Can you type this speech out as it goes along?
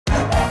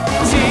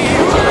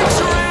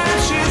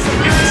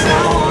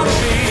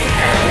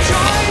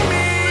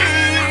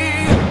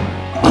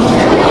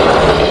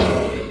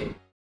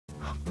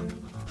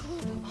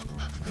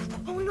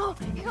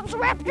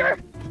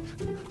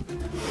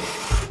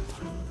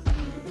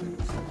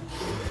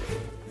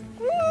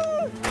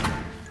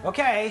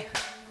Okay,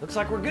 looks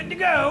like we're good to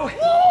go.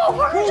 Whoa,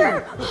 Park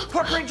Ranger!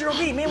 Park Ranger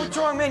OB, man, what's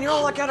wrong, man? You're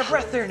all like out of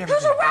breath there and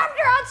everything. There's a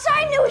raptor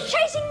outside and it was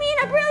chasing me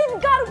and I barely even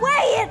got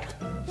away and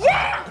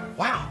yeah!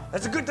 Wow,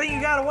 that's a good thing you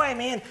got away,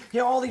 man. You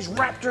know, all these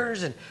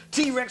raptors and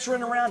T-Rex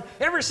running around.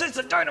 Ever since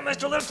the Dino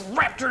Mister left, the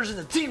raptors and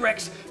the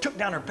T-Rex took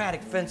down our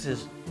paddock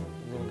fences.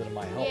 A little bit of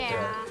my help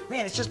there.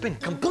 Man, it's just been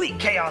complete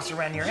chaos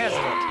around here,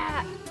 hasn't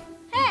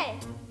it? Hey,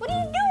 what are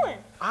you doing?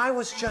 I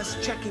was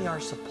just checking our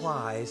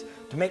supplies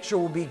to make sure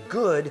we'll be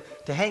good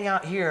to hang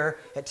out here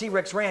at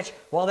T-Rex Ranch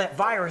while that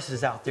virus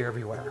is out there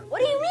everywhere.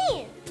 What do you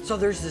mean? So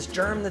there's this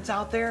germ that's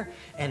out there,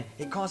 and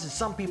it causes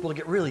some people to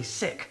get really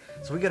sick.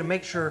 So we gotta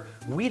make sure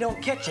we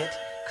don't catch it,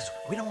 because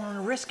we don't want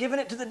to risk giving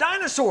it to the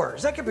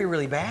dinosaurs. That could be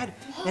really bad.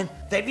 And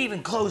they've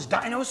even closed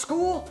Dino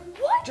School.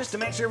 What? Just to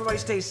make sure everybody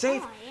stays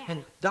safe. Yeah.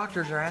 And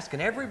doctors are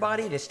asking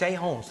everybody to stay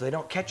home so they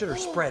don't catch it or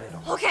spread it.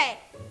 Okay,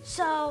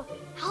 so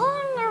how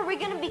long are we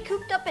gonna be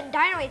cooped up in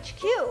Dino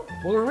HQ?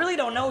 Well, we really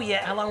don't know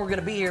yet how long we're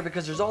gonna be here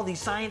because there's all these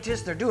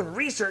scientists, they're doing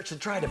research to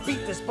try to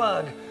beat this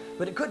bug.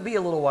 But it could be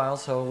a little while,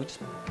 so we just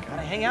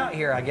gotta hang out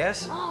here, I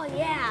guess. Oh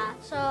yeah,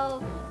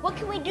 so what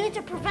can we do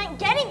to prevent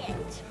getting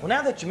it? Well,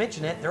 now that you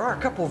mention it, there are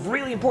a couple of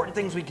really important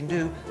things we can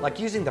do, like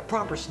using the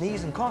proper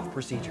sneeze and cough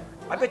procedure.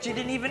 I bet you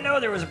didn't even know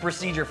there was a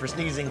procedure for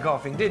sneezing and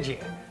coughing, did you?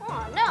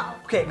 Oh no.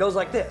 Okay, it goes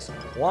like this.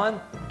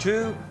 1,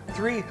 2,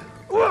 3.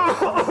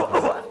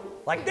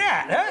 Like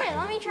that, huh? Okay,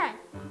 let me try.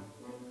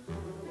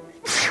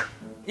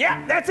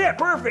 Yeah, that's it,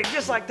 perfect,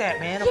 just like that,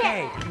 man.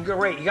 Okay, Yeah.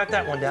 great, you got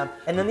that one down.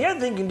 And then the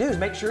other thing you can do is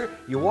make sure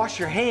you wash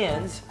your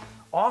hands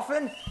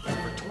often and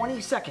for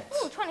 20 seconds.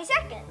 Ooh, 20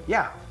 seconds.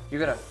 Yeah,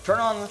 you're gonna turn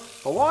on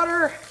the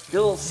water, get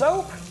a little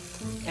soap,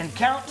 and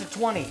count to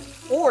 20.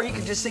 Or you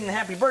can just sing the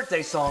happy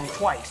birthday song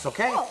twice,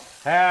 okay? Oh.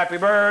 Happy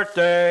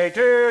birthday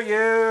to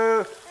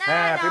you.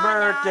 Happy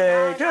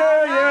birthday to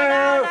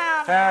you.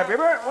 Happy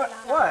birthday.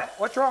 What?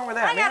 What's wrong with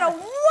that, I got man? a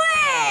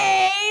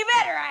way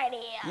better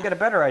idea. You got a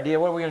better idea.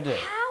 What are we gonna do?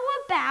 How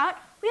about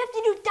we have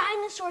to do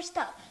dinosaur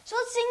stuff? So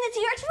let's sing the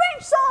T-Rex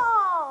Ranch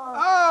song.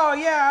 Oh,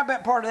 yeah, I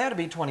bet part of that would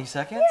be 20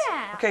 seconds.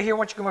 Yeah. Okay, here,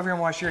 why don't you come over here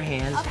and wash your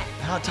hands. Okay.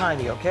 How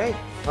tiny, okay?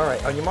 All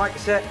right, on your mark,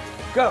 set,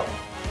 go.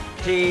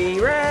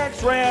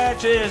 T-Rex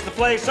Ranch is the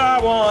place I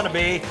want to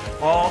be.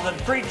 All the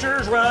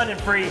creatures running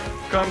free.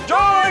 Come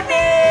join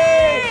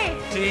me!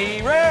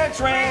 T-Rex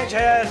Ranch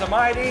has a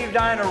mighty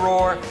dino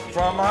roar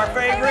from our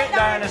favorite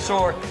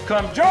dinosaur.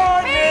 Come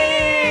join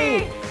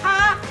me!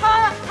 Ha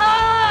ha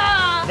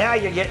ha! Now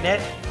you're getting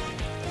it.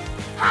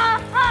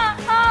 Ha ha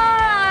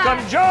ha! Come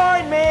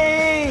join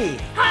me!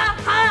 Ha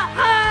ha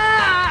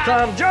ha!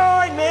 Come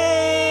join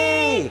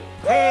me!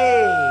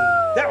 Hey,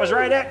 that was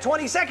right at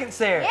 20 seconds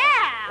there. Yeah.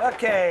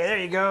 Okay, there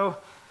you go.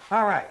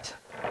 All right.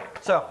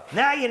 So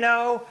now you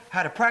know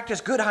how to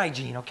practice good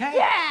hygiene, okay?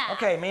 Yeah.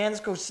 Okay, man,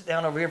 let's go sit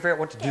down over here and figure out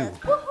what to do.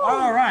 Woohoo.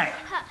 All right.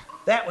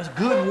 That was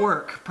good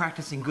work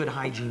practicing good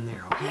hygiene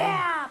there, okay?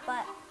 Yeah,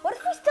 but what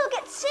if we still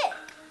get sick?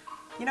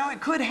 You know, it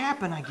could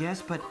happen, I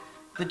guess, but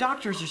the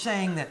doctors are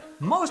saying that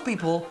most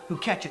people who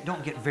catch it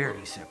don't get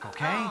very sick,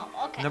 okay? Oh,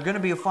 okay. They're gonna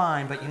be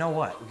fine, but you know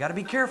what? We gotta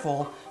be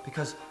careful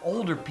because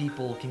older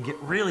people can get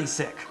really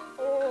sick.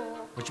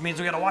 Which means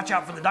we gotta watch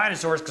out for the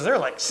dinosaurs because they're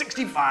like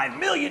 65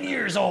 million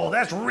years old.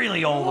 That's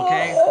really old,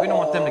 okay? We don't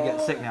want them to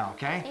get sick now,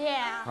 okay?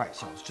 Yeah. All right,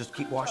 so let's just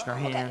keep washing our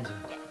hands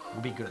and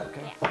we'll be good,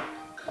 okay? Yeah.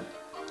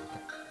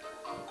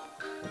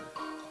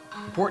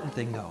 Important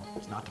thing though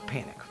is not to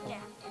panic. Yeah.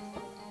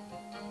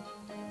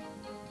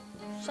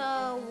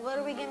 So what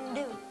are we gonna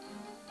do?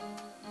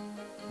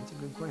 That's a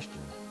good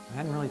question. I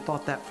hadn't really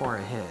thought that far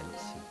ahead.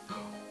 Let's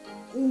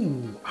see.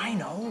 Ooh, I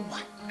know.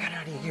 What? I got an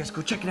idea. Here, let's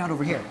go check it out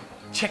over here.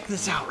 Check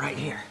this out right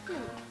here.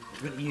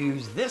 We're gonna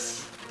use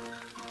this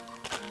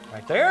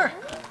right there.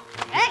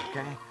 Hey.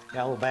 Okay,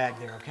 got a little bag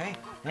there, okay?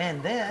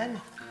 And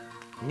then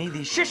you need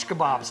these shish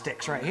kebab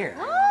sticks right here.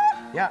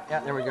 What? Yeah,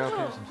 there we go.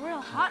 Okay, Real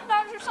hot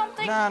dogs or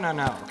something?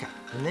 no, okay.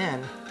 And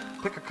then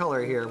pick a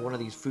color here, one of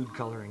these food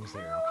colorings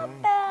there, okay?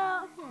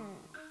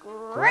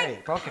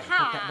 Great. Okay, put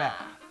that back.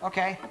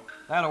 Okay,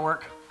 that'll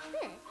work.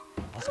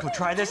 Let's go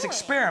try this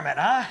experiment,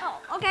 huh?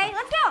 Oh, okay,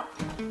 let's go.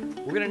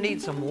 We're gonna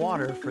need some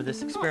water for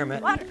this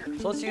experiment. Water.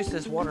 So let's use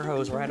this water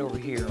hose right over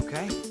here,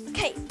 okay?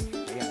 Okay.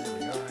 Yeah, there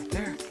we go, right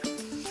there.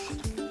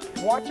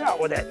 Watch out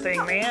with that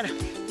thing, man.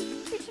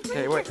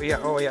 Okay, wait, we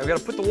gotta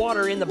put the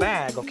water in the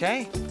bag,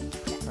 okay?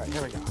 All right,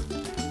 here we go.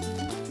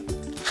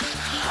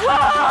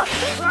 Ah,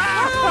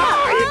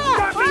 you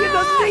got me in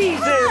the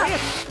knees there, man.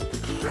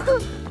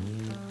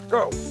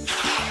 Go.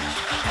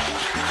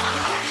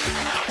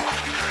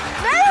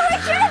 Maybe we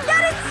should have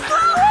done it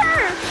slower.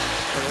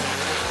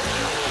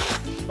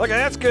 Okay,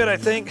 that's good, I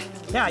think.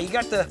 Now, you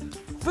got the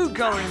food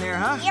coloring there,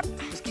 huh? Yep.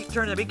 Just keep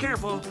turning it. Be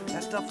careful.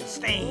 That stuff will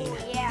stain.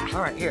 Yeah.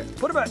 All right, here.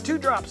 Put about 2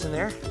 drops in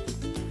there.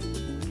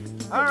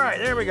 All right,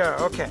 there we go.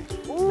 Okay.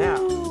 Now.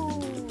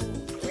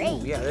 Great.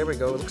 Ooh, yeah, there we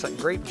go. It looks like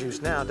grape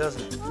juice now,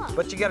 doesn't it? Huh.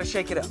 But you got to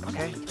shake it up,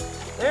 okay?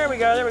 There we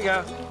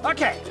go.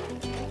 Okay.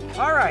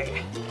 All right.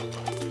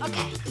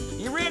 Okay.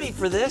 You ready? ready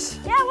for this.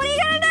 Yeah, what are you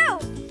gonna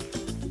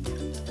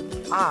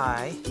do?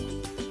 I'm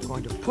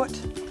going to put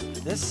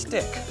this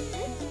stick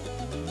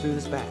through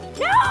this bag.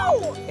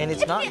 No! And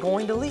it's not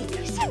going to leak.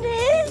 Yes, it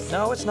is.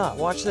 No, it's not.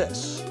 Watch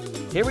this.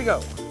 Here we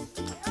go.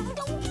 Don't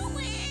do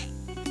it.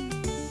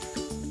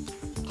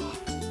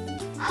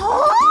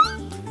 Huh?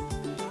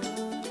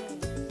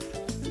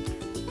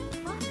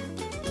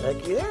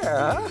 Looky there,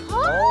 huh?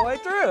 All the way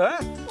through,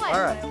 huh? What?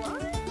 All right.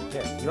 What?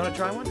 Here, you want to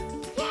try one?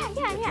 Yeah.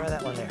 Try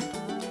that one there.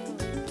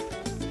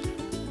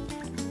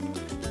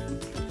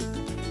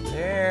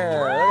 There,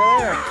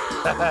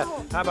 look at there.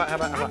 How about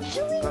we do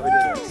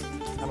this?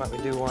 How about we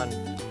do one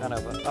kind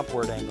of an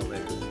upward angle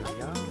there?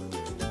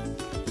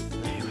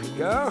 There we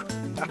go.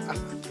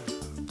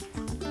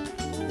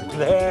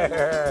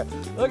 There.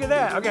 Look at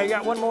that. Okay, you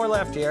got one more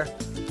left here.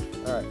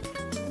 All right.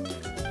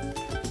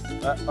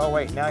 Oh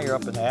wait, now you're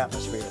up in the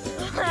atmosphere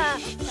there.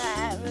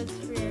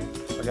 Atmosphere.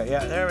 Okay,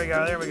 yeah, there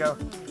we go.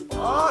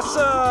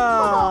 Awesome,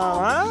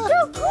 huh?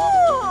 So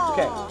cool.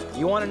 Okay,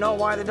 you want to know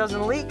why it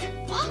doesn't leak?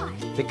 Why?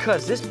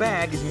 Because this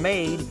bag is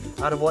made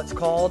out of what's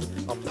called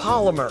a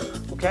polymer,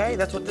 okay?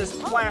 That's what this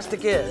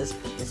plastic is.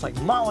 It's like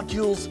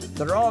molecules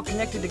that are all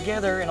connected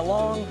together in a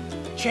long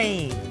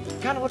chain.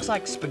 Kind of looks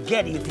like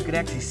spaghetti if you could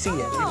actually see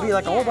it. It'd be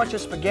like a whole bunch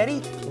of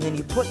spaghetti, and then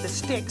you put the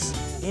sticks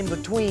in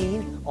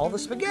between all the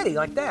spaghetti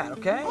like that,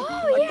 okay?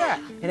 Like that.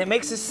 And it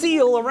makes a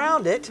seal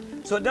around it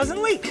so it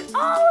doesn't leak.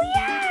 Oh,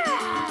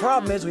 yeah. The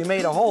problem is we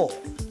made a hole.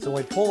 So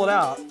when we pull it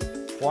out,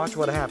 watch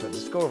what happens.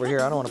 Let's go over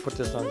here. I don't want to put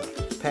this on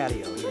the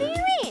patio here. What do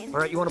you mean? All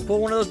right, you want to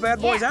pull one of those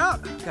bad boys out?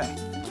 Okay.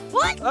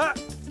 What?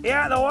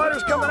 Yeah, the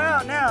water's coming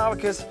out now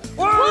because,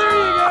 whoa, there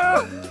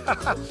you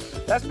go.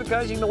 That's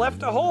because you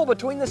left a hole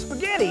between the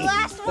spaghetti.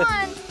 Last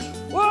one.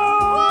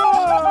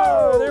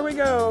 Whoa! There we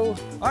go.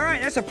 All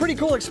right, that's a pretty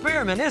cool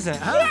experiment, isn't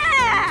it, huh?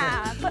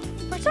 Yeah, but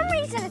for some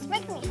reason it's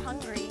making me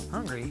hungry.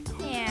 Hungry?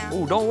 Yeah.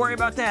 Oh, don't worry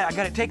about that. I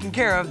got it taken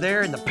care of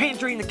there in the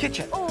pantry in the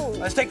kitchen. Oh.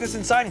 Let's take this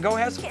inside and go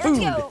have some Okay,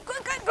 food. let's go.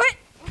 Good.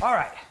 All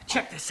right,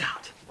 check this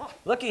out.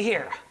 Looky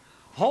here.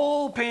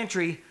 Whole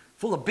pantry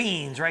full of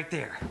beans right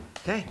there,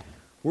 okay?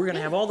 We're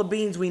gonna have all the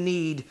beans we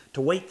need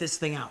to wait this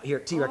thing out here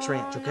at T-Rex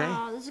Ranch, okay?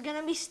 No, this is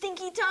gonna be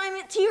stinky time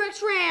at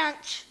T-Rex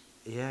Ranch.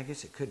 Yeah, I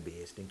guess it could be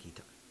a stinky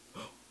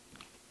time.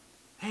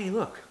 Hey,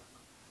 look.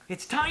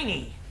 It's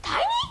Tiny.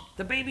 Tiny?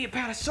 The baby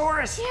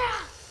Apatosaurus.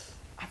 Yeah.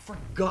 I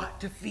forgot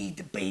to feed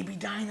the baby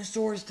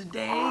dinosaurs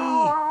today.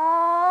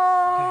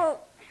 Oh.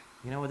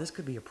 You know what? This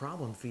could be a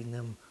problem feeding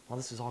them while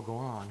this is all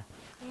going on.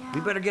 Yeah.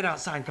 We better get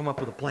outside and come up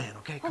with a plan,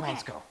 okay? Come on, Okay.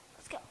 let's go.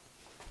 Let's go.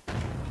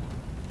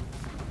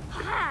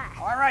 Hi.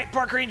 All right,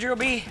 Park Ranger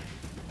B.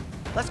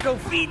 Let's go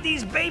feed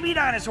these baby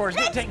dinosaurs.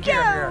 Get taken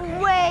care of here,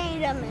 okay?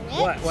 Wait a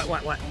minute.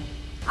 What?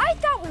 I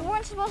thought we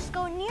weren't supposed to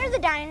go near the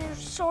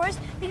dinosaurs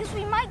because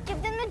we might give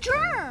them the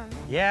germ.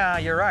 Yeah,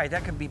 you're right.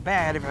 That could be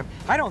bad.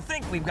 I don't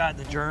think we've got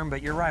the germ,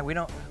 but you're right. We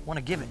don't want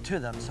to give it to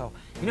them. So,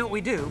 you know what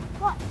we do?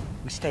 What?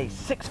 We stay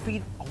 6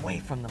 feet away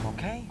from them,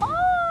 okay? Oh.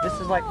 This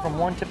is like from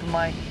one tip of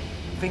my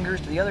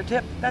fingers to the other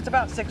tip. That's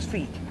about 6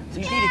 feet. So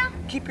you need to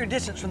keep your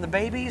distance from the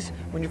babies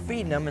when you're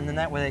feeding them, and then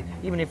that way,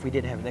 even if we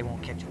did have it, they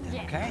won't catch it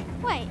then, okay?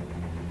 Wait,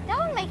 that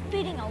would make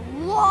feeding a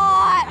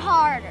lot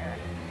harder.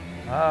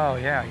 Oh,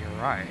 yeah,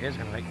 you're right. It is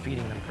going to make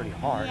feeding them pretty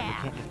hard. Yeah. We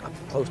can't get up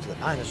close to the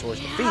dinosaurs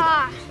to feed them.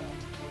 Ah. So,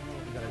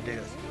 what we got to do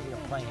is, you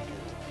plan here.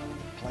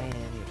 Plan.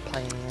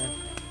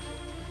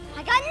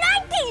 I got an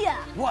idea.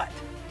 What?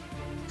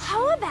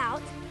 How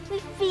about we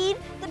feed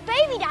the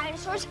baby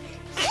dinosaurs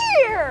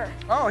here?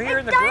 Oh, here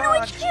in the Dino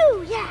garage?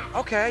 HQ, yeah.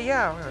 Okay,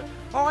 yeah.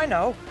 Oh, I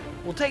know.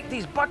 We'll take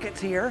these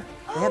buckets here.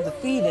 They have the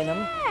feed in them.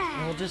 yeah.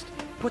 And we'll just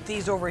put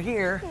these over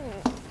here,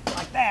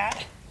 like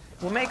that.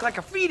 We'll make like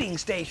a feeding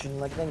station.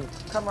 Like then you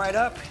come right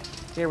up.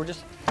 Here, we're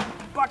just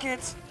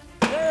buckets.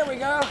 There we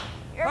go.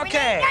 Here we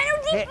Okay.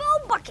 go, Dino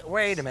Depot bucket.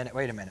 Wait a minute.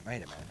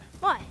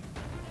 What?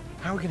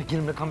 How are we gonna get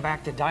them to come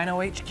back to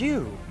Dino HQ?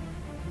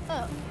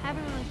 Oh,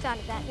 haven't really thought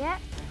of that yet.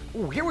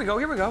 Oh, here we go.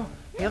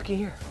 Hey, looky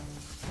here.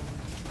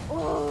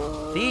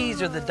 Oh.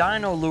 These are the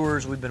dino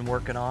lures we've been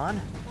working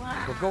on.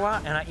 Wow. We'll go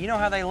out, and you know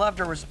how they love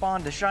to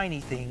respond to shiny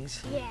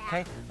things. Yeah.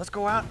 Okay, let's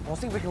go out, and we'll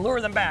see if we can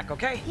lure them back,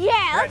 okay?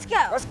 Yeah, All let's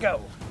go. Let's go.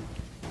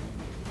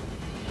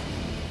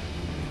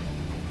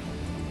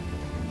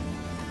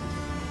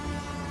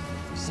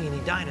 See any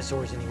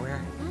dinosaurs anywhere?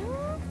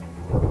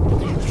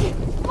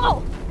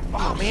 Whoa.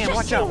 Oh, man, Just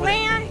watch out with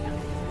man. it.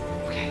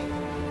 Okay.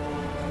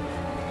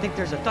 I think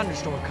there's a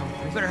thunderstorm coming.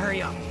 We better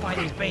hurry up and find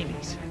these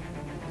babies.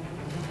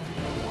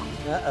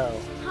 Uh-oh.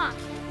 Huh.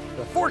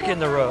 The fork in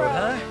the road,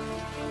 huh?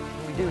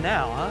 What do we do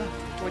now, huh?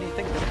 What do you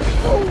think?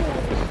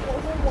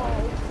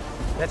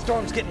 That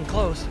storm's getting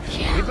close.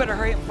 Yeah. We better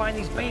hurry up and find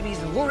these babies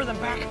and lure them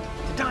back to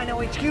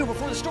Dino HQ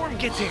before the storm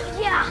gets here.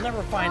 Yeah. We'll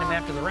never find them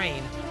after the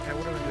rain. Okay,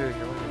 what do we do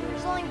here?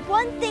 There's only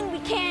one thing we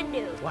can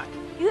do. What?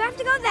 You have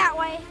to go that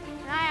way,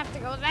 and I have to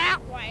go that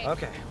way.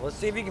 Okay, let's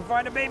see if you can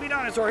find a baby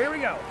dinosaur. Here we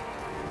go.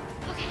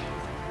 Okay.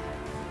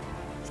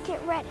 Let's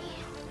get ready.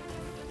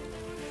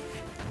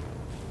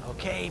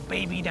 Okay,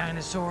 baby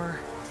dinosaur.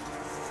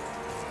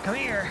 Come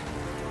here.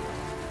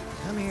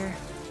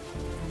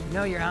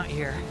 know you're out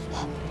here.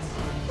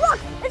 Look,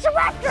 it's a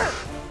raptor.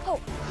 Oh,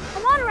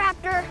 come on,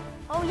 raptor.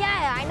 Oh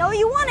yeah, I know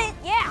you want it,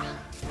 yeah.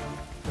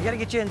 We gotta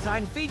get you inside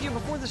and feed you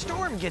before the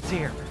storm gets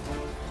here.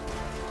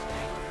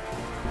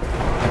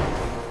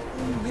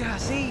 Ooh, yeah,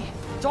 see?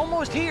 It's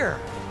almost here.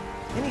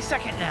 Any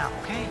second now,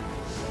 okay?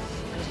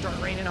 It's gonna start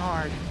raining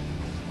hard.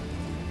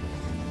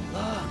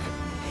 Look,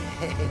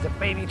 it's a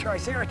baby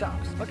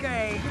Triceratops.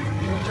 Okay,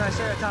 little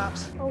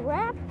Triceratops. A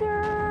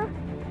raptor.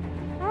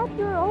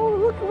 Raptor, oh,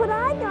 look what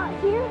I got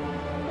here.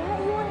 Yeah,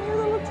 you want your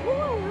little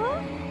toy,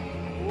 huh?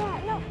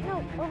 Yeah,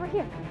 no, over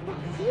here. Oh,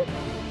 see?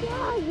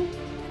 Yeah,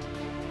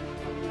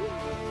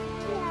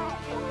 yeah,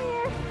 come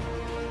here.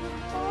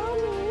 Follow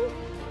me.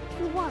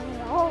 You want me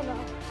to hold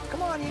on.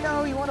 Come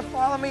on, you want to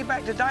follow me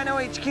back to Dino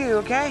HQ,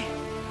 okay?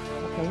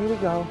 Okay, here we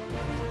go.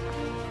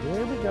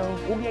 Here we go.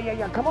 Oh,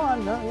 yeah. Come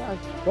on. No, yeah.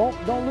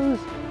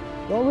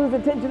 Don't lose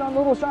attention on the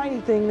little shiny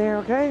thing there,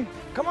 okay?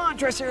 Come on,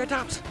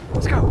 Triceratops.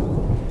 Let's go.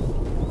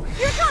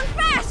 You're going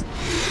fast.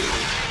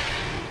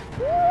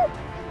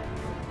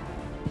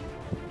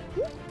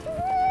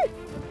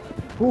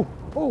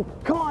 Oh,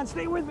 come on,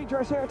 stay with me,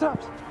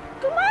 Triceratops.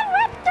 Come on,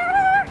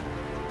 raptor.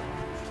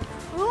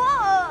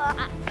 Whoa.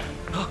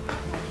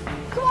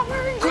 Come on,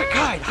 hurry. Quick,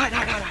 hide.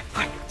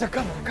 They're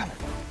coming. Okay.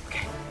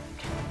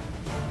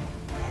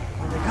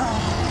 Here they come.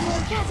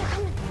 Yeah, they're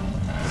coming.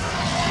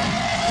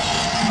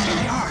 Here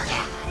they are.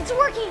 Yeah, it's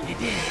working. It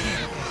did.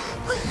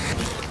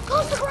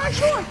 Close the garage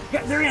door.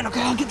 Yeah, they're in.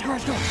 Okay, I'll get the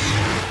garage door.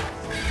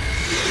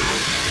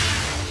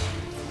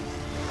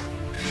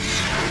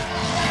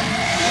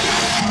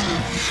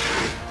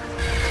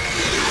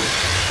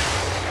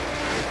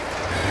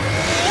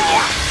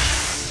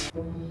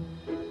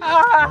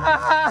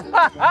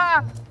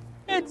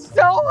 It's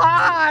so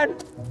hot!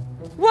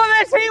 Will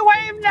this heat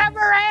wave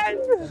never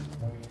end?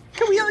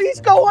 Can we at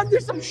least go under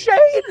some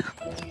shade?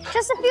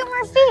 Just a few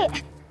more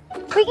feet.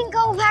 We can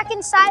go back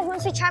inside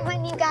once we try my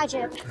new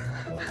gadget.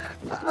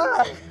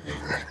 I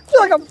feel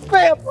like I'm a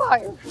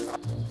vampire.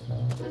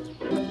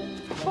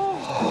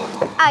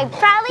 I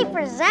proudly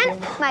present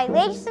my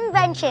latest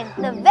invention,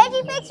 the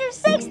Veggie Fixer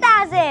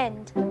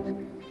 6000.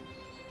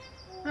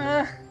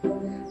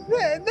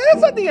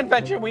 That's not the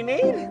invention we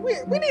need.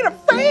 We need a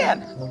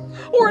fan,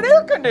 or an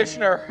air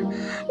conditioner,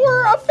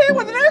 or a fan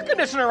with an air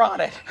conditioner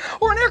on it,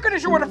 or an air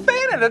conditioner with a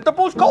fan in it that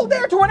blows cold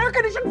air to an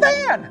air-conditioned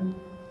fan.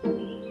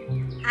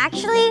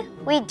 Actually,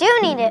 we do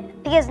need it,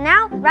 because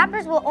now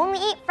raptors will only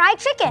eat fried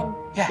chicken.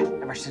 Yeah,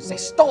 ever since they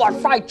stole our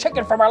fried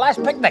chicken from our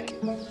last picnic.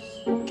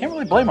 Can't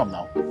really blame them,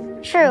 though.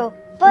 True,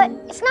 but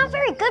it's not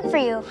very good for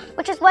you,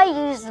 which is why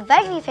you use the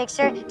Veggie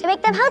Fixer to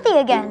make them healthy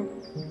again.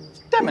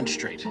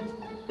 Demonstrate.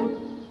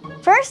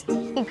 First,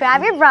 you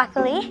grab your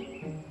broccoli,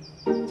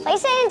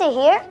 place it into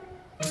here,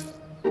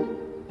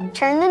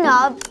 turn the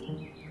knob,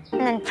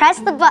 and then press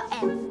the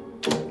button.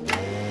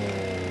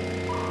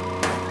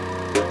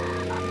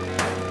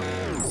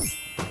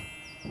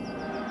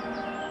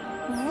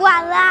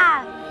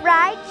 Voila!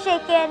 Fried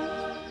chicken.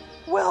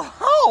 Well,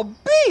 I'll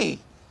be.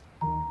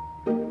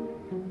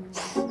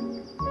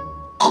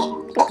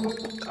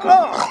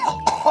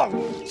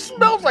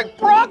 Smells like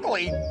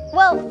broccoli.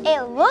 Well,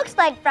 it looks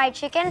like fried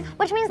chicken,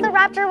 which means the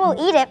raptor will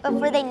eat it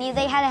before they knew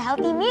they had a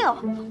healthy meal.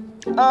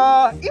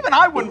 Even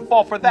I wouldn't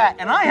fall for that,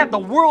 and I have the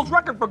world's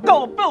record for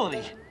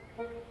gullibility.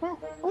 Well,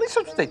 at least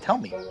that's what they tell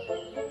me.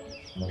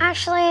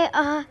 Actually,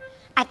 I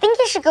think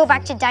you should go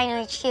back to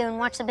Dino HQ and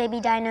watch the baby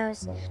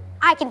dinos.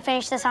 I can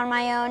finish this on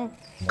my own.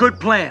 Good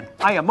plan.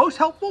 I am most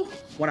helpful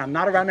when I'm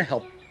not around to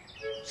help.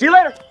 See you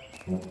later.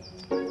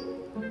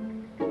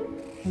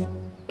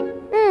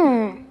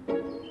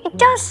 It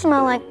does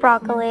smell like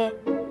broccoli.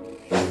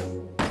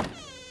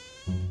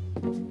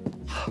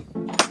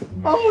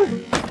 Oh,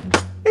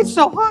 it's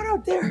so hot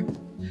out there.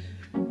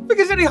 If it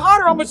gets any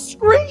hotter, I'm gonna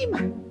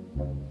scream.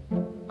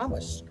 I'm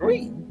a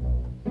scream.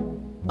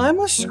 I'm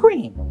a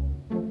scream.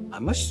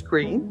 I'm a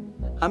scream.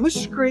 I'm a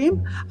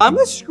scream. I'm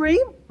a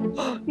scream.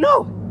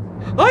 No,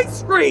 I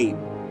scream.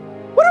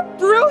 What a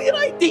brilliant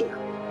idea.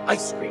 I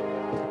scream.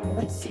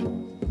 Let's see.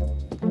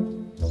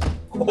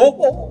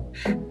 Oh,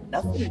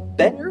 nothing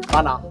better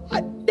on a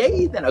hot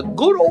day than a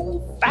good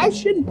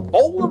old-fashioned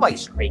bowl of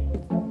ice cream.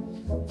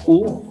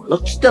 Ooh,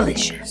 looks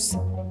delicious.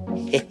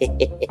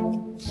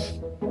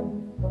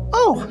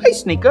 Oh, hi,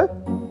 Sneaker.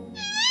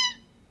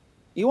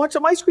 You want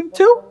some ice cream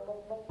too?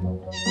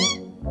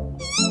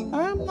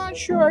 I'm not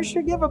sure I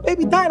should give a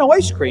baby dino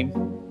ice cream.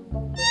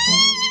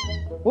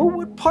 What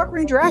would Park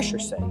Ranger Asher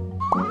say?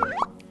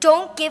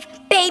 Don't give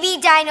baby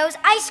dinos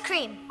ice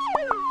cream.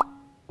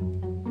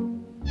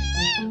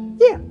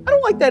 Yeah, I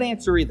don't like that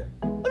answer either.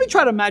 Let me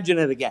try to imagine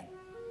it again.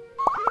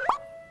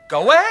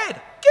 Go ahead,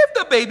 give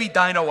the baby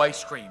dino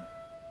ice cream.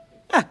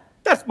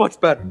 That's much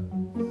better.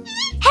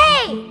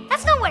 Hey,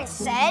 that's not what it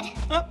said.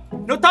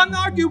 No time to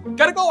argue.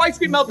 Gotta go, ice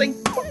cream melting.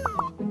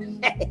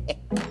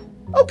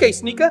 Okay,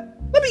 Sneaker,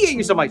 let me get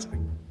you some ice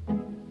cream.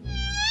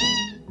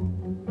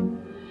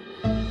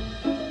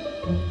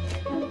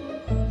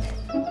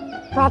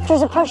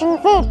 Raptor's approaching the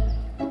food.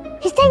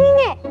 He's taking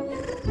it.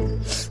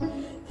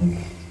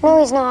 No,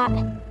 he's not.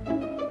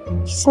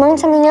 He's smelling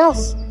something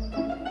else.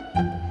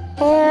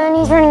 And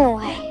he's running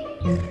away.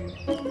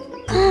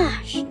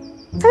 Gosh,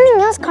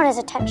 something else caught his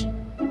attention.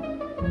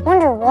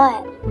 Wonder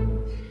what?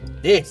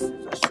 This is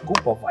a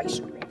scoop of ice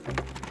cream.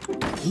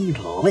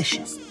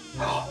 Delicious.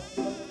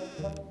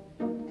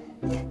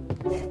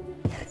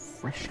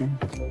 Fresh and...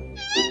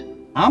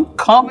 I'm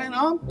coming.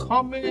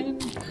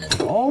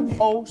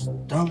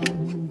 Almost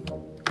done.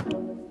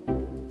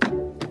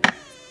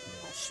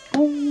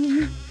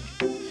 Spoon.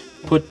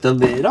 Put the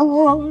lid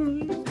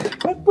on.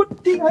 And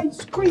put the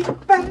ice cream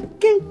back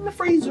in the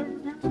freezer.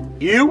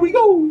 Here we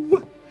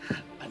go.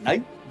 A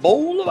nice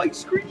bowl of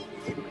ice cream.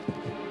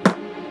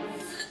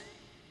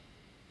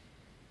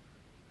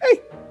 Hey,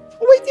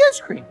 who ate the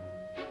ice cream?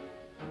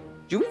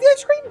 Did you eat the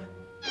ice cream?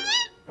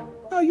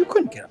 No, you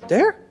couldn't get up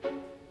there.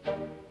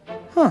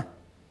 Huh.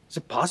 Is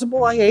it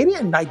possible I ate it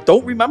and I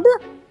don't remember?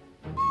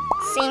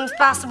 Seems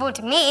possible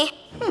to me.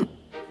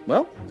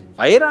 Well, if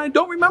I ate it and I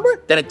don't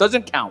remember, then it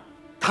doesn't count.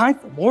 Time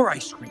for more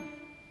ice cream.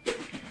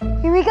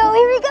 Here we go.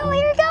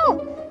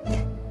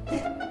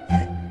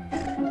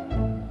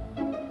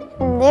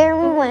 And there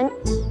we went.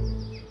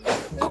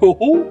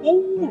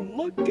 Oh,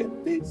 look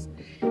at this.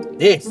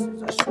 This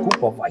is a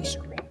scoop of ice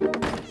cream.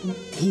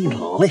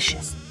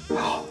 Delicious.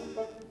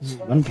 It's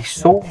gonna be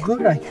so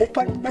good. I hope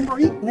I remember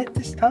eating it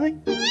this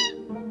time.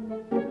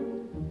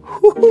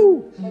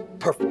 Woohoo!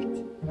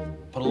 Perfect.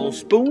 Put a little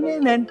spoon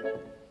in and,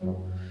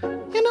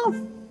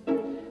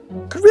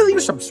 could really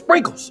use some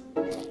sprinkles.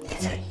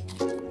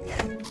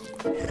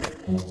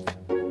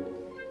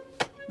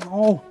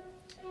 Oh,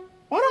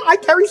 why don't I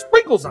carry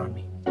sprinkles on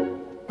me?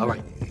 All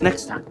right,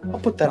 next time, I'll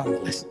put that on the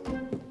list.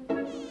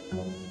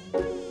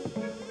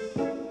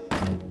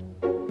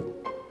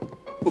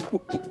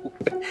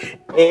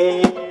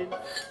 And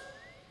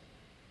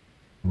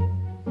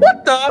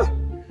what the?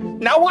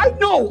 Now I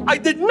know I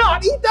did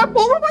not eat that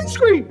bowl of ice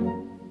cream.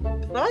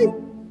 Did I?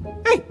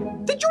 Hey,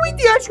 did you eat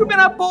the ice cream in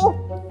that bowl?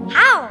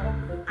 How?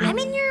 I'm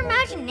in your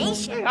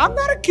imagination. Hey, I'm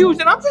not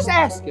accusing, I'm just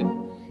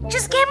asking.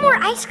 Just get more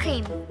ice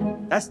cream.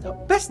 That's the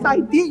best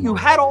idea you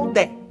had all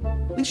day.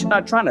 At least you're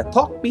not trying to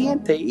talk me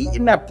into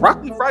eating that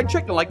broccoli fried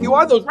chicken like you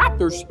are those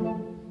raptors. No,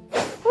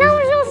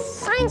 there's no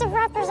signs of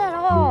raptors at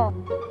all.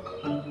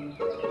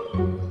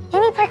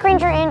 Maybe Park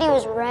Ranger Andy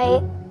was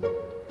right.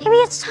 Maybe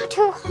it's not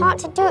too hot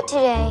to do it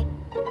today.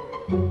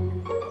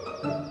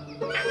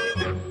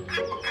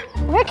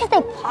 Where could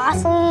they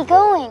possibly be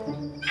going?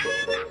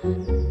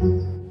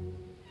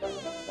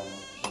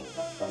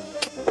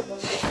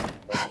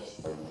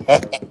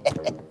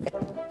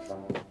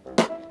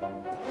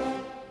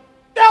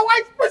 Now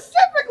I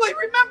specifically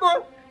remember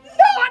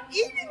not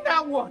eating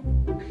that one.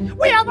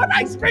 We have an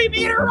ice cream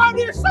eater around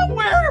here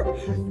somewhere.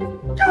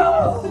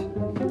 Ugh.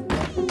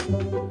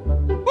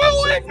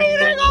 Who is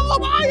eating all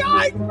my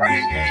ice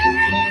cream?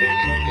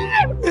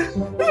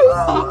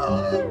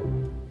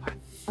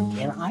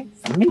 Can I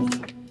finish?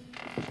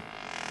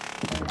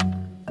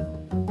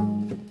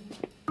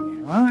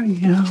 Where are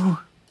you?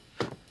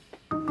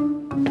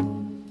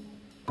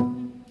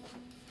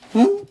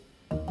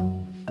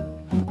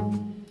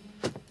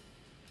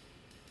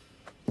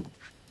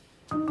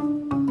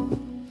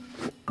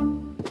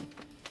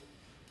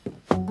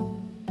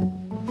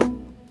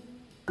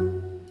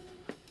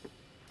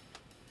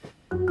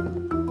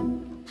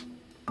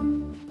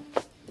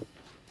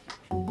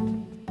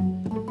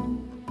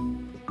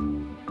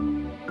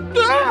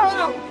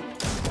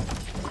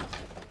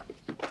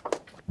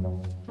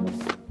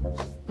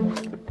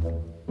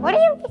 What are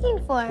you looking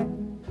for?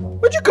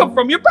 Where'd you come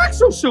from? You're back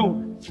so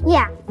soon.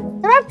 Yeah,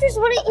 the raptors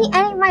wouldn't eat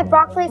any of my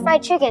broccoli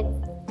fried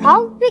chicken.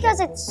 Probably because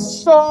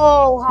it's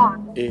so hot.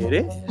 It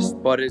is,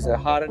 but is it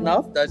hot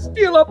enough to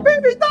steal a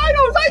baby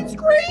dino's ice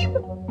cream?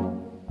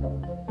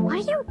 What are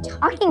you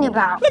talking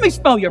about? Let me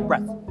smell your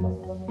breath.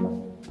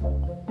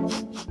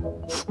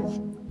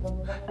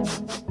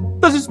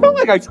 Does it smell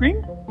like ice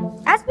cream?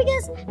 That's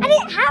because I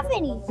didn't have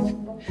any.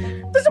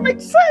 Doesn't make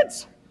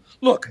sense.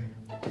 Look,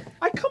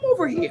 I come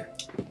over here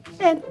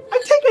and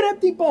I take an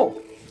empty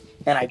bowl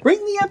and I bring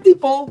the empty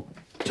bowl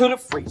to the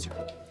freezer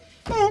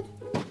and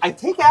I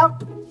take out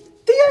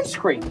the ice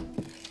cream.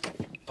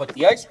 Put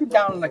the ice cream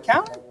down on the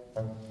counter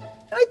and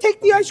I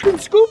take the ice cream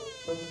scoop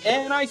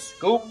and I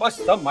scoop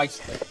us some ice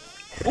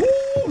cream.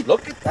 Ooh,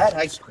 look at that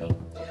ice cream.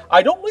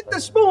 I don't lick the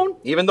spoon,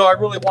 even though I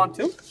really want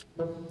to.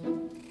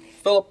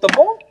 Fill up the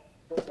bowl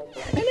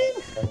and then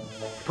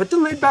put the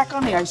lid back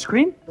on the ice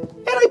cream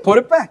and I put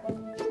it back.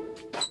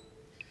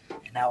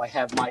 And now I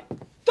have my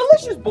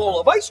delicious bowl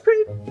of ice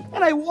cream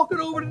and I walk it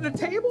over to the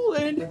table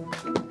and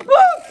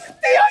look,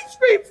 the ice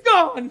cream's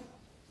gone.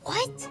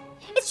 What?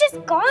 It's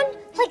just gone?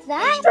 Like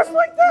that? Just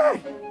like that.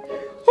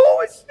 Who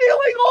is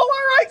stealing all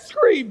our ice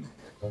cream?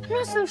 I'm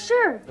not so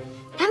sure.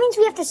 That means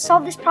we have to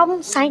solve this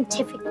problem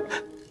scientifically.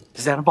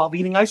 Does that involve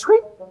eating ice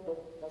cream?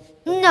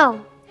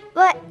 No,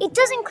 but it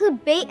does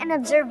include bait and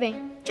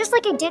observing, just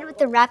like I did with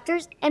the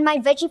raptors and my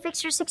Veggie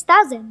Fixer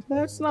 6000.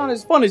 That's not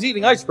as fun as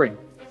eating ice cream.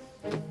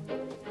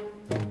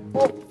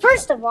 Well,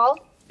 first of all,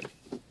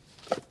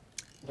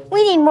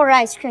 we need more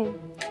ice cream.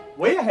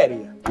 Way ahead of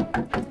you.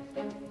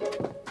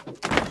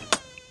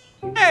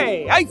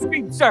 Hey, ice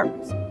cream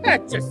service.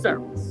 That's your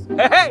service.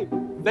 Hey,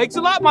 thanks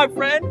a lot, my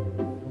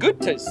friend.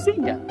 Good to see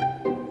ya.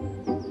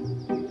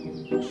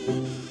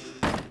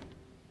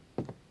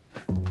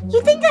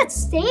 You think that's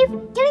safe?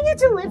 Getting a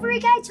delivery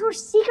guy to our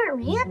secret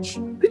ranch?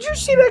 Did you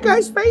see that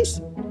guy's face?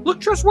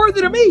 Looked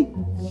trustworthy to me.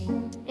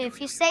 If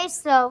you say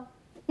so.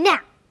 Now,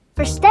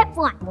 for step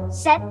 1,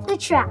 set the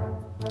trap.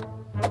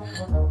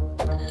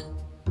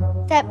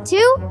 Step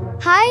 2,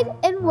 hide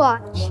and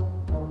watch.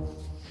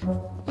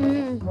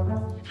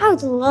 I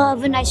would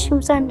love an ice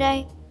cream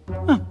sundae.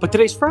 Huh, but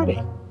today's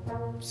Friday.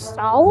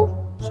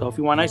 So? So if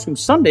you want ice cream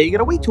sundae, you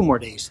gotta wait 2 more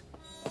days.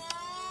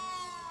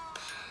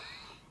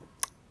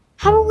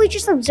 How about we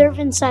just observe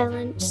in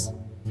silence?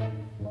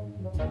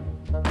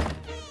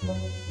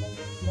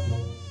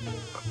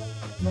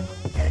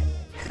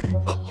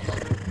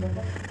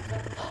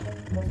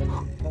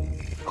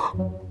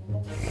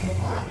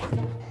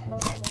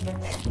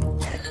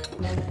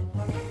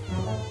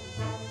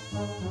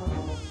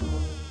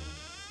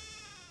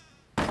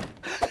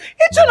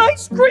 It's an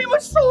ice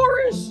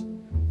creamasaurus!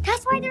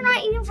 That's why they're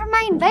not eating from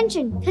my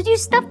invention, because you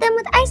stuffed them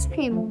with ice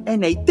cream.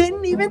 And they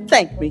didn't even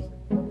thank me.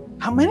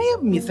 How many of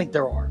them you think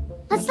there are?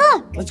 Let's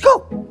look. Let's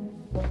go.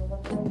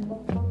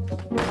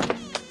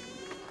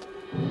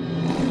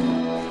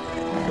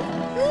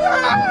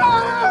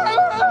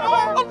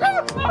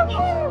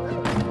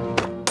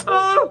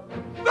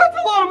 That's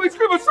a lot of ice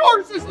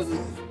creamosauruses.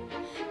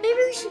 Maybe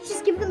we should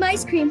just give them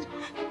ice cream.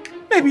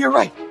 Maybe you're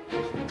right.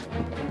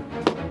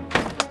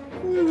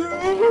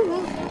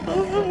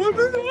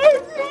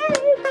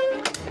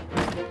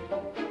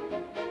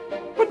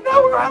 But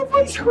now we're out of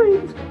ice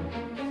cream.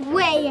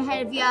 Way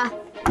ahead of ya.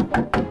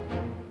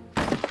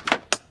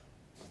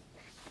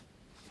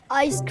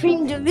 Ice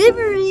cream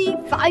delivery.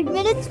 5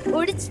 minutes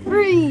or it's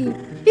free.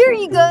 Here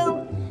you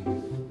go.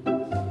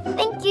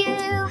 Thank you.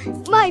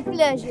 My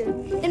pleasure.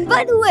 And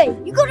by the way,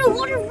 you got a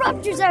lot of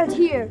raptors out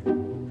here.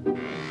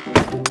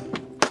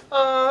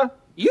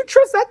 You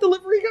trust that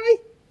delivery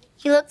guy?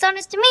 He looks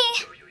honest to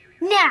me.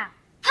 Now,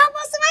 how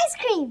about some ice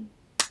cream?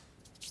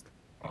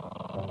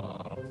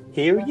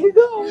 Here you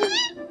go.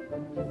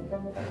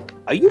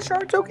 Are you sure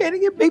it's okay to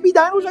give baby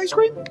dinos ice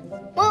cream?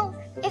 Well,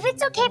 if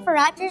it's okay for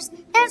raptors,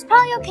 then it's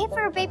probably okay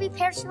for a baby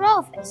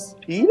Parasaurolophus.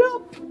 Eat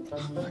up.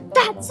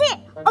 That's it.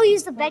 I'll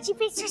use the Veggie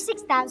Feaster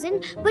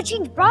 6000, but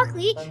change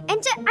broccoli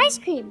into ice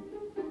cream.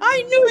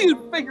 I knew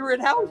you'd figure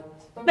it out.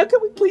 Now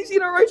can we please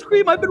eat our ice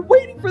cream? I've been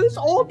waiting for this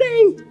all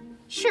day.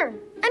 Sure.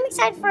 I'm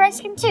excited for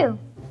ice cream too.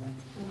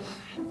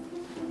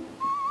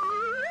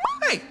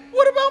 Hey,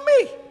 what about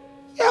me?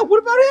 Yeah, what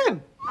about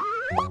him?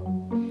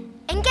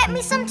 And get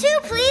me some too,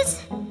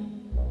 please.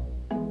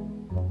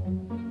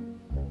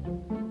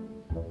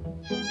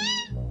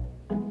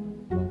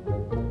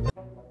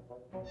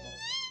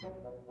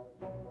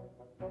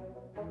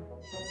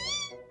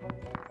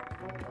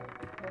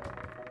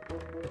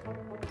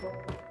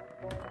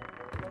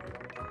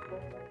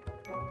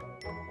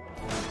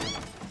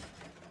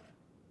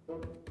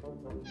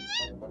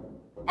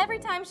 Every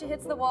time she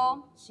hits the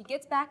wall, she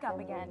gets back up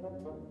again.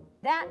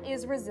 That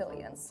is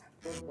resilience.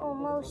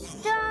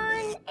 Almost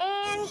done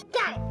and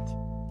got it.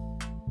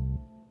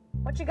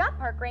 What you got,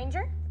 Park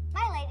Ranger?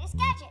 My latest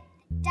gadget,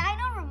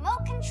 Dino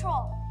Remote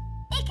Control.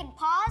 It can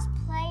pause,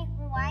 play,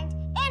 rewind,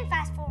 and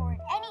fast forward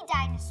any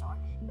dinosaur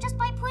just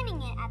by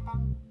pointing it at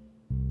them.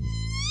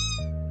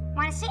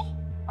 Want to see?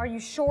 Are you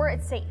sure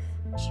it's safe?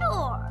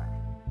 Sure.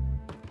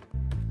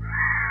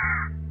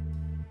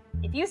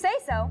 If you say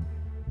so.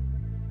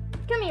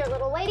 Come here,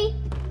 little lady.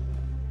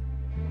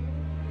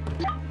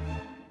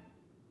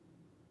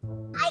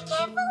 I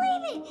can't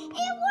believe it!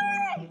 It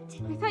worked!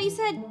 I thought you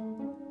said...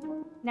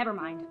 Never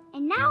mind.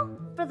 And now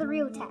for the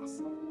real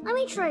test. Let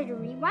me try to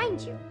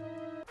rewind you.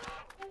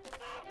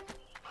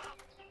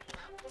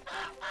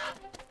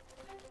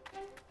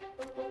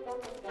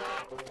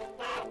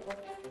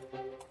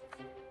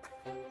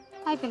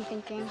 I've been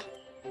thinking.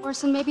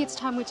 Orson, maybe it's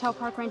time we tell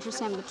Park Ranger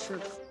Sam the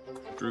truth.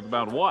 Truth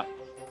about what?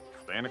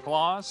 Santa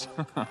Claus?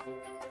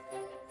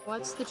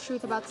 What's the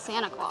truth about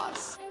Santa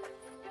Claus?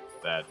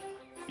 That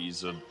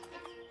he's a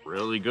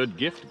really good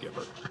gift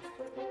giver.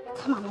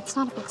 Come on, it's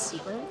not a big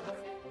secret.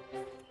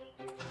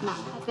 No,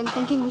 I've been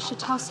thinking we should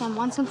tell Sam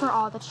once and for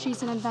all that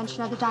she's an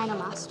invention of the Dino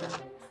Master.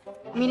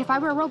 I mean, if I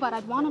were a robot,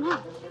 I'd want to know.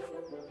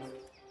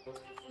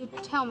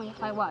 You'd tell me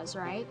if I was,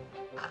 right?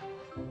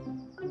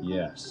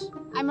 Yes.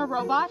 I'm a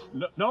robot?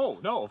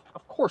 No,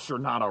 of course you're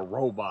not a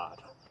robot.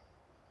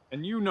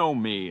 And you know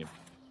me.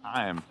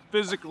 I am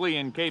physically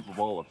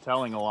incapable of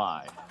telling a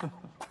lie.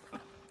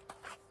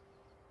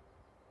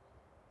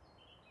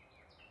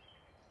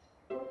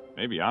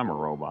 Maybe I'm a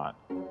robot.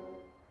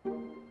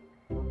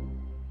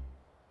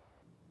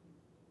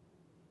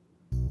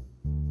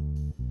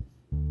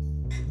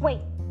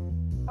 Wait,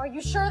 are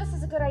you sure this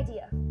is a good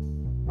idea?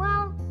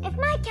 Well, if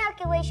my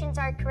calculations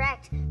are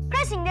correct,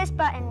 pressing this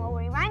button will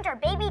rewind our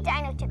baby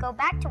dino to go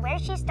back to where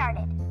she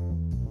started.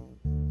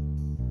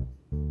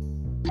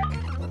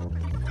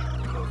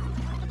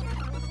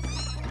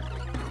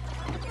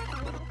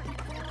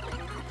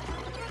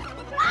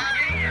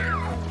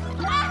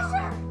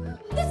 Faster!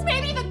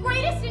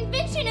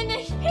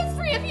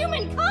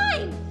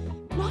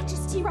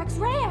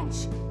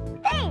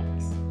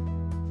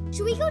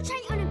 go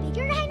try on a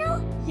bigger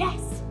dino?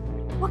 Yes!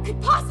 What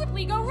could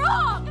possibly go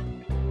wrong?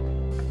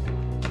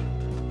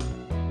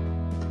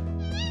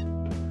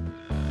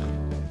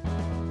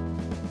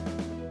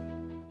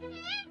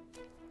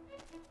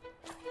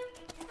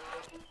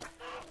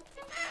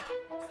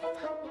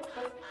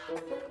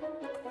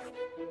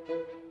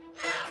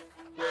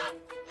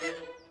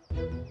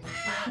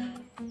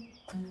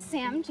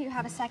 Sam, do you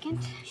have a second?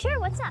 Sure,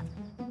 what's up?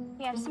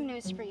 We have some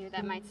news for you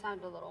that might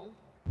sound a little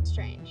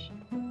strange.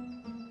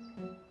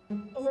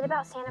 Is it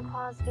about Santa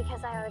Claus?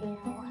 Because I already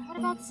know. What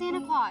about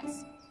Santa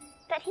Claus?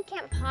 That he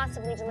can't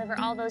possibly deliver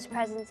all those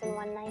presents in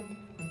one night.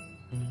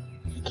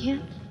 He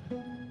can't.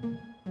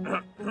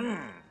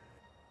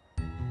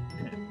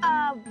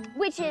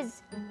 Which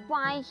is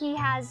why he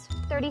has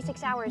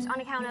 36 hours on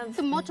account of...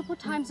 The multiple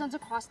time zones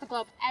across the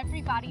globe.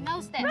 Everybody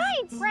knows this.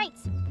 Right!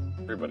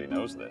 Everybody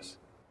knows this.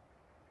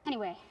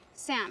 Anyway,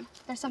 Sam,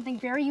 there's something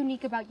very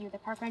unique about you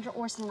that Park Ranger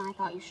Orson and I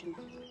thought you should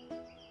know.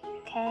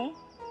 Okay.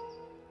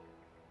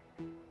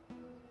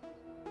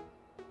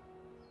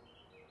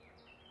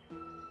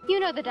 You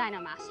know the Dino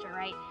Master,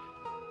 right?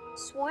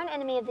 Sworn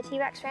enemy of the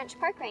T-Rex Ranch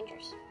Park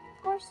Rangers.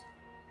 Of course.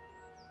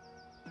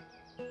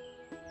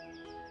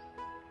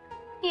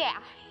 Yeah,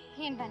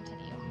 he invented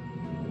you.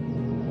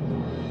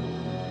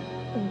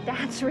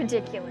 That's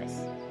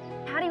ridiculous.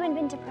 How do you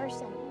invent a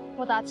person?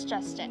 Well, that's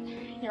just it.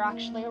 You're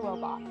actually a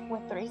robot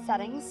with 3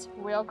 settings: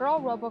 Real Girl,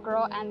 Robo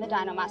Girl, and the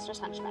Dino Master's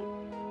henchman.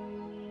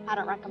 I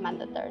don't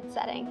recommend the 3rd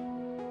setting.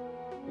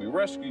 We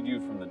rescued you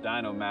from the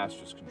Dino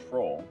Master's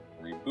control,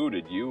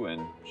 rebooted you,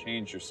 and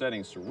changed your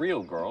settings to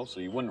Real Girl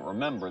so you wouldn't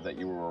remember that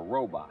you were a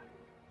robot.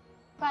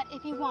 But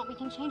if you want, we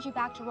can change you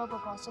back to Robo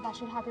Girl so that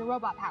you'd have your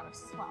robot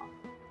powers as well.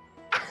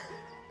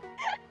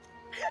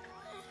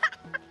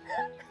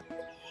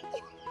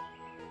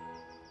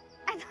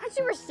 I thought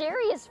you were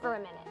serious for a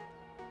minute.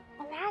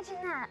 Imagine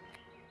that.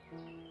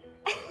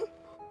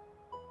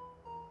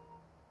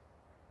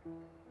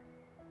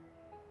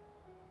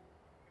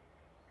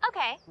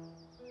 Okay,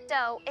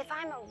 so if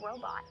I'm a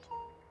robot,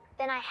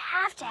 then I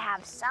have to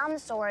have some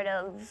sort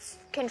of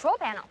control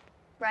panel,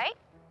 right?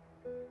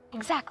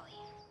 Exactly.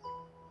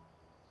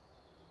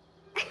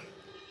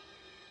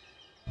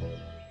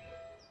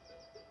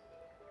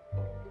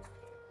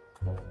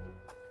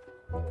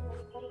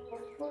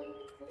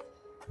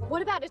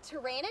 What about a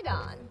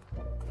pteranodon?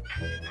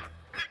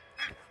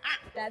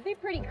 That'd be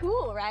pretty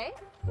cool, right?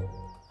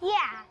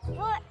 Yeah, but I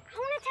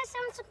want to test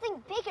out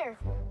something bigger,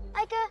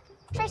 like a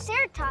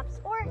Triceratops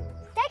or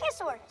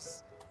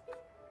Stegosaurus.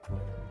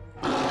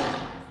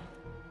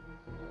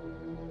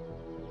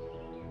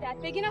 That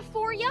big enough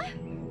for you?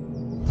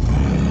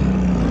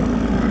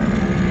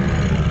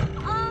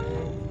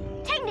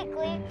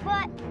 Technically,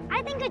 but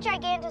I think a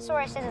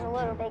Gigantosaurus is a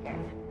little bigger.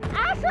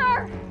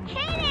 Asher!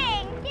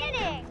 Kidding!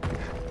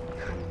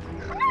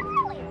 Not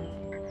really.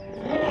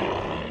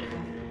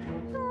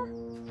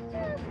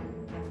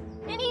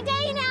 Any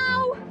day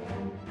now!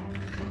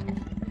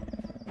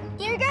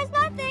 Here goes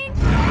nothing.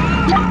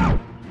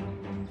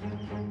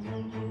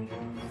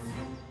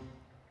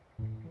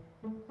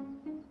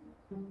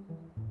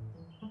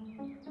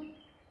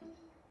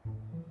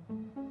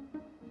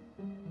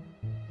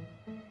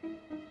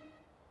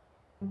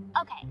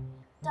 Okay,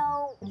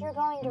 so you're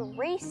going to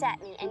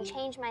reset me and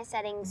change my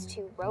settings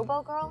to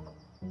Robo Girl?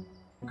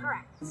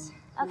 Correct.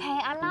 Okay,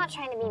 I'm not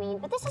trying to be mean,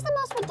 but this is the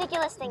most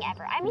ridiculous thing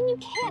ever. I mean, you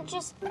can't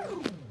just...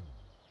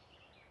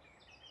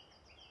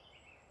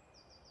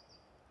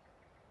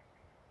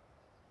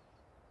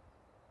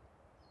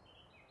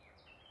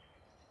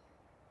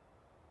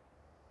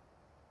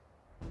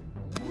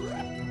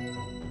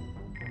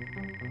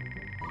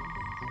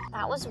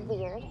 That was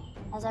weird.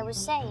 As I was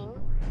saying...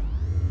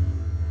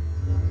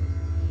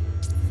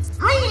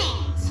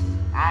 Greetings!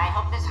 I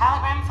hope this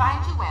hologram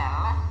finds you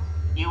well.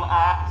 You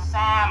are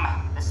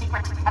S.A.M, the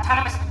secret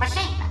autonomous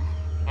machine.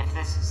 If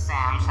this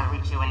S.A.M shall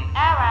reach you in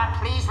error,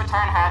 please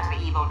return her to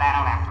the evil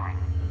Dino Laboratory.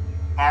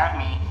 Care of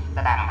me,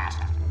 the Dino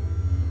Master.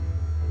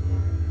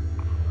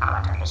 How do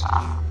I turn this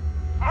off?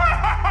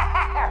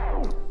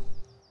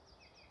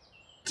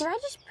 Did I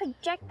just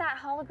project that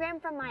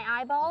hologram from my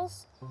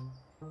eyeballs?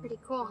 Pretty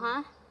cool,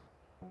 huh?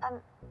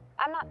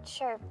 I'm not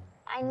sure.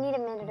 I need a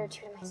minute or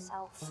two to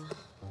myself.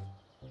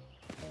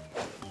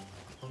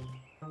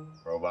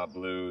 Robot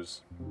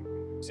blues.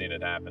 Seen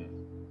it happen.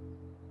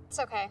 It's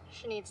okay.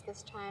 She needs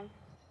this time.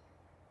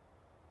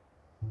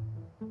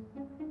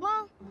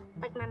 Well,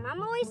 like my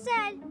mom always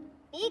said,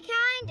 be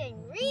kind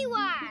and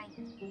rewind.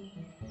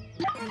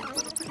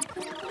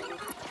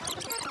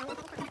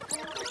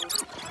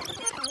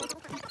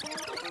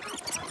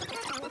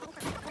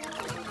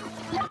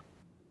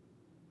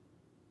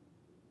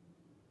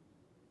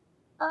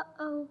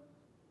 Uh-oh.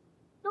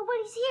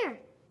 Nobody's here.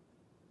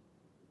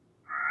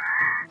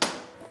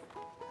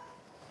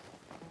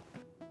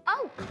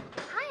 Oh,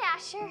 hi,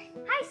 Asher.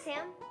 Hi,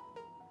 Sam.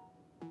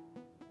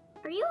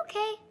 Are you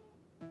okay?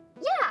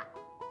 Yeah.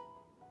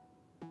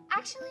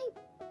 Actually,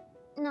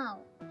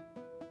 no.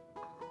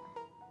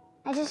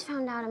 I just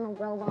found out I'm a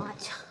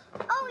robot.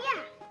 Oh,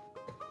 yeah.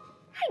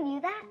 I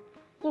knew that.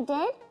 You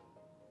did?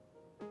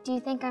 Do you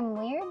think I'm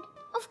weird?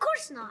 Of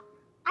course not.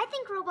 I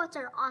think robots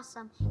are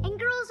awesome, and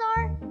girls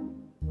are...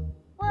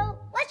 Well,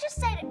 let's just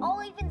say it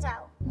all evens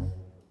out.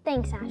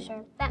 Thanks,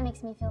 Asher. That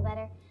makes me feel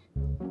better.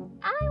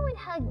 I would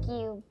hug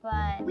you,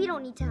 but... We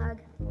don't need to hug.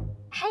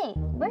 Hey,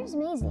 where's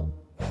Maisie?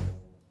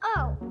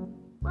 Oh,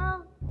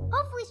 well,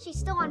 hopefully she's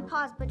still on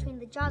pause between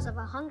the jaws of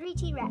a hungry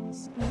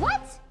T-Rex.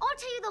 What? I'll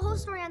tell you the whole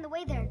story on the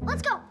way there.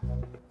 Let's go!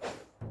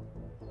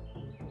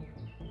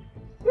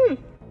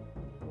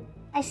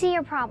 I see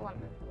your problem.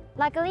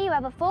 Luckily, you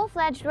have a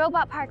full-fledged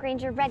robot park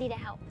ranger ready to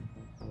help.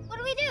 What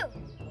do we do?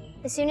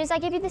 As soon as I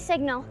give you the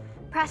signal,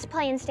 press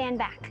play and stand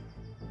back.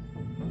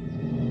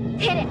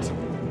 Hit it!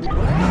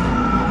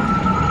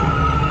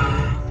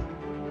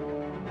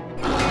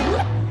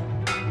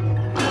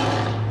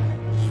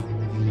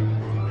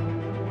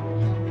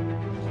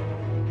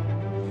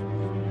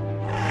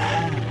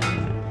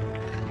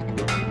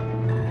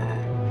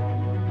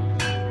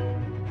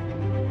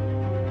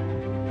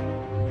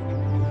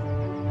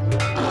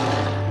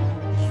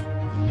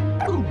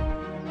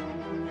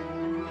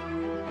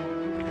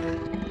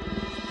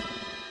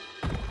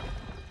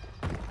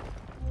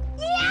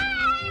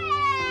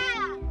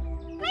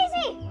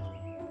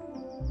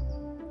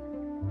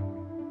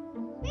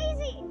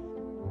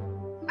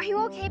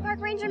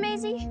 Ranger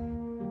Maisie?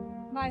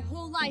 My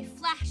whole life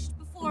flashed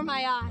before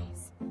my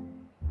eyes.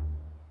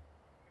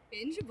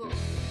 Bingeable.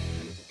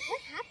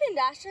 What happened,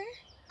 Asher?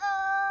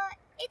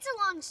 It's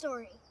a long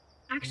story.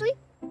 Actually,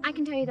 I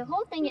can tell you the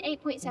whole thing in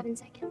 8.7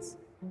 seconds.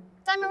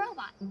 'Cause I'm a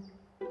robot,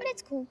 but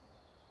it's cool.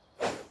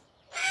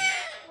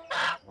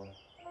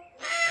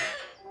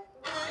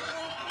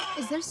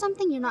 Is there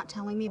something you're not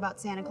telling me about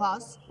Santa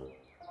Claus?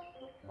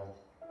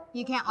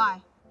 You can't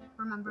lie,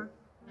 remember?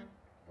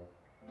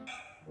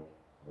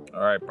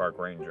 All right, Park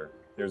Ranger,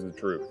 here's the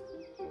truth.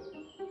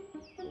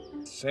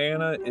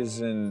 Santa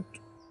isn't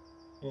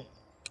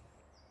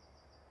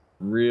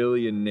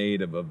really a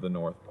native of the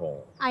North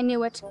Pole. I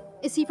knew it.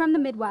 Is he from the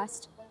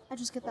Midwest? I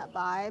just get that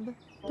vibe,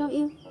 don't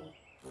you?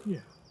 Yeah.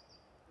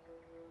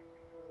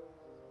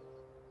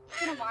 It's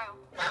been a while.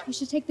 We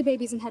should take the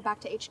babies and head back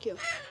to HQ.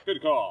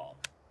 Good call.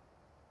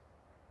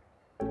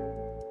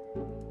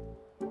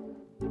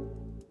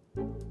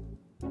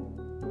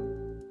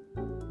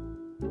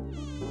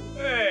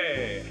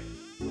 Hey!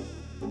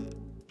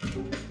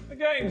 The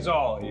gang's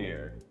all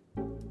here.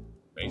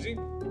 Maisie,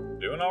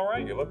 doing all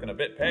right? You're looking a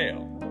bit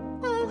pale.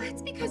 Oh,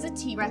 it's because a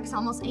T-Rex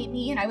almost ate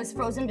me and I was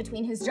frozen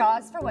between his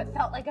jaws for what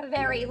felt like a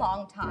very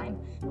long time.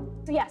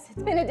 So yes,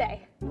 it's been a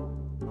day.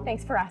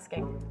 Thanks for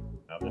asking.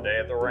 Another day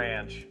at the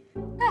ranch.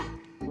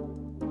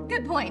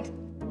 Good point.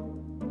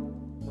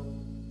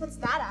 What's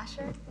that,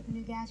 Asher? A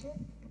new gadget?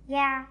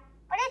 Yeah,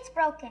 but it's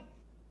broken.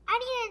 I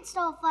need to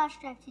install a flash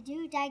drive to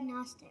do a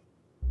diagnostic.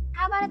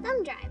 How about a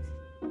thumb drive?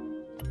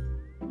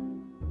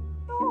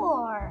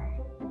 Sure.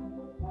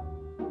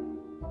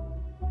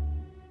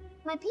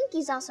 My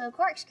pinky's also a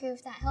corkscrew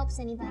if that helps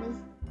anybody.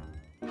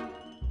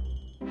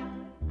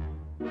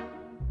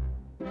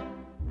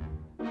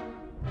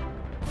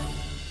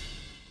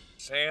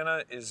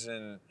 Santa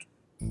isn't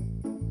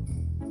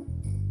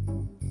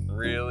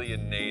really a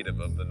native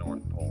of the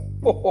North Pole.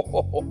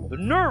 Oh, the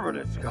nerve of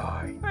this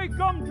guy. Hey,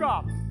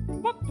 Gumdrop,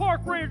 put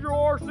Park Ranger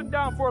Orson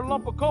down for a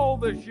lump of coal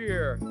this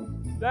year.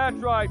 That's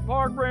right,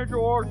 Park Ranger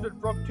Orson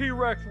from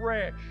T-Rex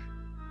Ranch.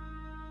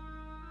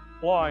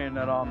 Flying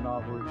that I'm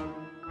not real.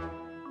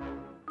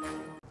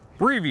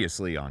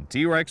 Previously on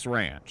T-Rex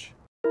Ranch.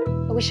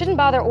 But we shouldn't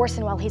bother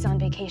Orson while he's on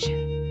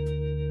vacation.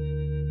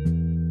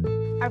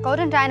 Our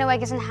golden dino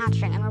egg isn't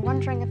hatching, and we're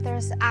wondering if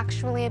there's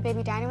actually a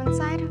baby dino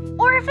inside.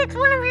 Or if it's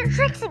one of your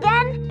tricks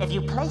again. If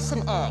you place an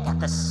egg at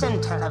the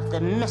center of the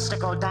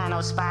mystical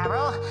dino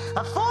spiral,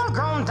 a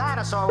full-grown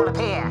dinosaur will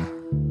appear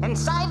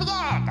inside the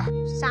egg.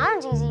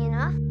 Sounds easy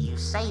enough. You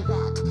say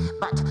that,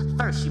 but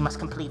first you must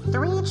complete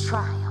 3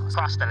 trials.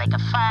 Cross the lake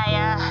of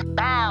fire,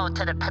 bow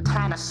to the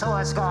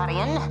Titanosaurus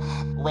guardian,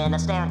 win a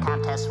staring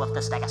contest with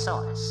the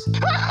Stegosaurus.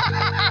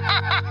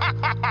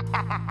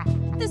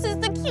 This is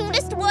the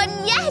cutest one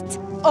yet!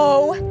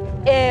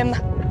 O.M.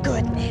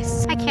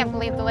 goodness. I can't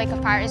believe the lake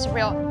of fire is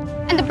real,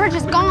 and the bridge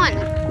is gone.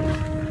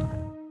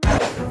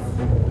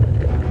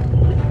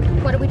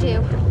 What do we do?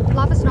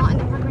 Lava's not in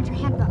the Park Ranger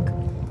handbook.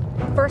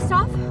 First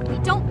off, we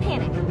don't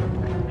panic.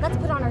 Let's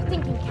put on our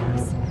thinking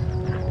caps.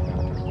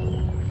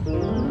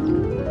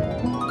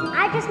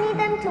 I just need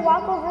them to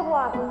walk over the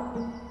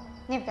lava.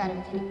 You've got to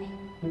be kidding me.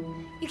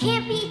 You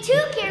can't be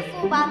too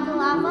careful about the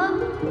lava.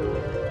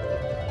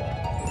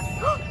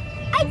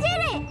 I did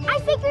it! I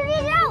figured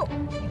it out!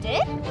 You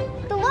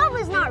did? The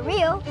lava's not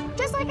real,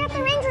 just like at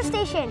the ranger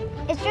station.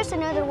 It's just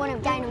another one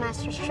of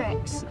Dinomaster's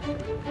tricks.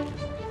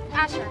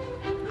 Asher,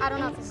 I don't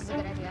know if this is a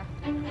good idea.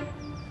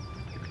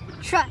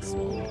 Trust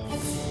me.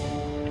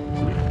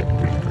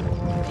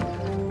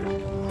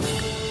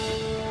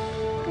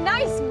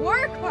 Nice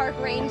work, Park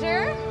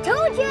Ranger.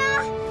 Told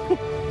ya!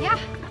 Yeah,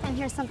 and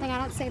here's something I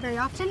don't say very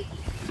often.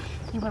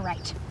 You were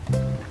right.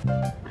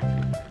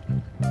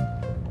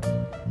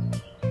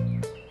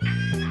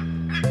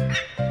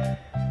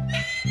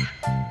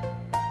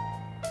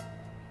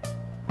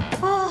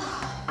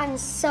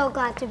 so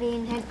glad to be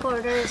in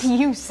headquarters.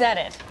 You said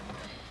it.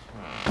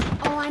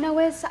 All I know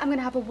is I'm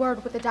gonna have a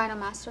word with the Dino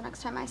Master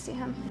next time I see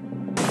him.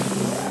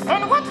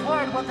 And what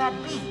word will that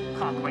be,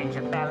 Park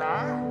Ranger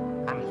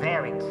Bella? I'm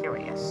very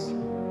curious.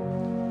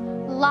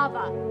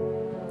 Lava.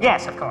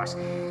 Yes, of course.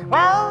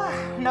 Well,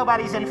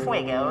 nobody's in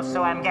Fuego,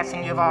 so I'm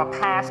guessing you've all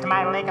passed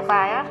my lake of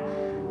fire.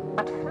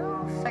 But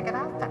who figured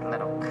out that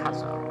little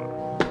puzzle?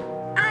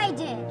 I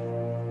did.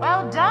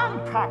 Well done,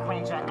 Park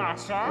Ranger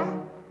Asher.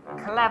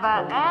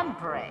 Clever and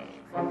brave.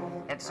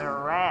 It's a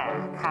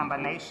rare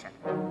combination.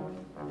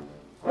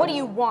 What do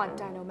you want,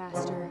 Dino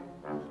Master?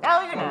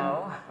 Oh, you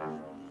know,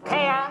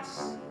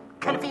 chaos,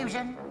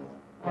 confusion,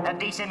 a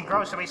decent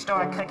grocery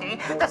store cookie,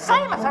 the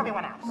same as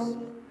everyone else.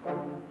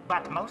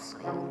 But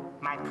mostly,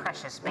 my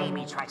precious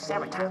baby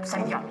Triceratops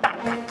and your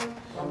backpack.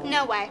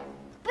 No way.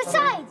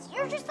 Besides,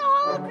 you're just a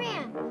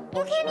hologram.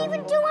 You can't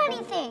even do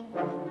anything.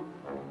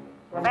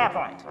 Fair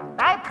point.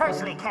 I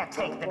personally can't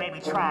take the baby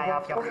Tri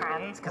off your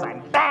hands because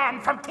I'm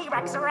banned from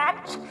T-Rex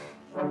Ranch.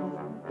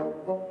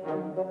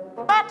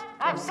 But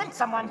I've sent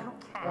someone who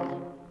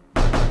can.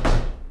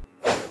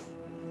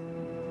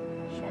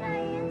 Should I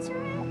answer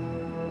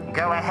it?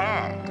 Go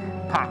ahead,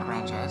 Park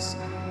Rangers.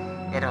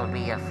 It'll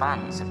be a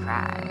fun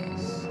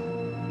surprise.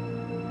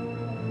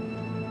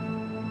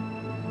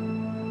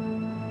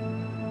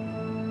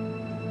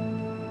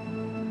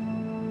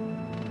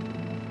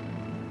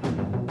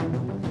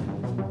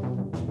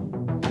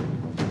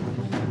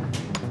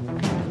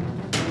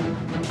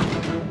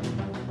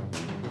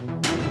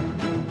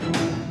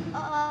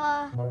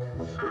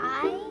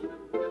 Hi?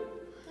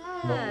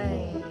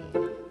 Hi.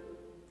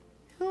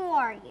 Who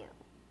are you?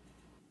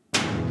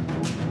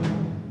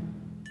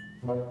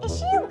 Is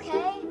she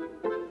okay?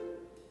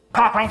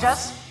 Park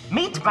Rangers,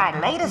 meet my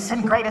latest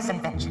and greatest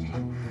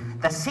invention.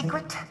 The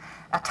secret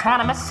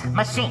autonomous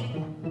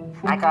machine.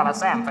 I call her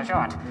S.A.M for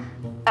short.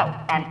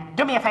 Oh, and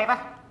do me a favor.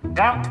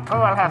 Don't pull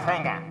her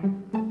finger.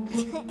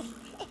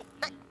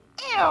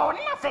 Ew,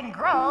 nothing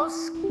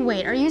gross.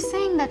 Wait, are you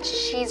saying that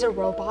she's a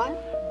robot?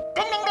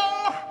 Ding, ding,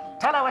 ding.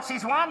 Tell her what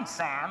she's won,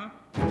 Sam.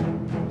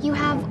 You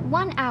have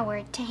 1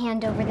 hour to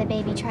hand over the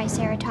baby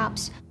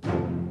Triceratops,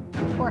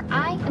 or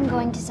I am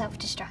going to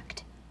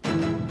self-destruct.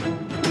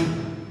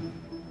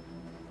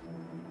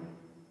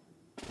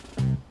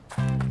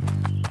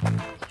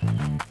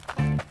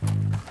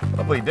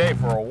 Lovely day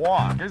for a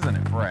walk, isn't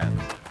it,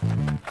 friends?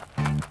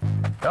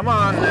 Come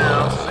on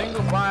now,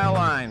 single file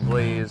line,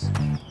 please.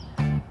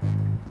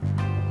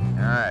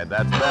 All right,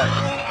 that's better.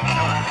 Come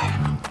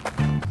on.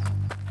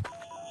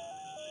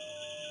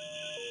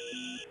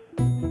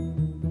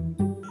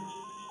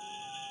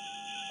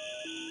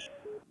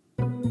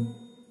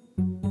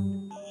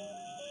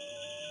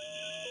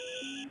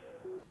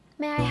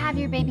 May I have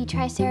your baby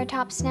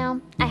Triceratops now?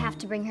 I have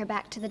to bring her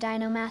back to the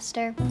Dino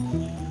Master.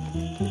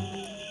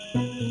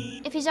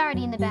 If he's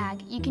already in the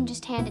bag, you can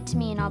just hand it to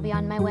me and I'll be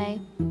on my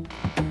way.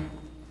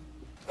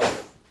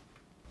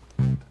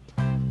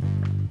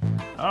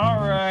 All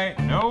right,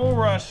 no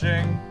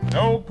rushing,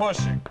 no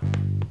pushing.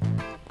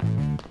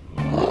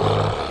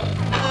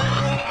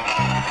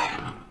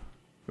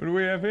 Who do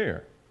we have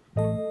here?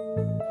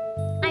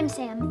 I'm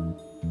Sam.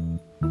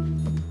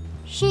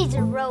 She's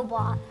a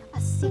robot. A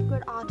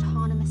secret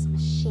autonomous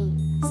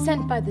machine.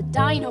 Sent by the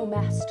Dino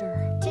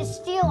Master. To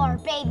steal our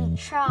baby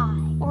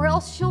Tri. Or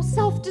else she'll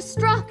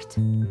self-destruct.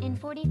 In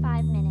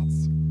 45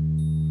 minutes.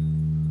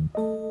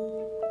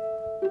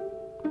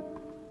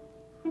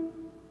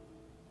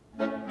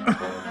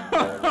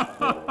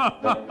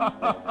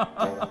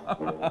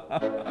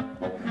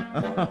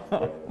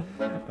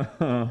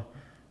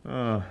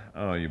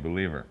 Oh, you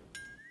believe her.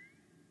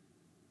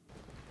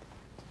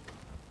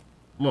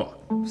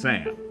 Look,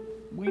 Sam,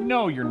 we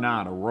know you're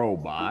not a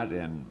robot,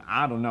 and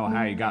I don't know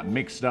how you got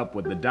mixed up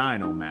with the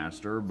Dino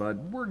Master, but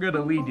we're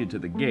gonna lead you to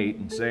the gate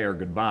and say our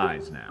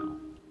goodbyes now.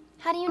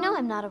 How do you know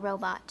I'm not a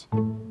robot?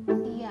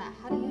 Yeah,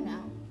 how do you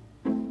know?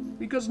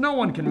 Because no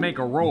one can make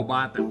a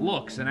robot that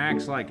looks and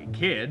acts like a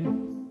kid.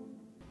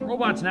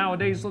 Robots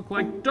nowadays look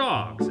like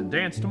dogs and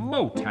dance to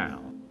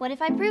Motown. What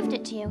if I proved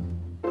it to you?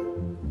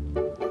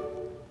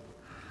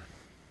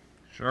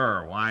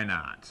 Sure, why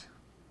not?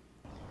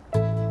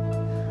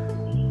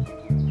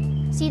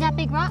 See that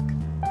big rock?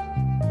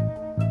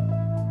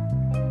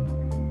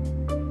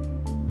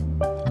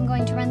 I'm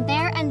going to run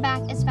there and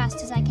back as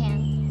fast as I can.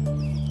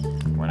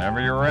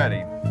 Whenever you're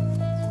ready.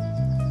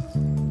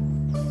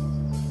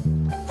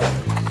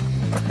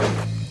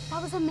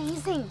 That was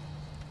amazing.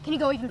 Can you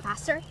go even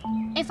faster?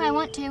 If I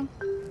want to.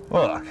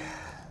 Look,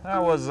 that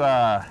was,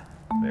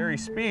 very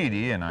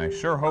speedy, and I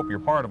sure hope you're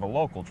part of a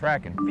local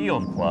track and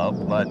field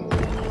club, but...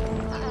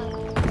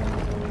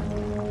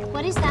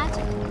 What is that?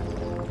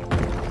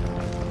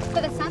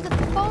 For the sound of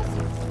footballs?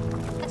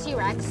 A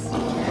T-Rex.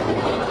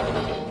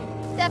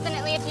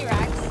 Definitely a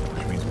T-Rex.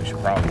 Which means we should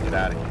probably get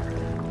out of here.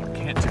 I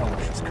can't tell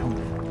where she's coming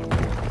from.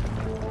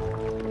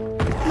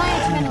 My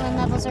adrenaline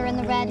levels are in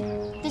the red.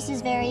 This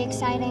is very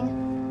exciting.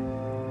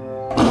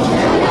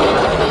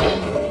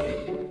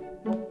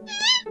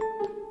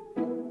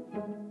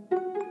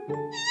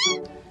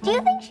 Do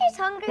you think she's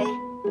hungry? hungry?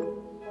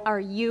 Are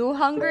you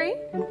hungry?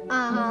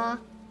 Uh-huh.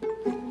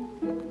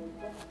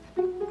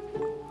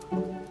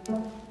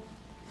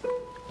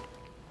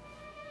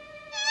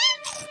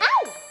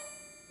 Ow!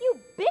 You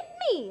bit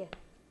me!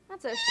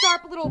 That's a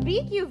sharp little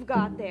beak you've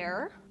got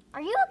there.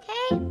 Are you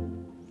okay?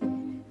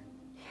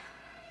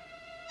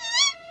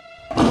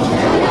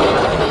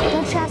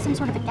 Don't you have some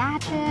sort of a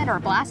gadget or a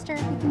blaster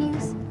you can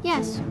use?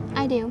 Yes,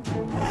 I do.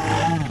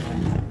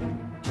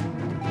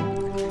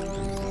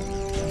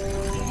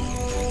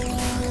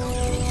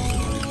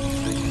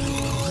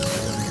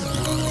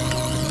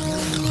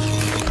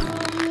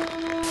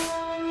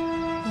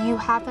 You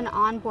have an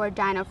onboard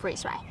dino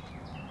freeze ray.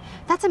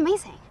 That's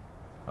amazing.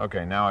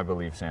 Okay, now I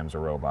believe Sam's a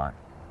robot.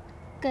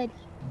 Good,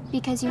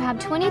 because you have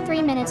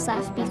 23 minutes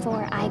left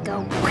before I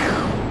go.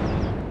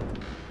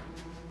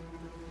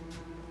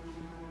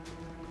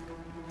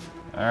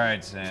 All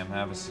right, Sam,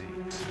 have a seat.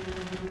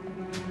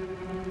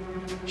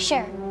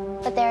 Sure,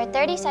 but there are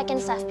 30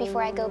 seconds left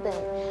before I go boom,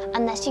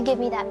 unless you give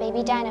me that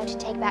baby dino to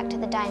take back to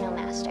the Dino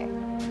Master.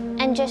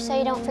 And just so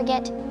you don't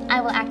forget,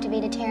 I will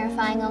activate a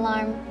terrifying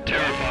alarm.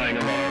 Terrifying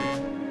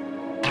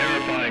alarm.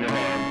 Terrifying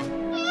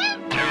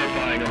alarm.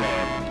 Terrifying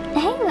alarm.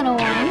 Hey, little one.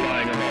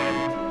 Terrifying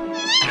alarm.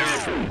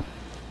 Terrifying.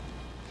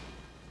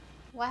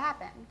 What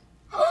happened?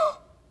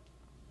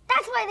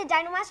 That's why the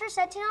Dino Master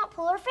said to not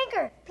pull her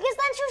finger, because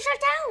then she'll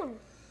shut down.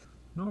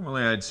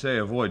 Normally I'd say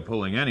avoid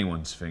pulling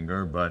anyone's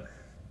finger, but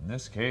in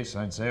this case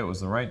I'd say it was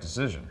the right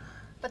decision.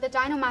 But the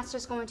Dino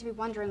Master's going to be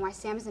wondering why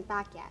Sam isn't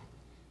back yet.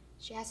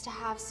 She has to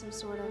have some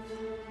sort of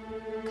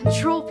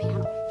control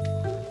panel.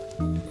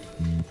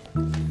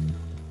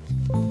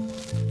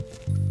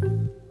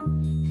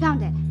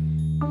 Found it.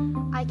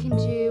 I can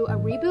do a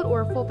reboot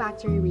or a full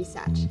factory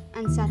reset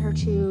and set her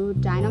to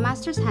Dino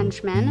Master's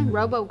henchman,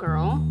 Robo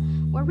Girl,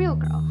 or Real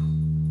Girl.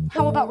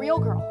 How about Real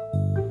Girl?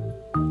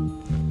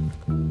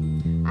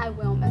 I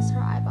will miss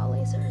her eyeball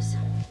lasers.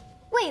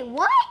 Wait,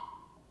 what?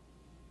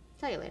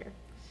 Tell you later.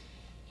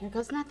 Here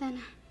goes nothing.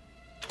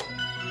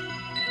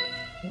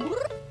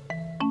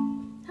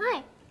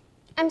 Hi,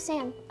 I'm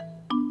Sam.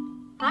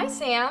 Hi,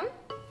 Sam.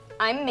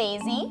 I'm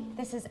Maisie.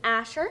 This is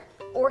Asher,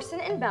 Orson,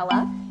 and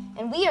Bella,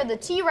 and we are the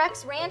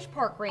T-Rex Ranch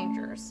Park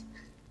Rangers.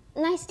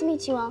 Nice to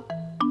meet you all.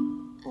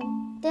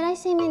 Did I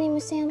say my name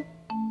was Sam?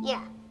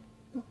 Yeah.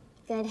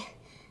 Good.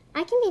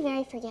 I can be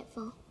very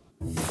forgetful.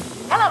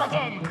 Hello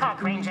again,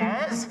 Park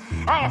Rangers.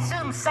 I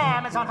assume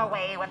Sam is on her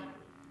way with...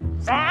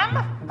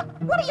 Sam?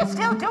 What are you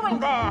still doing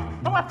there?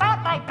 And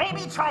without my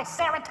baby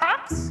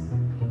Triceratops?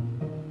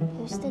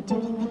 Who's the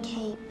dude in the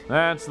cape?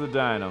 That's the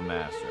Dino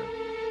Master.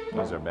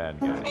 These are bad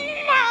guys.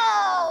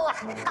 No!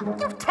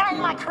 You've turned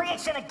my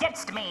creation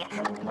against me.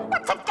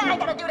 What's a guy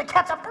gonna do to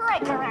catch a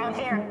break around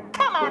here?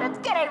 Come on, it's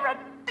getting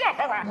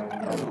ridiculous.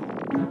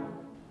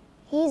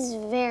 He's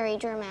very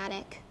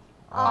dramatic.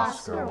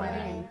 Oscar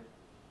winning.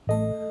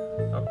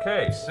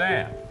 Okay,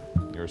 Sam.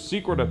 You're a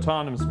secret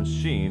autonomous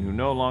machine who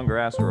no longer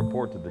has to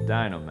report to the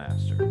Dino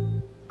Master.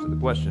 So the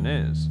question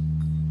is,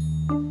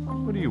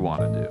 what do you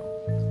want to do?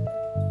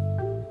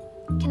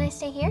 Can I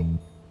stay here?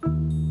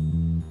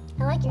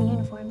 I like your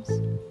uniforms.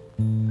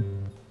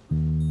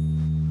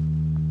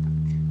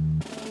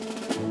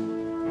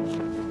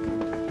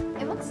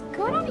 It looks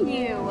good on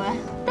you.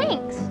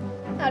 Thanks.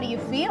 How do you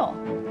feel?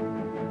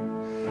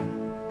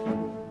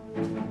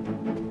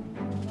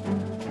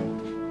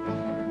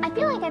 I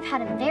feel like I've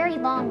had a very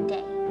long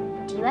day.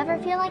 Do you ever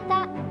feel like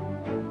that?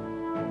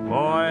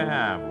 Boy,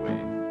 have we.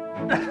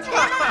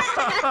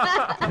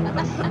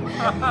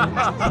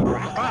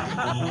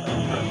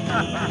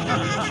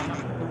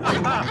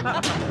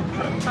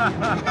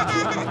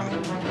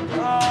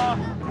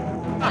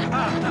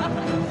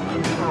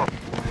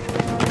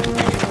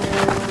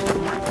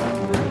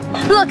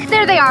 Look,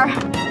 there they are.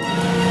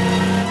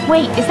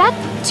 Wait, is that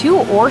two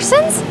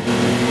Orsons?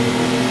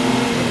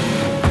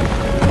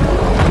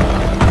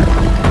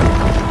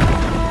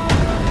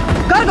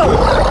 Gotta go!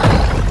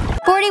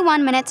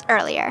 41 minutes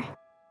earlier.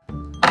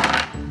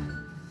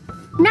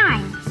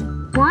 9.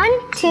 1,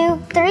 2,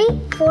 3,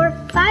 4,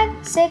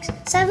 5, 6,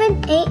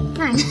 7, 8,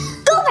 9.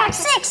 Go back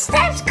 6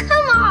 steps,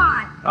 come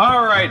on!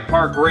 All right,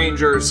 Park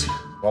Rangers.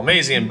 While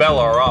Maisie and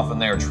Bella are off on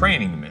their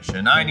training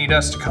mission, I need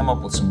us to come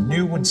up with some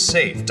new and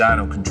safe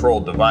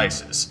dino-controlled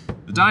devices.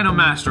 The Dino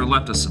Master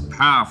left us some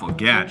powerful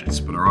gadgets,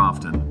 but are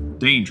often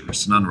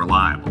dangerous and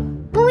unreliable.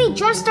 But we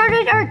just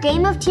started our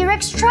game of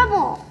T-Rex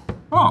Trouble.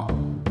 Oh.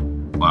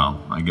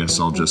 Well, I guess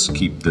I'll just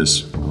keep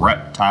this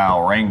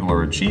Reptile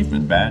Wrangler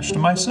achievement badge to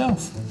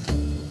myself.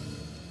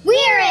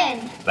 We're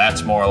in!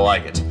 That's more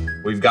like it.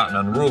 We've got an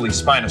unruly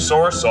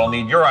Spinosaurus, so I'll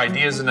need your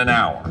ideas in an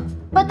hour.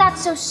 But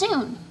that's so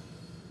soon.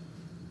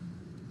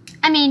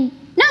 I mean,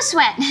 no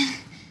sweat.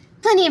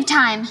 Plenty of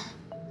time.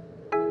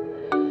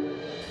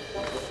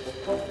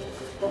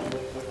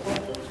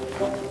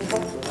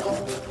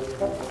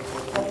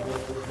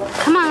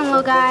 Come on,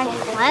 little guy.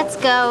 Let's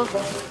go.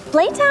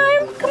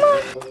 Playtime, come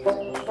on.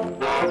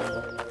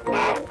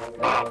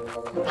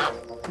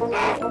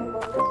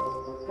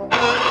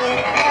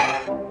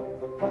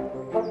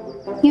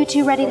 You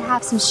two ready to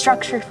have some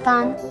structured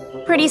fun?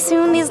 Pretty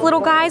soon, these little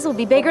guys will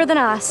be bigger than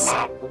us.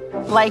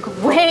 Like,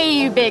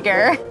 way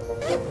bigger.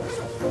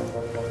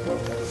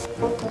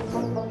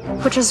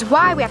 Which is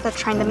why we have to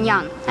train them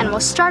young, and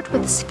we'll start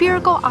with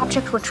spherical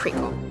object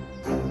retrieval.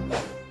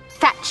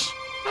 Fetch.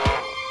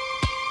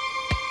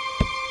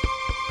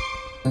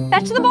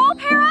 Fetch the ball,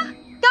 Para.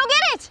 Go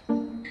get it.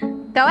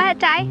 Go ahead,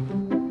 Ty.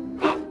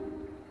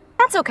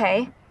 That's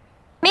okay.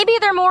 Maybe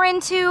they're more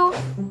into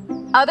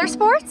other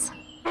sports?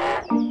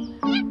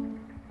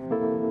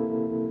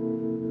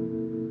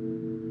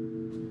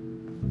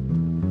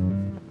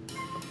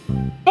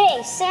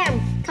 Hey,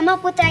 Sam, come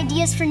up with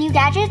ideas for new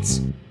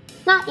gadgets?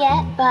 Not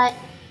yet, but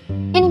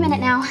any minute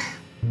now.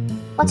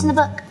 What's in the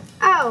book?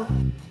 Oh,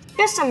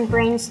 just some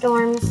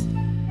brainstorms.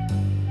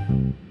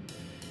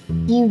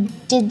 You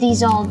did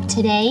these all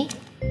today?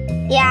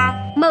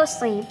 Yeah,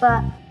 mostly,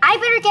 but I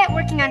better get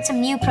working on some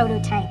new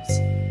prototypes.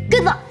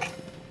 Good luck!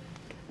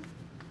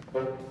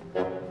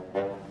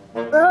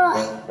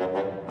 Ugh.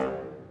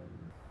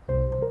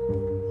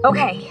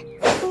 Okay.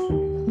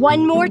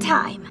 One more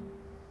time.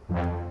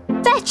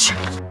 Fetch!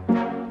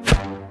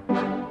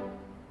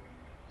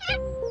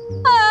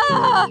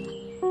 Ah!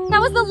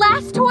 That was the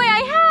last toy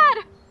I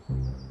had!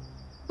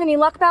 Any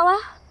luck, Bella?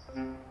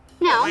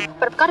 No,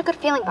 but I've got a good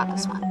feeling about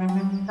this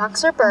one.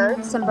 Ducks are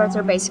birds, and birds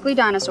are basically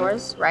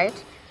dinosaurs, right?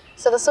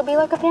 So this will be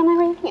like a family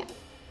reunion.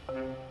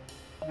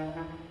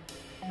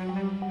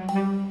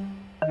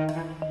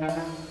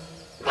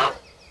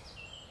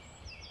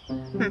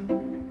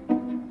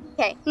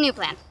 Okay, new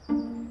plan.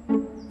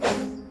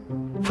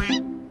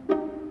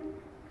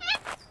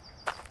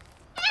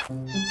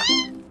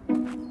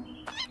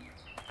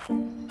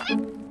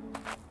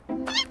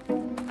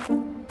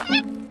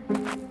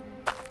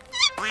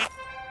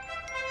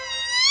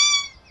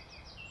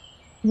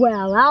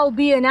 Well, I'll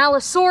be an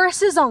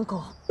Allosaurus's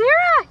uncle.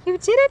 Sarah, you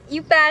did it.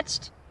 You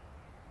fetched.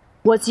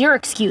 What's your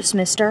excuse,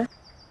 mister?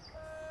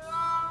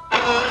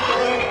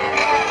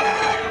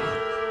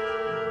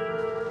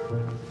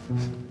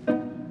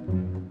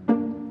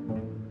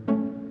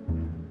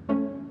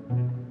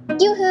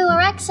 Yoo-hoo,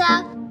 Alexa!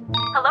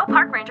 Hello,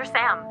 Park Ranger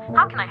Sam.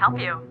 How can I help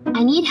you?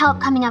 I need help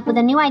coming up with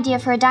a new idea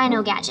for a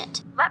dino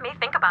gadget. Let me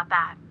think about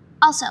that.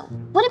 Also,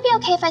 would it be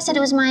okay if I said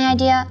it was my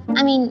idea?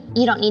 I mean,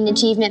 you don't need an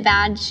achievement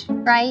badge,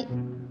 right?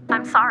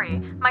 I'm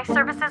sorry. My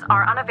services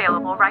are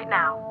unavailable right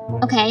now.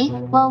 Okay,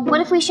 well, what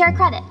if we share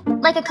credit?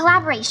 Like a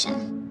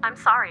collaboration? I'm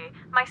sorry.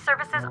 My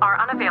services are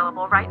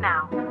unavailable right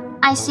now.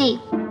 I see.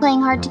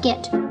 Playing hard to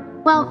get.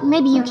 Well,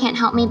 maybe you can't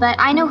help me, but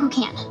I know who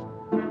can.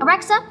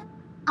 Alexa,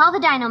 call the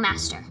Dino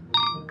Master.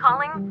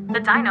 Calling the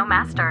Dino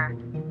Master.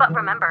 But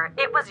remember,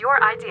 it was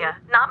your idea,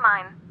 not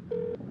mine.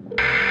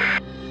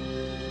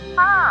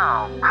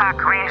 Oh,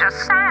 Park Ranger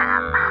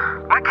Sam.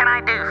 What can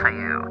I do for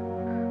you?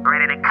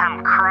 Ready to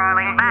come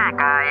crawling back,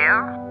 are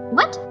you?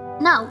 What?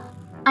 No.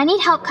 I need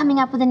help coming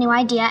up with a new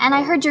idea, and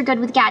I heard you're good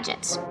with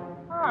gadgets.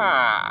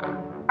 A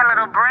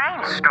little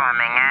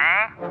brainstorming,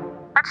 eh?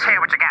 Let's hear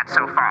what you got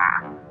so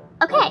far.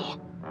 Okay.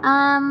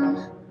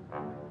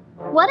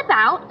 What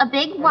about a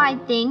big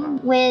wide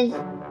thing with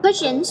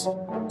cushions,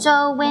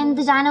 so when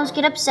the dinos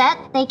get upset,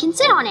 they can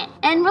sit on it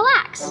and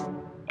relax?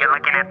 You're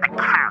looking at the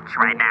couch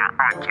right now,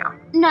 aren't you?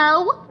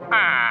 No.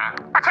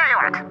 I'll tell you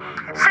what.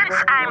 Since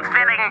I'm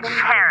feeling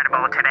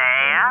charitable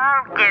today,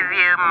 I'll give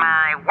you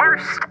my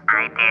worst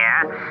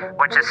idea,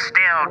 which is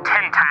still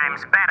 10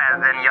 times better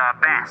than your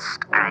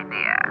best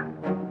idea.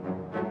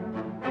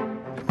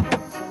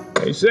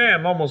 Hey,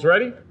 Sam, almost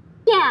ready?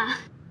 Yeah.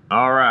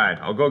 All right,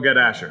 I'll go get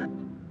Asher.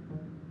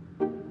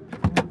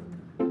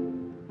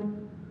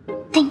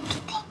 Think.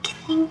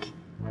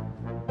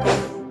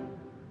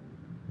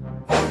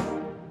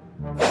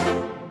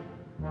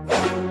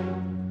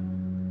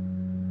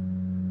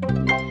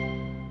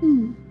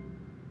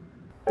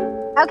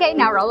 Okay,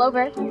 now roll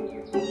over.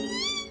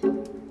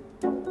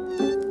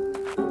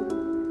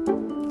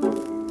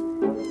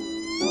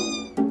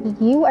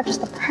 You are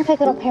just the perfect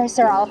little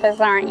Parasaurolophus,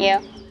 aren't you?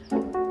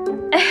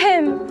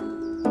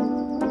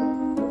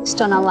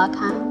 Still no luck,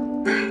 huh?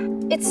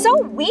 It's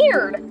so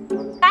weird.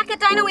 Back at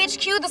Dino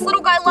HQ, this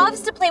little guy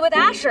loves to play with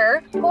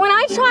Asher, but when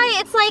I try,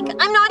 it's like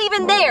I'm not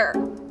even there.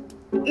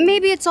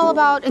 Maybe it's all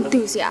about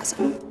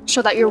enthusiasm.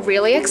 Show that you're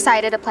really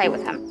excited to play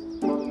with him.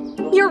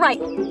 You're right.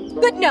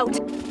 Good note.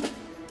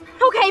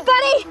 Okay,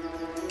 buddy,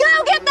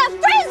 go get the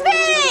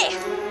frisbee!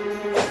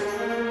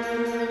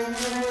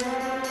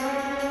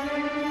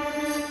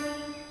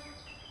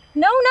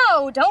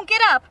 No, don't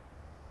get up.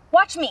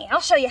 Watch me,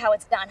 I'll show you how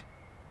it's done.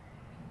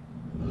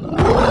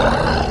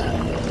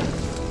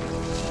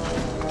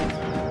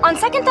 On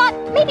second thought,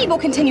 maybe we'll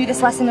continue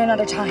this lesson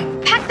another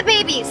time. Pack the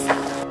babies!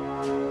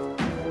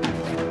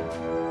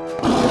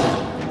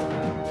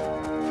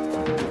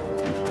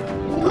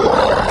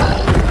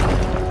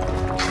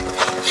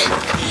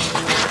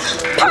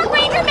 Park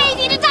Ranger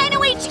Maisie to Dino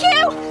HQ!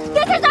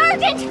 This is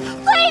urgent!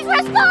 Please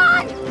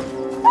respond!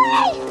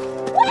 Hey!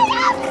 Wait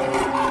up!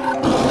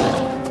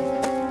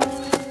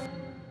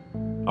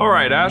 All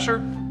right,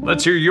 Asher,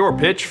 let's hear your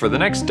pitch for the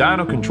next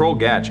Dino Control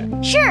gadget.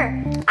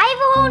 Sure, I have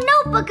a whole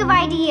notebook of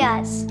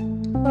ideas.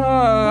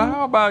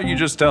 How about you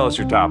just tell us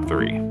your top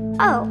 3?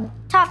 Oh,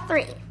 top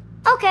 3.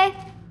 Okay.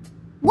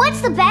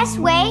 What's the best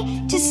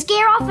way to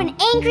scare off an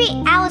angry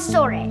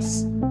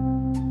Allosaurus?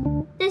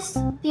 This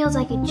feels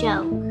like a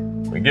joke.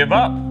 We give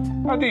up.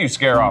 How do you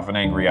scare off an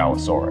angry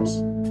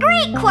Allosaurus?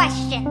 Great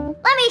question.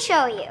 Let me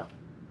show you.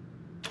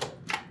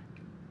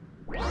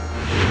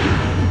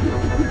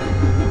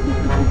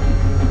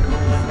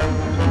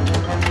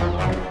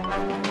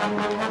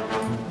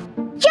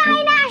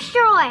 Giant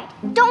asteroid!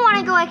 Don't want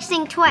to go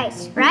extinct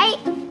twice, right?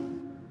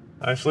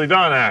 Nicely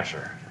done,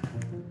 Asher.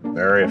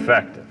 Very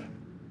effective.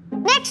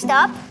 Next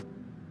up,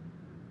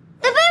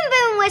 the boom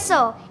boom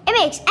whistle. It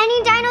makes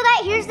any dino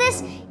that hears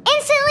this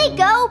instantly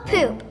go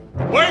poop.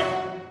 Wait!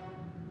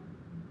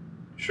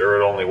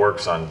 Sure it only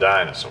works on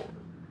dinosaurs?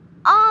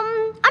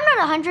 I'm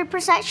not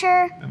 100%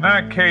 sure. In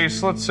that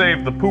case, let's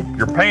save the poop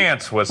your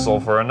pants whistle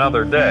for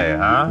another day,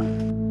 huh?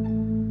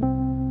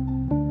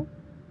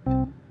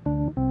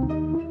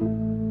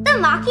 The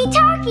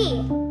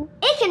walkie-talkie.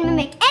 It can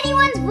mimic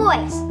anyone's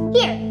voice.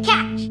 Here,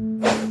 catch.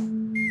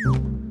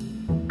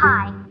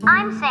 Hi,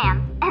 I'm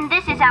Sam, and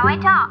this is how I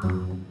talk.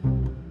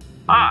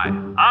 Hi,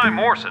 I'm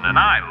Orson, and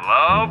I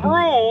love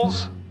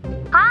rules.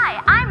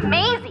 Hi, I'm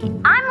Maisie.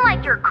 I'm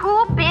like your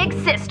cool big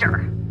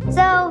sister.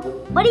 So,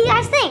 what do you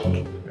guys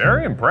think?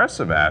 Very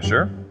impressive,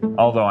 Asher.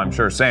 Although I'm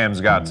sure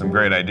Sam's got some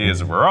great ideas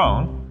of her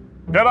own.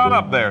 Get on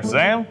up there,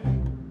 Sam.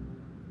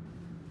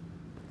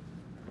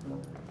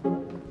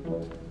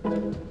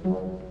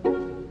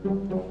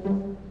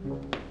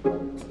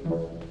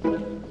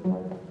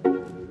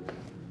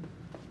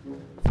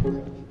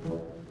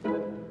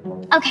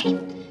 Okay,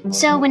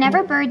 so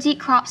whenever birds eat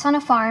crops on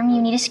a farm,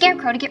 you need a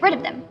scarecrow to get rid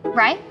of them,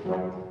 right?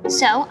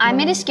 So I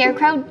made a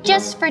scarecrow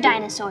just for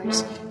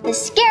dinosaurs, the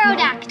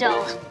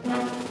Scaradactyl.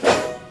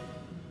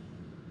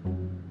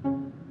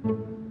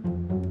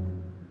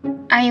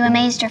 Are you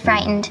amazed or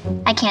frightened?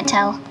 I can't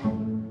tell.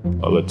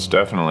 Well, it's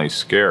definitely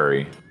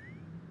scary.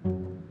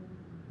 It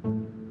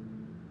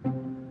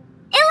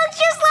looks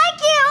just like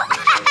you!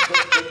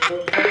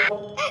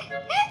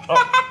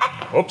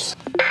 Oh, oops.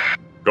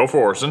 Go for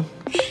Orson.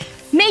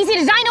 Maisie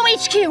to Dino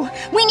HQ!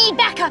 We need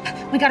backup!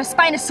 We got a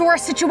Spinosaurus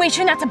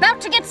situation that's about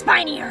to get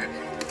spinier!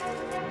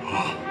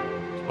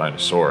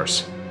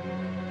 Spinosaurus.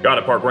 Got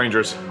it, Park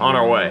Rangers. On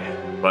our way.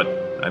 But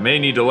I may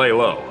need to lay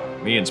low.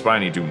 Me and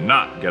Spiny do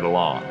not get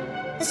along.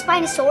 The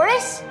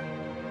Spinosaurus?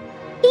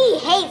 He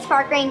hates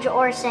Park Ranger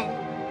Orson.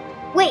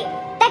 Wait,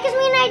 that gives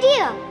me an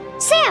idea.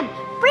 Sam,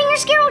 bring your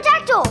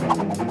Scaradactyl!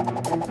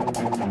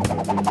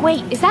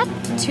 Wait, is that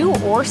 2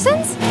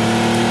 Orsons?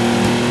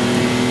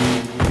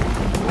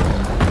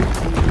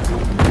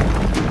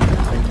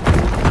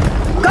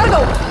 Gotta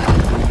go!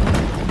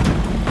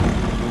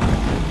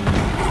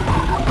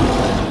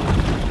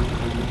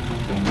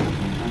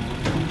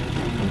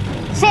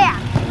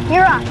 Sam,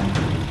 you're up.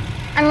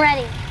 I'm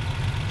ready.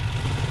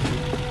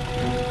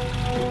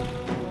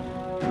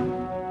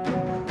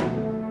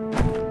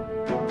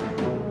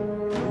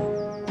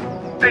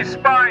 Hey,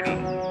 Spiny,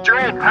 it's your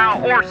old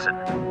pal Orson.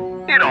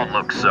 You don't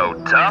look so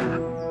tough.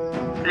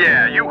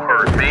 Yeah, you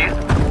heard me.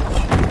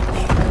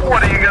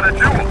 What are you gonna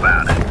do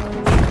about it?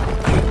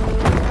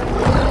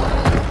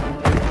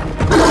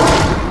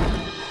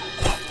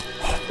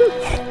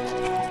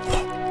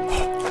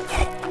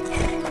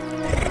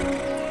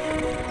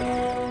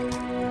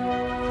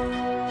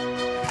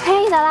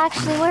 Hey, that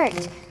actually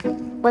worked.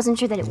 Wasn't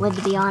sure that it would,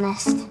 to be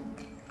honest.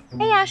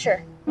 Hey,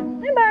 Asher.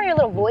 Can I borrow your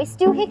little voice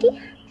doohickey?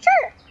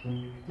 Sure.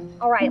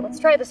 All right, let's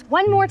try this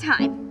one more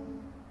time.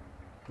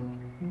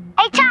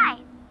 Hey, Chai!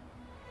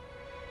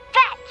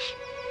 Fetch!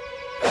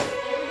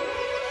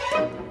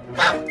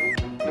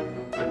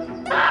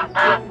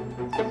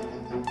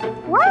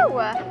 Whoa,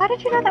 how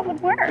did you know that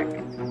would work?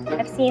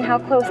 I've seen how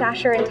close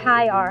Asher and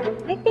Ty are.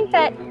 I think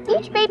that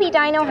each baby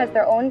dino has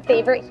their own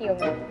favorite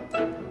human.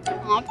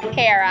 Aw,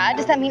 Kara,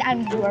 does that mean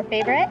I'm your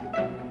favorite?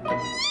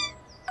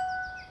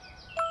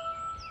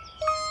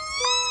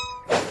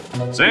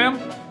 Sam,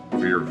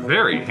 for your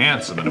very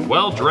handsome and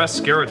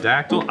well-dressed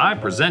Scaradactyl, I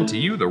present to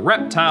you the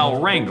Reptile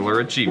Wrangler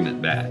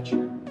Achievement Badge.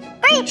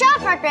 Great job,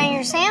 Park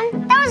Ranger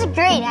Sam. That was a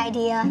great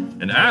idea.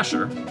 And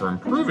Asher, for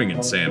improving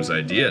in Sam's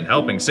idea and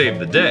helping save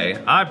the day,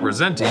 I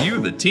present to you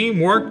the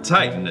Teamwork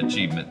Titan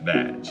Achievement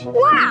Badge.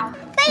 Wow,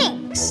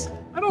 thanks.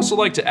 I'd also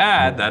like to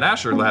add that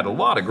Asher had a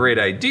lot of great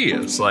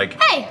ideas,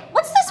 like... Hey,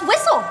 what's this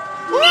whistle?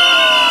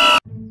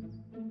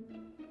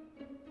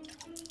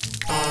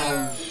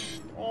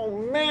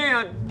 Oh,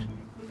 man.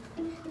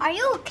 Are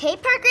you okay,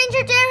 Park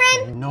Ranger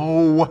Darren?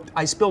 No,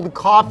 I spilled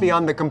coffee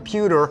on the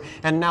computer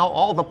and now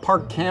all the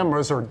park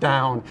cameras are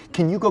down.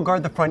 Can you go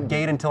guard the front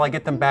gate until I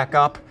get them back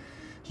up?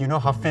 You know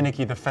how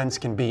finicky the fence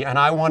can be, and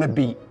I want to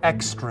be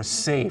extra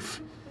safe.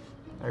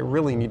 I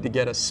really need to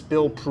get a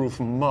spill-proof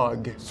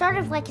mug. Sort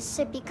of like a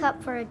sippy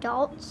cup for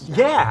adults.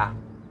 Yeah.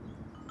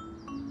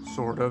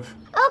 Sort of.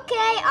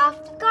 Okay,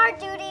 off to guard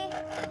duty.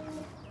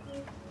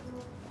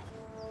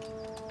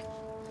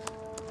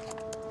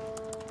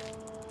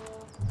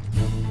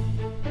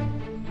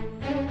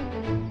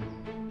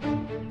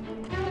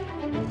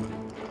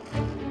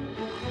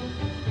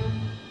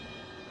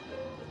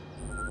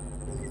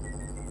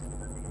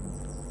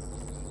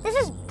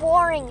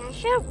 boring. I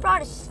should have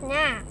brought a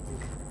snack.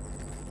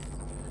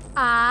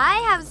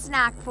 I have a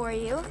snack for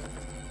you.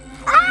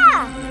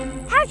 Ah!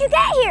 How'd you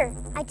get here?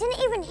 I didn't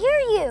even hear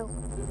you.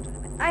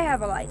 I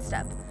have a light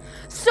step.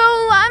 So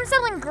I'm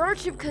selling girl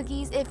troop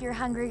cookies if you're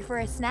hungry for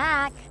a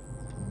snack.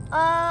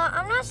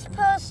 I'm not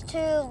supposed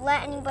to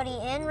let anybody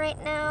in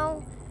right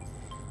now.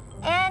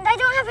 And I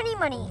don't have any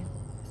money.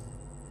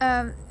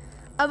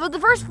 But the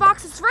first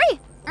box is free.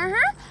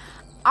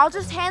 I'll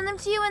just hand them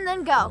to you and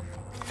then go.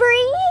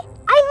 Free?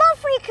 I love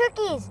free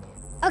cookies.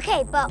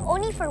 Okay, but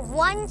only for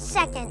 1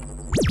 second.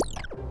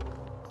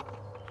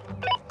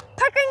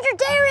 Park Ranger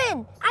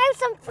Darren, I have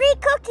some free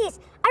cookies.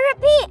 I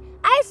repeat,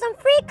 I have some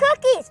free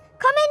cookies.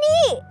 Come and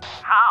eat.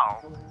 How?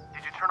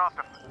 Did you turn off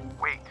the...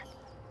 Wait,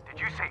 did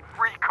you say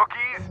free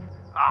cookies?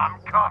 I'm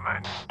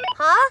coming.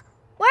 Huh?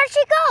 Where'd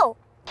she go?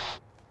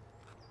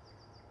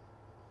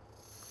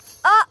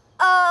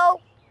 Uh-oh.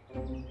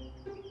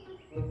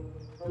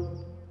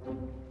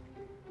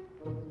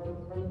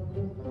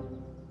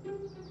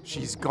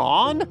 She's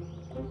gone?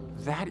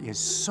 That is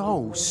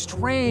so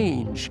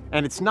strange.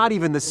 And it's not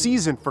even the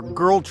season for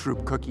girl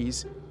troop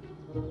cookies.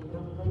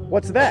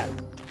 What's that?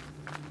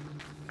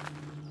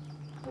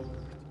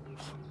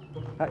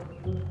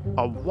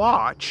 A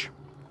watch?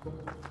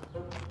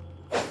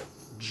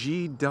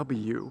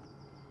 GW.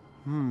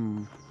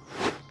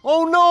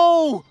 Oh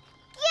no!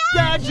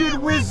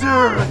 Gadget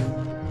Wizard!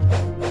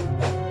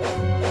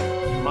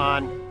 Come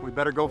on, we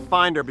better go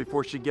find her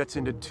before she gets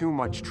into too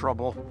much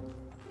trouble.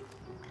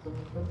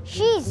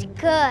 She's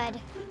good.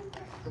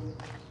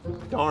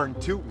 Darn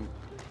tootin'.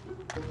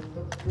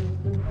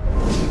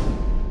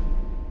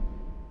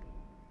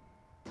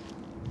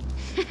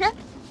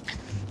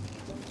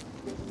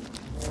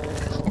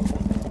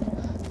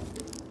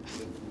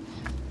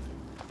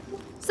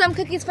 Some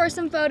cookies for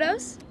some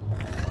photos.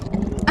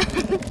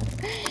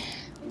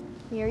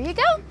 Here you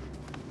go.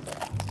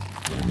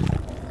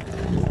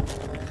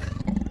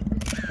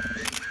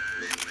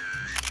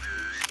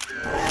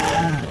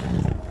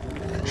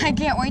 I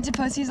can't wait to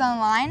post these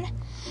online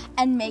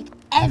and make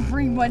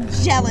everyone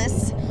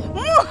jealous.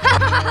 Cookies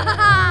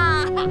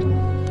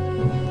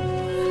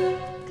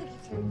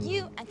for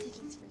you and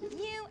cookies for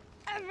you.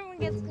 Everyone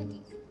gets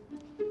cookies.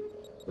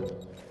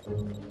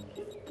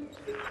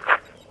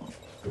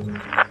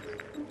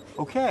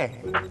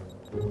 Okay,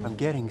 I'm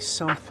getting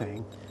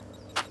something.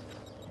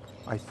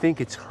 I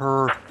think it's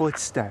her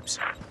footsteps.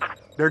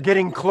 They're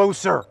getting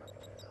closer.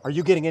 Are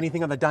you getting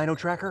anything on the Dino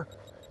tracker?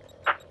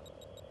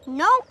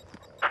 Nope.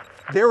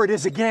 There it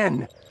is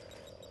again.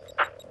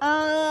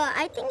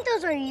 I think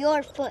those are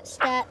your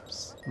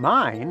footsteps.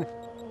 Mine?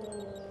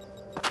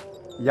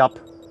 Yup,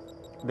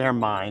 they're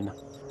mine.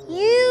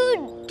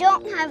 You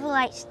don't have a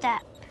light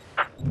step.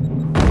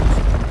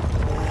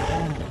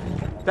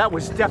 That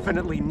was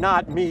definitely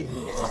not me.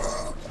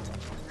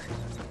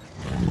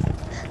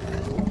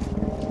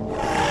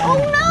 Oh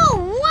no!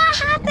 What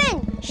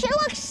happened? She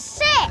looks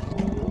sick.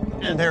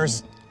 And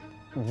there's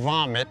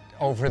vomit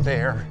over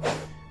there.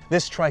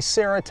 This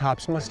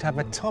Triceratops must have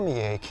a tummy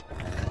ache.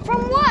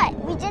 From what?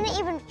 We didn't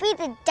even feed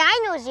the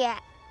dinos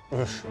yet.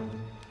 Ugh.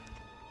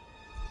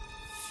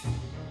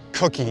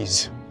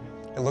 Cookies.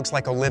 It looks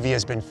like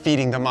Olivia's been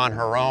feeding them on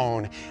her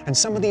own. And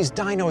some of these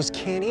dinos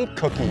can't eat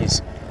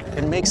cookies.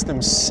 It makes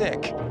them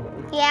sick.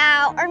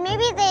 Yeah, or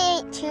maybe they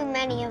ate too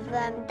many of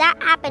them.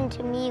 That happened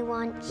to me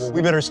once. Well,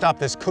 we better stop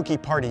this cookie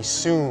party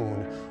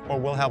soon, or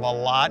we'll have a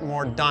lot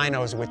more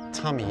dinos with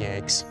tummy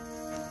aches.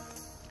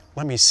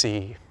 Let me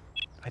see.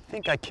 I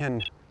think I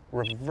can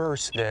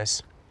reverse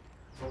this.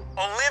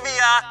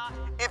 Olivia,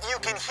 if you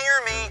can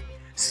hear me,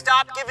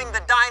 stop giving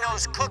the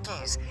dinos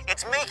cookies.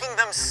 It's making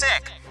them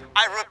sick.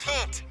 I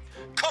repeat,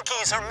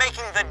 cookies are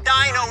making the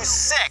dinos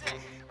sick.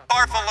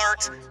 Barf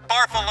alert,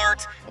 barf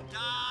alert.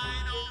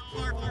 Dino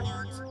barf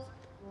alert.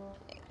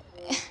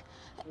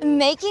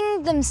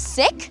 Making them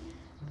sick?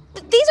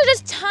 These are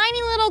just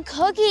tiny little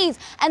cookies,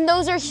 and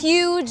those are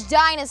huge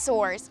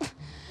dinosaurs.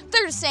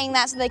 They're just saying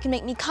that so they can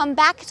make me come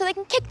back so they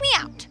can kick me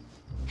out.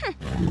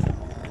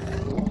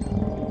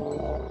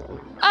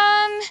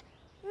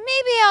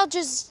 Maybe I'll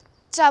just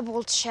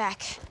double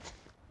check.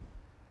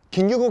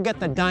 Can you go get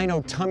the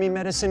dino tummy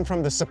medicine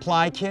from the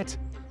supply kit?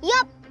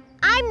 Yup,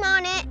 I'm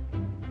on it.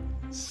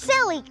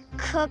 Silly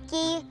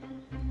cookie.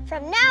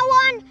 From now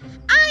on,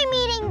 I'm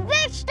eating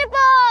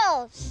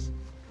vegetables.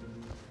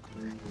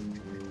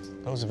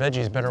 Those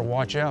veggies better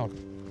watch out.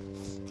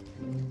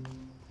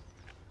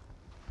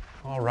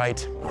 All right,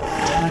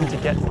 time to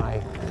get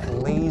my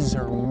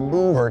laser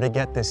mover to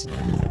get this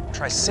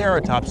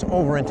Triceratops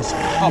over into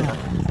some cover.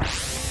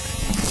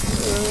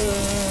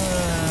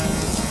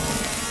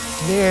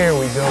 There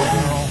we go,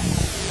 girl.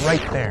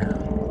 Right there.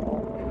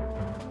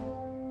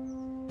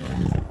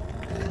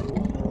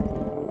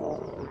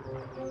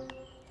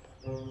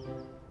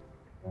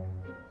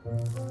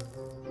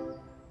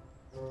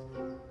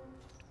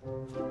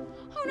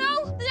 Oh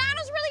no, the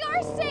dinos really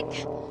are sick.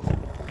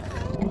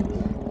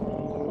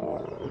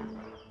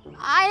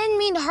 I didn't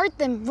mean to hurt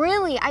them,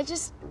 really. I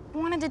just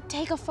wanted to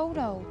take a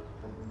photo.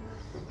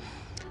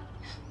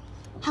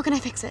 How can I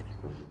fix it?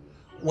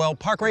 Well,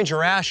 Park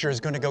Ranger Asher is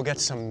going to go get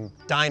some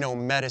dino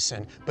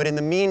medicine. But in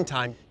the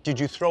meantime, did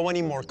you throw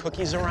any more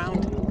cookies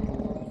around?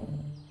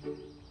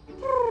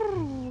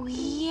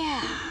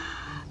 Yeah,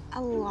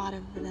 a lot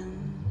of them.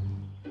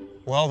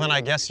 Well, then I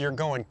guess you're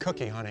going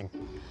cookie hunting.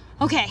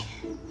 Okay.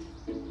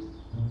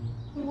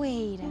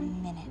 Wait a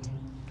minute.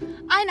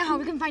 I know how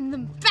we can find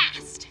them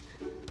fast.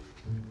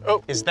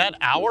 Oh, is that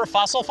our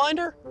fossil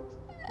finder?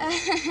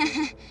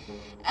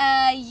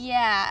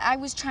 Yeah, I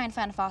was trying to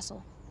find a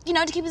fossil. You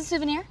know, to keep as a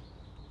souvenir.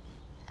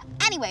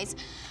 Anyways,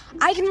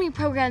 I can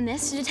reprogram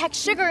this to detect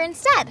sugar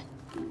instead.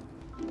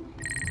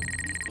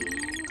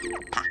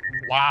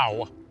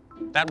 Wow,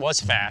 that was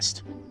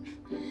fast.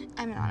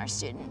 I'm an honor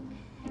student.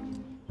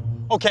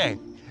 Okay,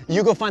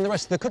 you go find the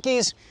rest of the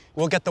cookies.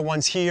 We'll get the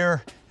ones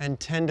here and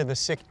tend to the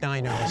sick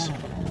dinos.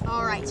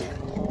 All right.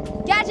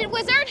 Gadget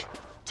Wizard,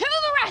 to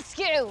the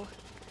rescue!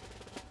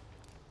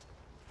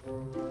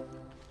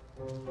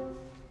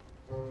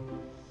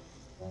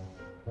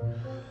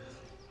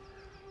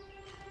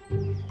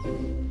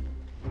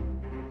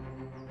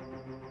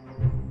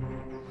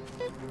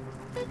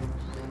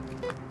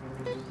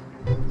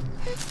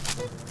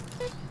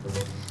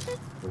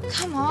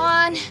 Come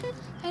on.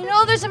 I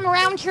know there's some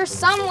around here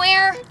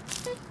somewhere.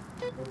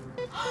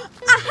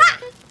 Aha!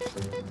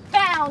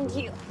 Found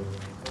you.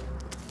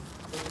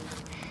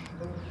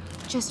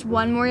 Just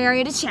one more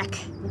area to check.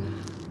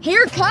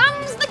 Here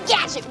comes the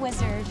Gadget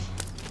Wizard.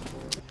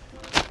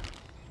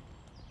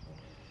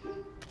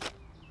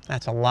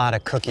 That's a lot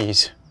of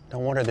cookies. No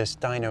wonder this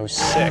dino's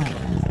sick.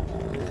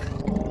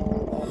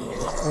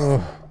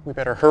 Ugh, we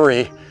better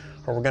hurry,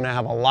 or we're gonna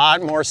have a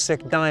lot more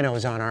sick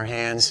dinos on our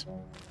hands.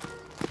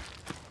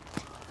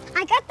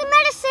 I got the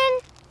medicine.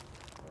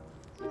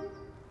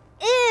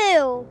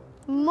 Ew,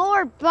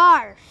 more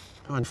barf.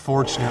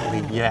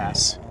 Unfortunately,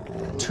 yes.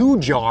 2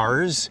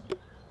 jars.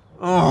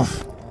 Oh,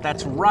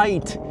 that's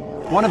right.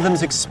 One of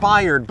them's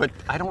expired, but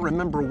I don't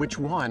remember which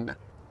one.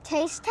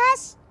 Taste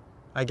test?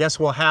 I guess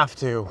we'll have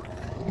to.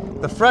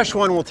 The fresh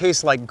one will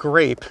taste like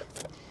grape.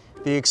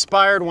 The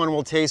expired one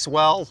will taste,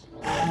 well,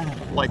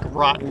 like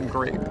rotten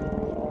grape.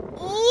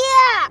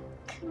 Yuck!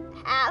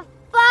 Have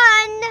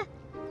fun!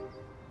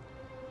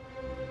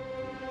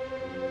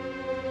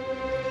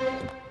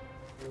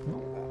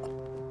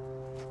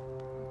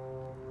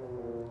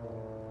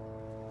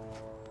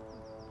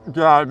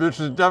 Yeah, this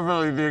is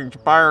definitely the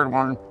expired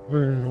one.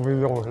 Ew!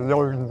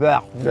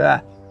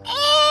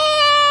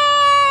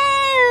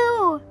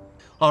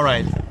 All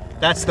right,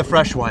 that's the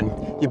fresh one.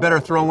 You better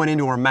throw one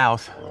into her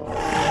mouth.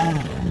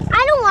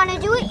 I don't want to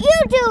do it, you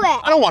do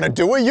it! I don't want to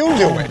do it, you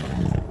do it.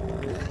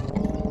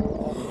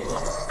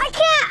 I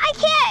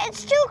can't,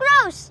 it's too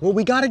gross. Well,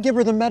 we gotta give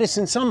her the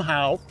medicine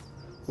somehow.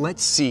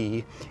 Let's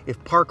see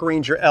if Park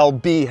Ranger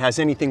LB has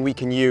anything we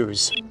can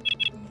use.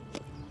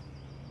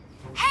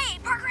 Hey,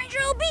 Park Ranger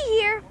LB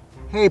here.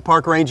 Hey,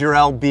 Park Ranger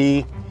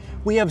LB.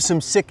 We have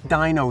some sick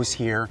dinos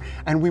here,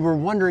 and we were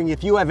wondering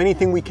if you have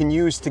anything we can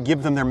use to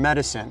give them their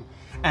medicine.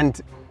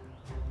 And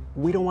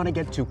we don't want to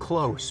get too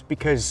close,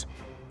 because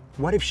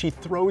what if she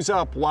throws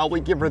up while we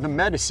give her the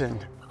medicine?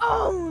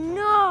 Oh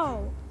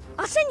no!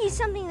 I'll send you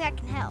something that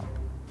can help.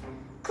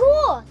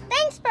 Cool!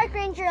 Thanks, Park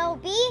Ranger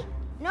LB.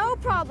 No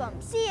problem.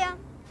 See ya.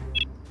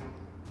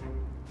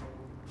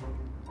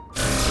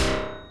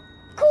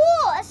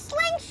 Cool! A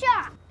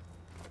slingshot!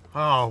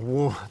 Oh,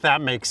 well,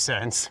 that makes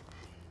sense.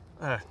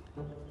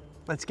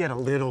 Let's get a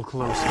little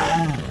closer.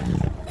 Ugh,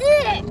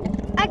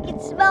 I can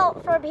smell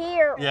it from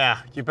here.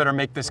 Yeah, you better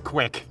make this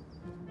quick.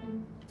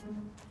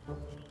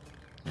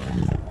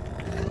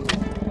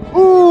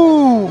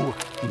 Ooh,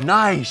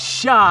 nice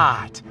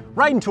shot.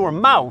 Right into her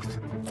mouth.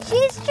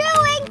 She's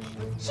chewing.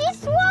 She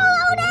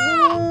swallowed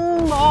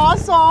it.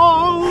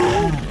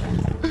 Awesome.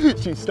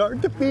 She's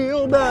starting to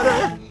feel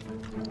better.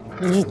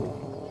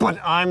 But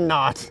I'm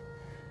not.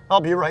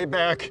 I'll be right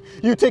back.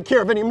 You take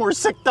care of any more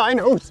sick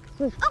dinos.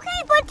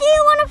 Okay, but do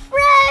you want a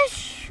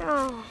fresh?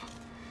 Oh,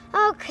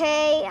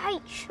 okay, I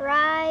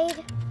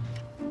tried.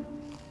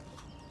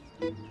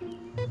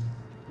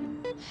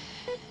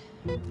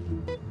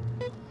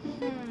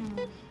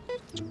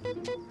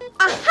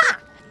 Aha!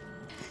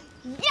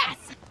 Yes!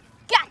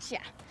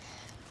 Gotcha!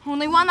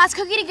 Only one last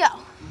cookie to go.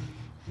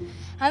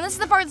 And this is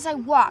the farthest I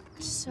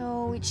walked,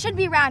 so it should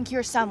be around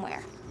here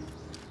somewhere.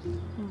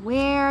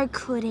 Where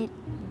could it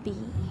be?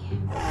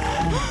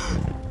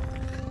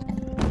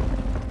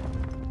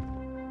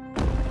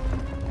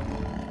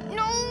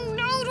 No,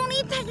 don't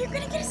eat that. You're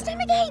gonna get a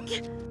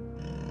stomachache.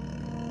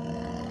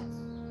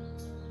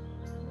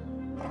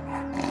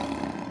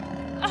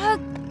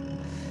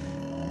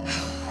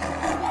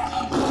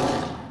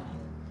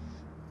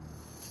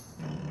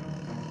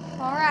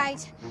 All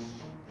right,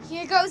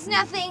 here goes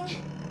nothing.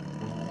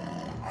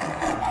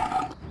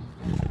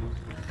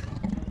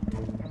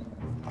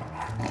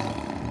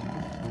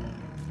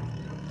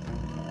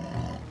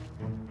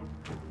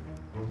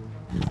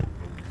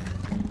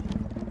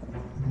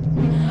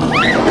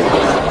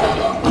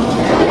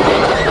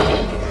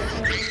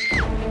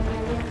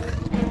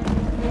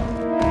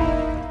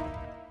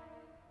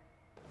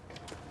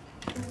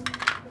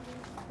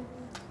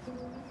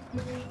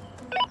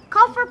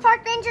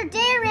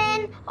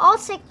 All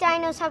sick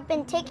dinos have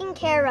been taken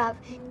care of.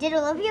 Did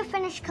Olivia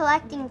finish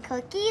collecting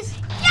cookies?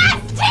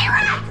 Yes,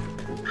 T-Rex!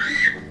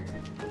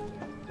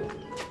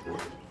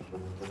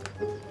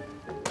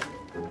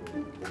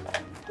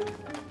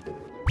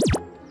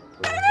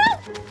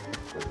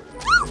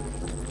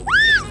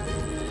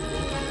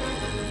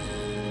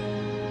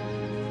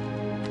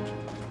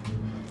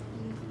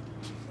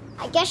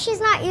 I guess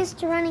she's not used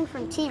to running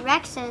from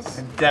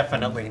T-Rexes.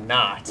 Definitely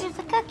not. Here's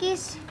the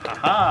cookies.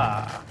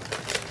 Haha.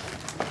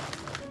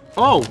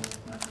 Oh,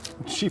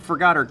 she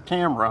forgot her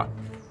camera.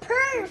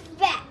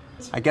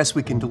 Perfect. I guess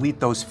we can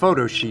delete those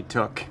photos she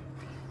took.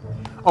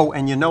 Oh,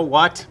 and you know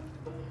what?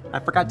 I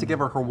forgot to give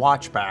her her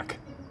watch back.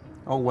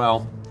 Oh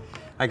well.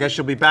 I guess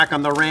she'll be back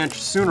on the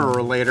ranch sooner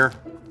or later.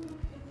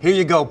 Here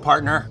you go,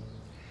 partner.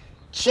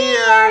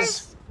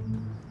 Cheers!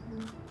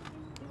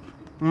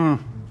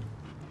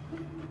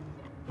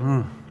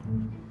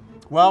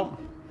 Well,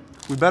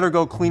 we better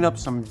go clean up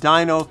some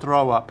dino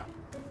throw up.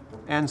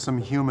 And some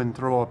human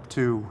throw up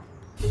too.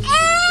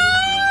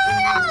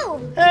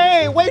 Ew!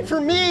 Hey, wait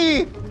for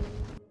me!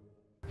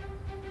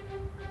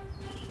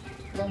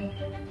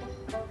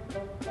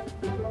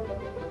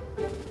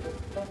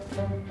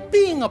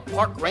 Being a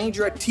park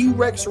ranger at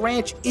T-Rex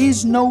Ranch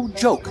is no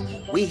joke.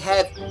 We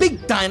have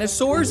big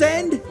dinosaurs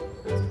and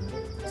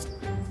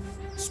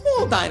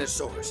small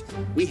dinosaurs.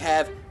 We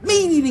have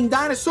meat-eating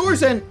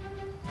dinosaurs and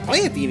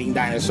plant-eating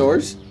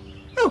dinosaurs.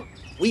 Oh,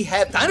 we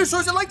have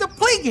dinosaurs that like to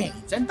play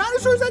games and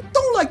dinosaurs that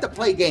don't like to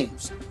play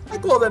games. I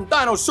call them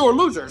dinosaur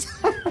losers.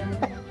 But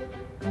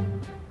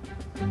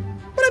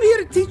I'm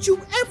here to teach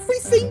you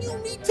everything you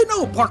need to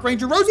know, Park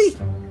Ranger Rosie.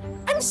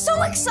 I'm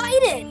so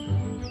excited!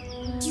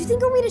 Do you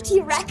think I'll meet a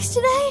T-Rex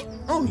today?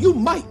 Oh, you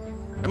might.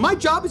 And my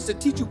job is to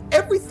teach you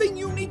everything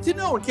you need to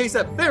know in case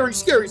that very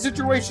scary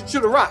situation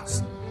should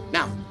arise.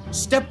 Now,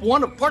 step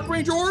 1 of Park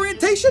Ranger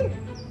orientation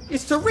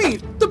is to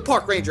read the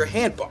Park Ranger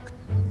Handbook.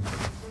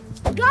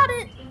 Got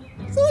it.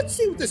 So let's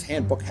see what this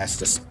handbook has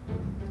to say.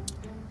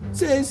 It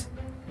says,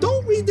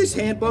 don't read this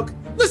handbook,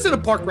 listen to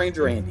Park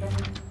Ranger Andy.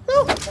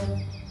 Well,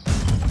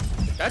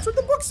 if that's what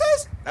the book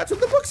says, that's what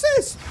the book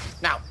says.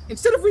 Now,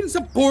 instead of reading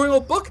some boring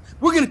old book,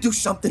 we're gonna do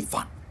something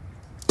fun.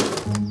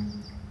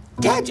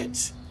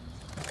 Gadgets.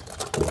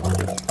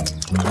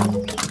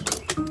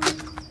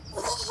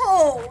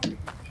 Oh,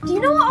 do you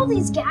know what all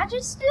these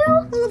gadgets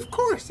do? Well, of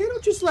course. They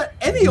don't just let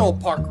any old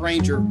park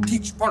ranger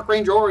teach park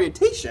ranger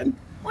orientation.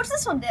 What's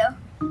this one do?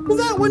 Well,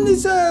 that one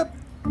is, I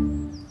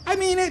have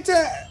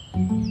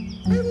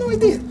no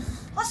idea.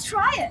 Let's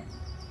try it.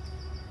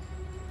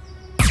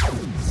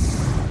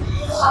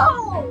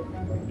 Whoa!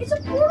 It's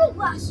a portal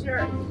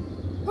blaster.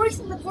 Where do you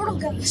think the portal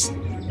goes?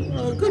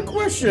 Good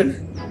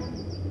question.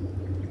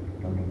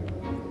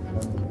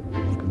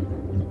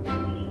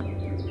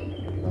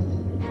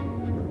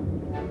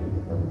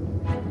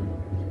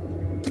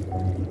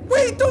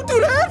 Wait, don't do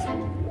that!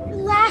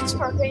 Relax,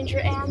 Park Ranger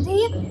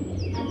Andy.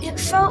 It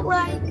felt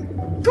like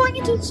going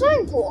into a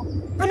swimming pool,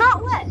 but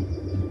not wet.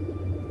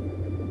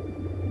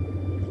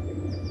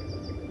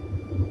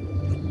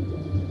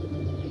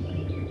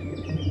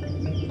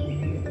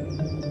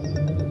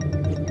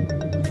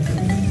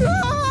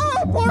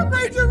 Ah, Park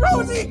Ranger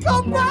Rosie,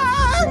 come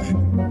back!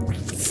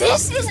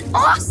 This is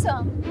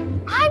awesome!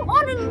 I'm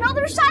on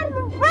another side of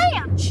the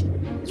ranch!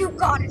 You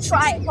gotta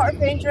try it, Park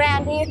Ranger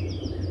Andy.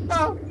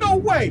 No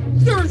way!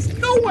 There's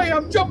no way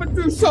I'm jumping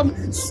through some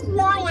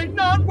swirling,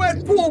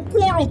 non-wet pool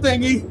portal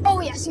thingy! Oh,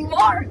 yes, you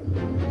are!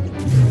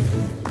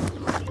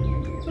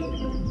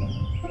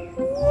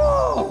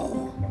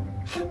 Whoa!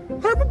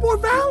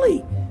 Herbivore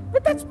Valley!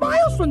 But that's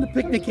miles from the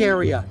picnic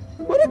area!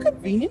 What a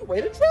convenient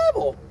way to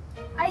travel!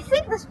 I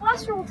think this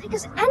blaster will take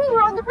us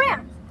anywhere on the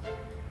ramp.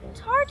 It's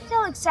hard to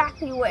tell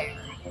exactly where.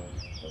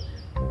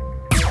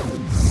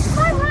 If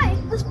I'm right,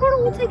 this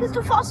portal will take us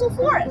to Fossil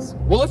Forest.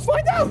 Well, let's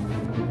find out!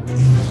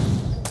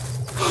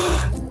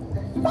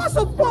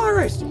 Fossil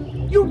Forest!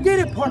 You did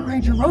it, Park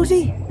Ranger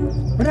Rosie!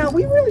 But now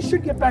we really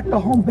should get back to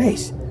home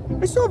base.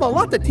 I still have a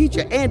lot to teach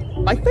you, and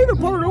my favorite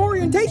part of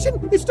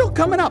orientation is still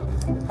coming up.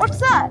 What's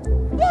that?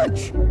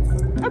 Lunch!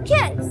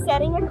 Okay,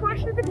 setting a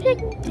course for the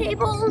picnic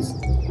tables.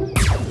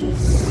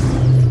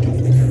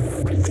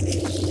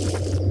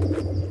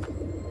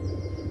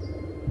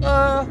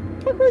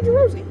 Park Ranger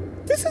Rosie,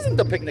 this isn't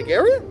the picnic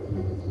area.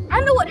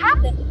 I know what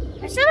happened.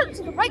 I set it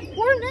to the right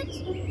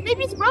coordinates.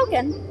 Maybe it's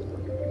broken.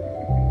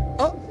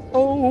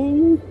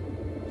 Uh-oh.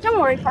 Don't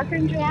worry, Park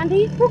Ranger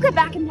Andy. We'll get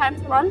back in time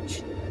for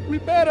lunch. We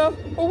better,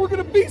 or we're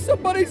gonna be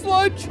somebody's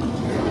lunch. What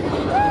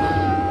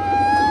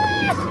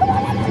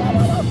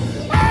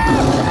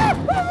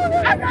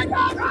do we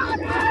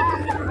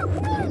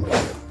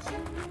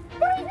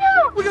do?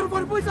 We gotta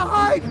find a place to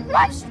hide.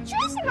 Why is she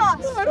chasing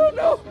us? I don't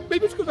know.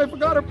 Maybe it's because I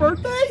forgot her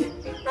birthday.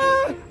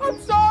 I'm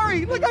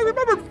sorry. Like, I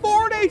remembered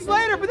 4 days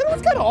later, but then it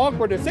was kind of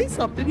awkward to say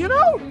something, you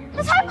know?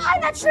 Let's hide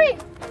behind that tree.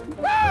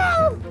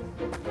 Ah!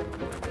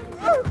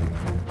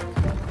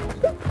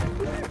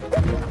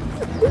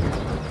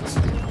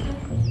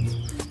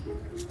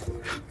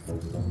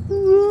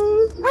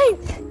 Wait,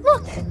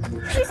 look.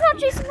 She's not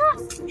chasing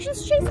us.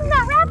 She's chasing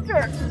that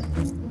raptor.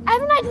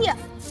 idea!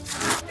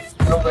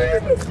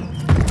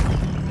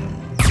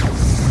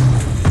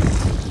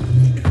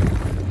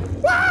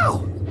 Wow!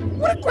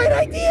 What a great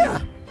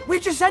idea!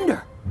 Where'd you send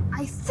her?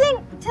 I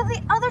think to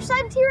the other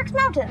side of T-Rex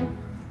Mountain.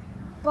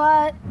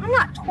 But I'm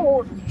not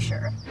totally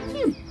sure.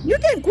 You're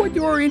getting quite the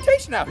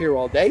orientation out here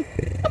all day.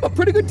 I'm a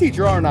pretty good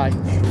teacher, aren't I?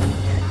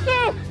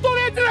 No! Don't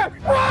answer that!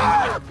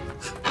 Ah!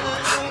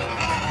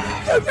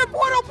 Use your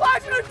portal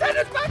blast and send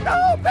us back to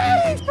home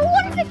base! But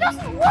what if it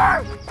doesn't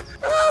work?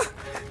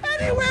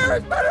 Anywhere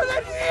is better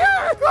than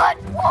here! Good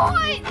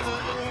point!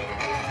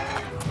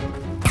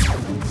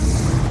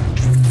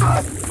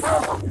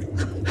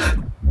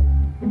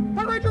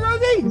 Park Ranger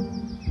Rosie!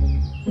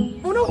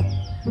 Oh no!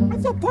 I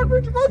thought Park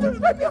Ranger Rosie was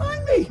right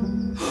behind me!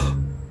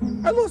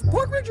 I lost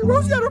Park Ranger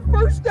Rosie on her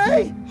first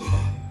day!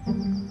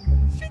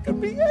 She could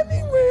be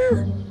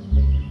anywhere!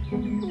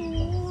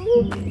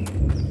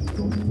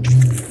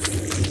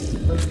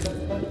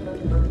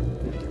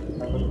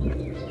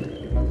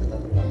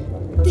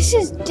 This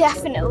is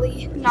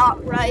definitely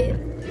not right.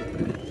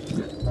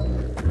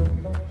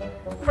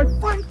 I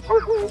find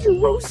Park Ranger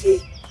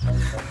Rosie!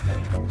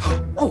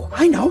 Oh,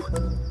 I know!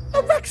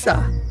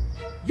 Alexa!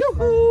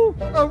 Yoo-hoo!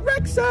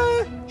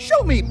 Alexa!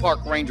 Show me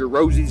Park Ranger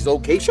Rosie's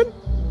location!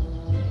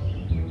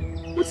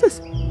 What's this?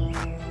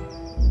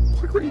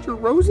 Park Ranger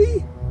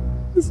Rosie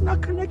is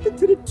not connected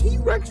to the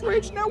T-Rex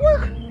Ranch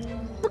Network!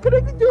 We're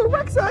connected to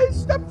Alexa in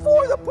step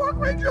 4 of the Park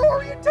Ranger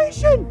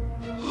orientation!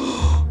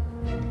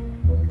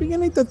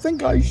 Beginning to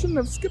think I shouldn't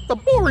have skipped the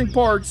boring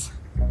parts.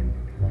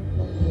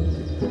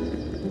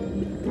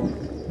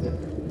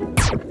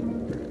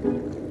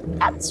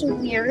 That's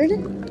weird.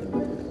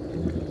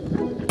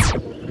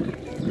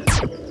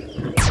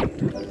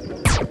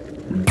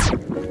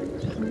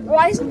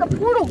 Why isn't the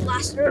portal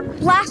blaster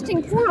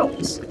blasting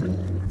portals?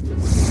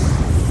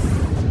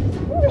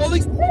 Where are all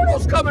these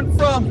portals coming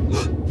from?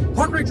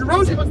 Park Ranger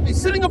Rosie must be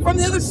sitting up from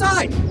the other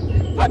side.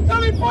 I'm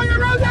coming for you,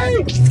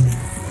 Rosie!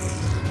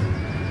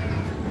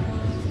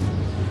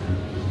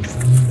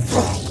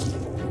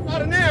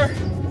 Not in there.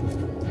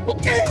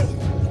 Okay.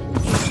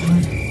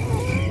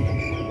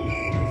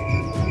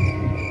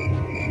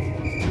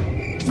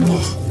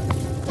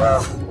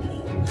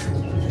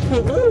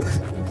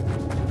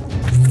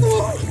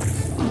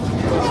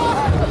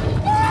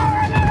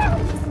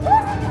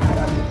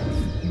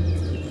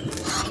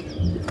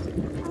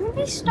 I'm gonna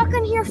be stuck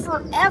in here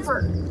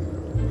forever.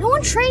 No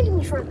one trained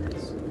me for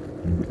this.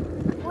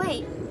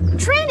 Wait,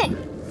 training!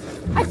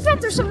 I bet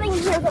there's something in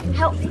here that can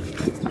help me.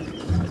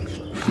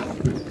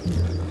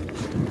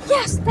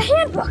 Yes, the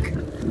handbook!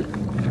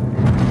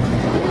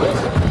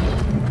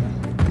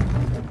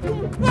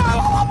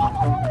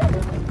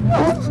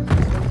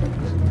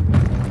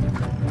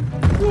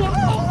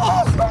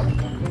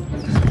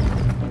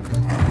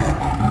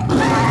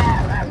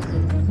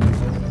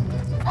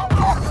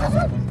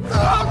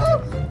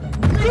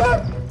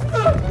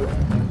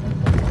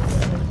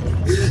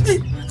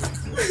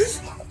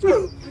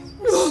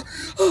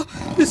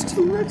 This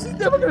T-Rex is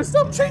never gonna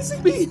stop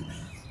chasing me!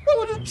 I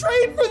want to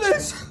train for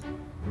this!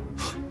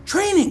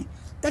 Training!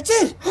 That's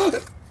it!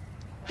 I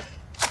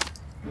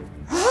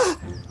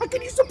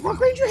can use the Park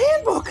Ranger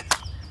handbook!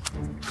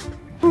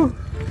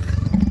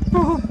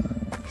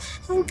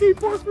 Okay,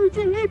 Park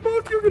Ranger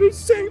handbook, you're gonna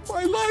save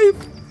my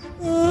life!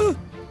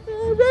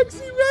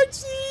 Rexy!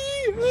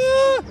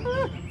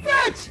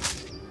 Fetch!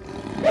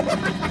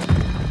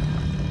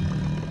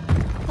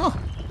 Huh,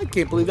 I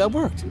can't believe that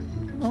worked.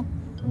 Well,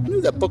 I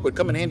knew that book would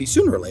come in handy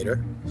sooner or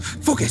later.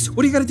 Focus,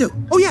 what do you gotta do?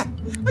 Oh yeah,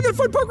 I gotta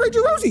find Park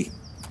Ranger Rosie!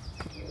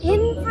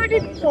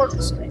 Inverted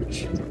portal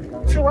switch.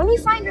 For when you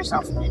find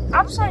yourself in an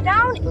upside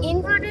down,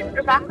 inverted,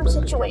 or backward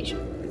situation.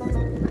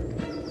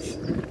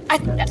 I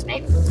think that's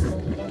me.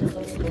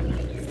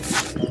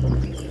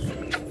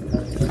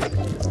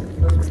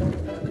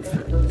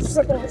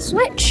 Flipping the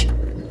switch.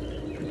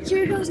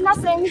 Here goes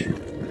nothing.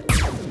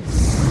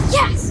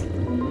 Yes!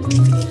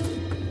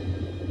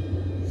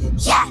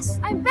 Yes!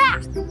 I'm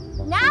back!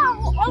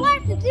 Now, all I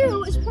have to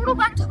do is portal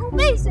back to home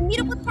base and meet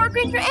up with Park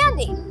Ranger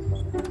Andy.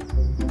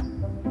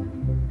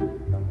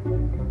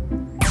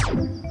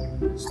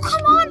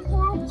 Come on,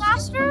 Portal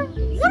Blaster! What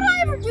did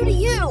I ever do to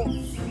you?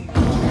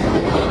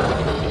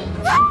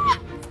 Ah!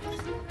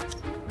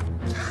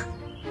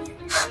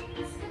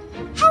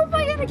 How am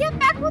I gonna get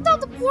back without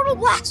the Portal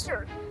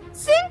Blaster?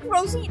 Think,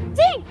 Rosie,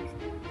 think!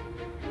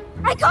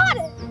 I got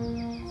it!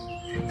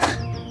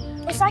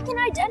 If I can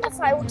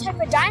identify what type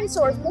of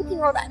dinosaur is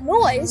making all that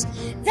noise,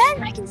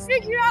 then I can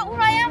figure out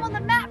where I am on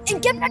the map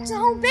and get back to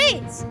home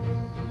base.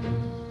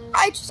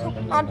 I just hope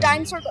I'm not a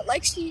dinosaur that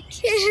likes to eat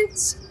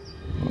kids.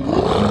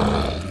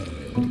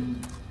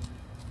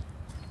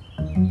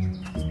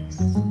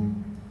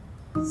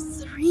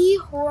 3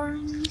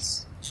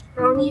 horns,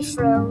 scrawny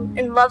fro,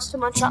 and loves to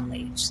munch on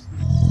leaves.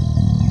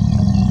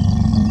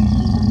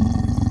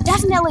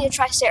 Definitely a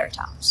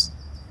Triceratops,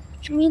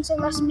 which means I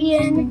must be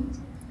in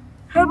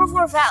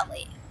Herbivore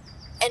Valley,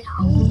 and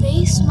home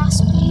base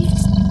must be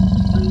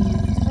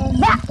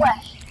that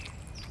way.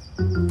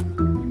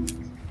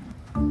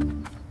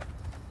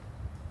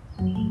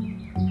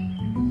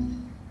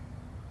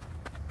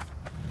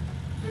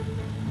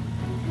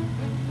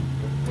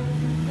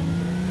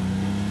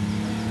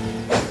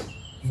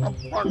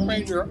 a park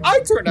ranger I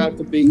turned out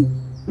to be.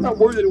 I'm not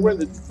worthy to wear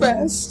this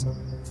vest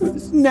or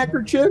this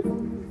neckerchief.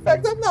 In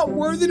fact, I'm not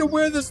worthy to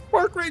wear this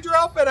park ranger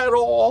outfit at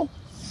all.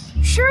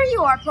 Sure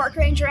you are, Park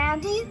Ranger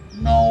Andy.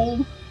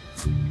 No.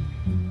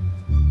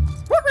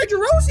 Park Ranger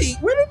Rosie,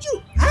 where did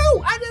you?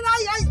 How? I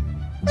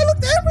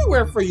looked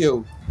everywhere for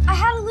you. I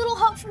had a little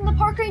help from the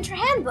Park Ranger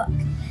Handbook.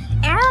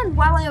 And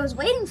while I was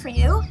waiting for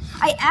you,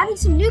 I added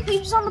some new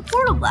features on the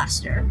Portal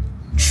Blaster.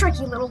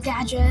 Tricky little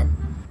gadget.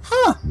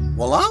 Huh.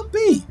 Well, I'll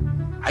be.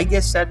 I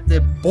guess that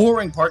the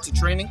boring parts of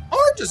training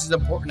are just as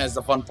important as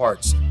the fun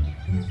parts.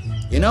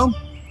 You know,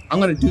 I'm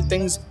going to do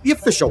things the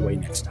official way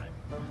next time.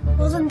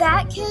 Well, in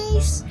that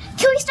case,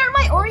 can we start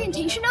my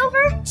orientation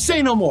over?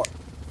 Say no more.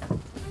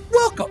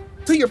 Welcome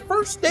to your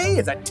first day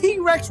as a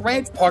T-Rex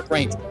Ranch Park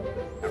Ranger.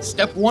 Now,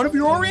 step one of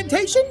your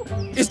orientation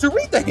is to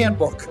read the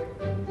handbook.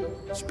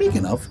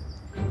 Speaking of,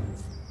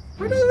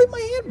 where did I leave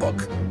my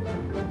handbook?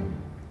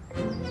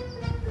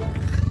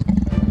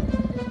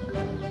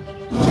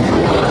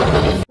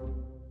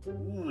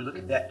 Ooh, look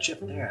at that chip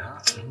there, huh?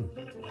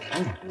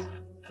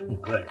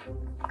 Good.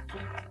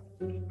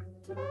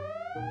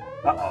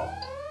 Uh-oh.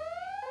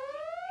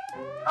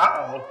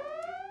 Uh-oh.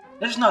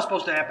 This is not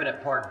supposed to happen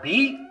at Park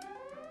B.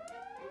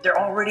 They're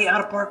already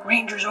out of park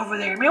rangers over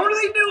there. Man, what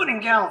are they doing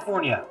in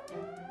California?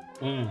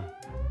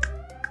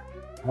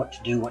 What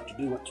to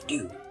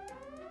do.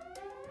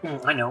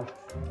 I know.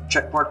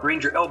 Check Park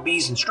Ranger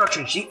LB's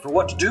instruction sheet for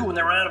what to do when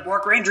they're out of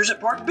park rangers at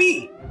Park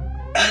B.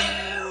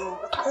 Oh,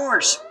 of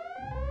course.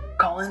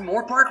 Call in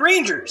more park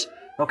rangers.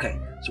 Okay,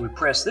 so we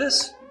press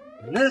this,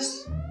 and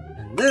this,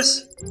 and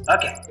this.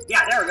 Okay,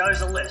 yeah, there we go.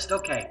 There's a list.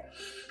 Okay.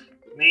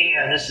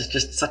 Man, this is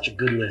just such a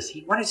good list.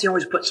 Why does he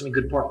always put so many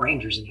good park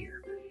rangers in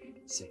here?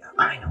 See,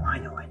 I know.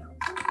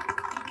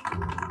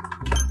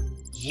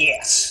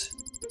 Yes.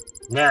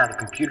 Now the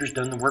computer's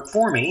done the work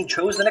for me and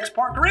chose the next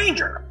park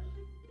ranger.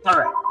 All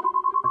right.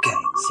 Okay,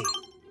 let's see.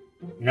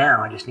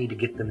 Now I just need to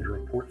get them to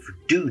report for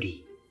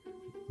duty.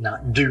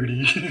 Not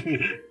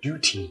duty.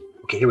 Duty.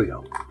 Okay, here we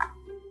go.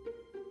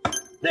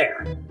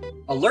 There.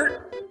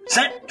 Alert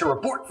sent to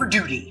report for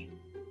duty.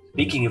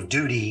 Speaking of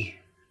duty,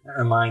 that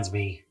reminds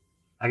me,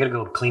 I gotta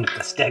go clean up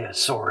the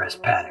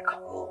Stegosaurus paddock.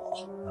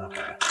 Oh,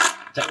 okay.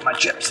 Take my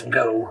chips and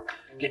go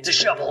get the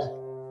shovel.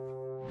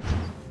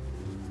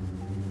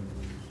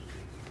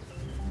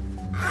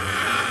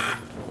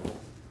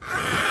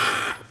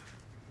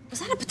 Was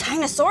that a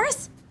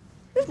Dinosaurus?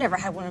 We've never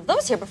had one of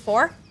those here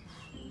before.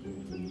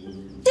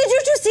 Did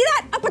you just see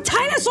that? A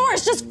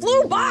Dinosaurus just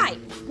flew by.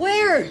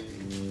 Where?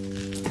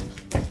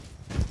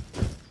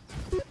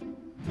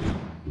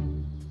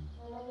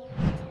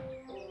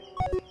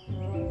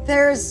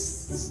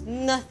 There's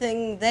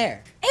nothing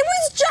there. It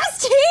was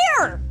just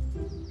here!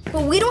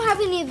 But we don't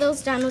have any of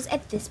those dinos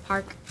at this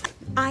park.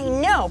 I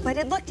know, but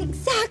it looked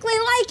exactly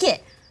like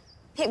it.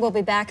 It will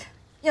be back.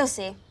 You'll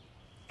see.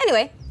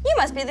 Anyway, you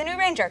must be the new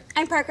ranger.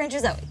 I'm Park Ranger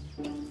Zoe.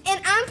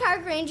 And I'm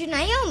Park Ranger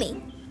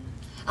Naomi.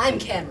 I'm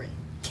Cameron.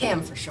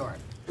 Cam for short.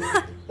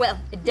 Well,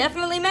 it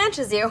definitely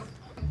matches you.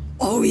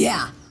 Oh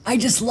yeah, I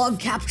just love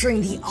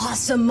capturing the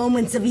awesome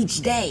moments of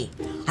each day.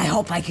 I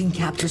hope I can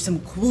capture some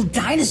cool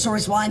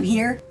dinosaurs while I'm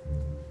here.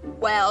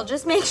 Well,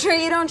 just make sure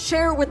you don't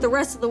share it with the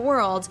rest of the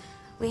world.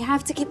 We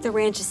have to keep the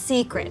ranch a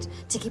secret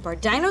to keep our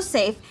dinos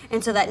safe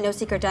and so that no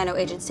secret dino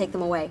agents take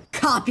them away.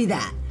 Copy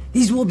that.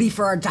 These will be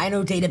for our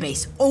dino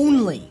database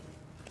only.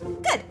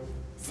 Good.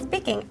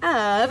 Speaking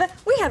of,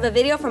 we have a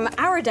video from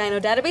our dino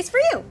database for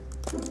you.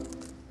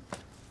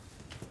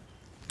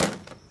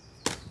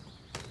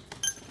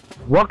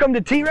 Welcome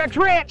to T-Rex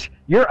Ranch.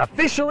 You're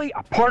officially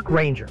a park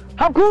ranger.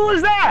 How cool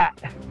is that?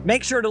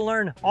 Make sure to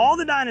learn all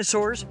the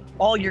dinosaurs,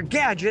 all your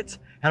gadgets,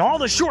 and all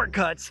the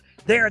shortcuts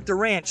there at the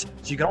ranch so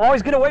you can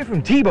always get away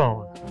from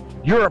T-Bone.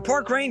 You're a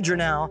park ranger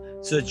now,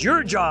 so it's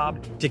your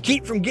job to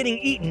keep from getting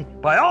eaten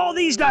by all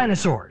these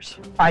dinosaurs.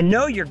 I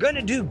know you're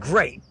gonna do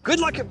great. Good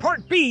luck at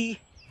Park B.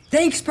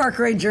 Thanks, Park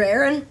Ranger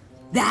Aaron.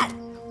 That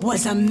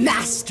was a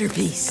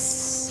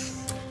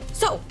masterpiece.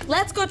 So,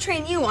 let's go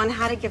train you on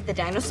how to give the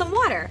dino some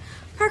water.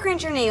 Park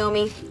Ranger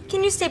Naomi,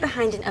 can you stay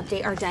behind and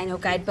update our dino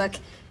guidebook?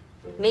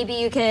 Maybe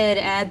you could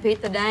add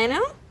Pete the dino?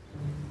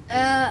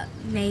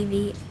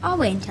 Maybe. I'll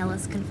wait until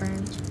it's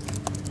confirmed.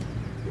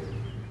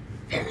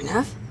 Fair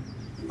enough.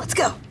 Let's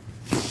go.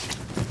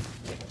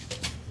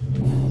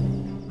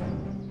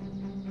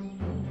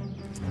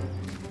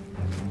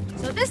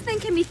 So this thing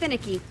can be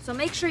finicky, so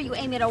make sure you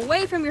aim it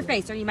away from your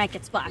face or you might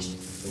get splashed.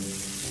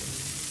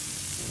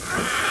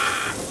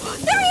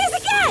 There he is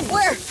again!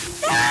 Where?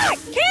 Ah,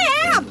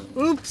 Cam!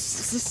 Oops,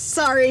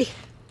 sorry.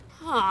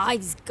 Aw,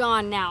 he's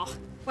gone now.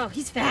 Wow,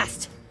 he's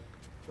fast.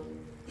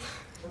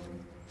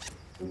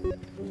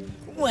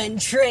 When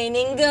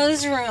training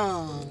goes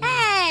wrong.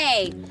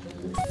 Hey!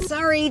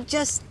 Sorry,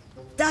 just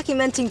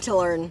documenting to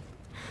learn.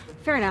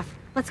 Fair enough.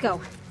 Let's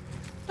go.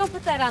 Don't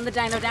put that on the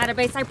dino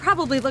database. I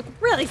probably look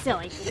really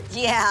silly.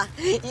 Yeah,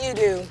 you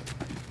do.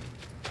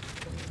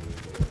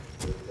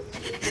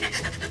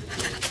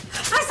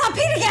 I saw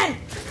Pete again!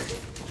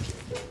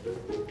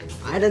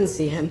 I didn't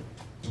see him.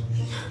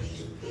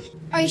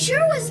 Are Are you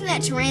sure it wasn't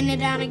that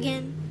Pteranodon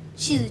again?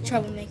 She's a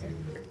troublemaker.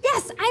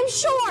 Yes, I'm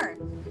sure.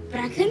 But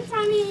I couldn't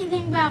find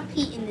anything about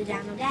Pete in the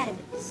Dino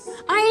database.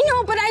 I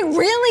know, but I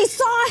really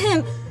saw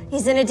him.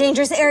 He's in a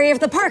dangerous area of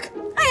the park.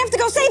 I have to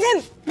go save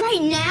him.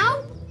 Right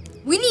now?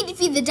 We need to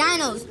feed the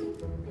dinos.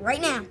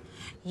 Right now.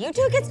 You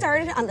two get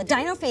started on the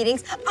dino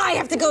feedings. I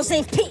have to go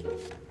save Pete.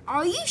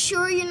 Are you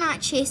sure you're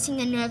not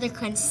chasing another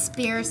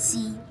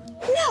conspiracy?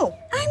 No,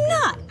 I'm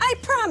not. I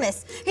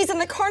promise. He's in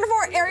the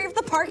carnivore area of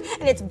the park,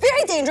 and it's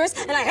very dangerous,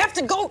 and I have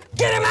to go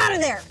get him out of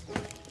there.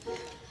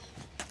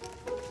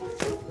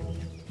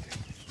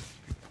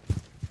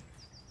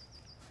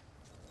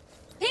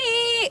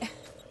 Pete!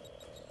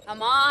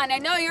 Come on, I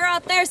know you're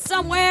out there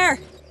somewhere.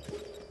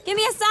 Give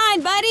me a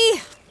sign,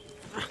 buddy.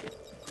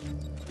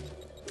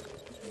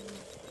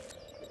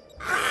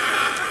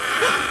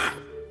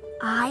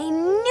 I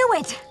knew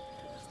it.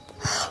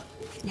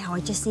 Now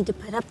I just need to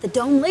put up the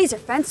dome laser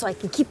fence so I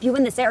can keep you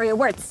in this area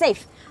where it's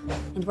safe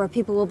and where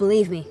people will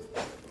believe me.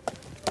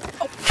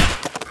 Oh.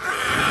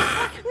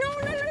 No.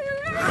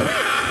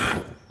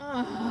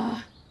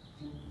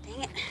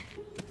 Dang it.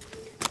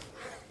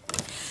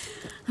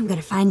 I'm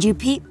gonna find you,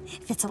 Pete,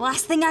 if it's the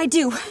last thing I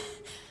do.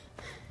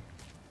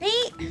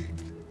 Pete!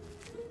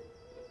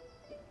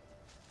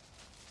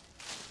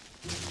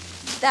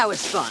 That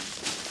was fun.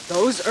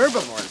 Those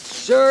herbivores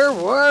sure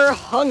were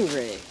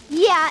hungry.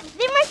 Yeah,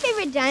 they're my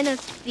favorite dinos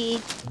to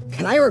feed.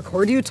 Can I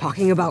record you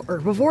talking about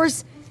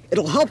herbivores?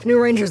 It'll help new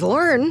rangers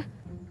learn.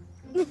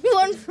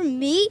 Learn from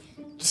me?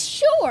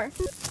 Sure.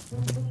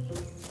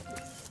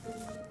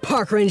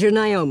 Park Ranger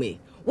Naomi,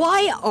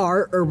 why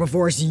are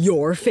herbivores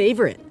your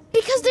favorite?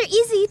 Because they're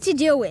easy to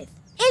deal with.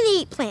 And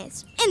they eat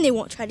plants. And they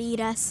won't try to eat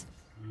us.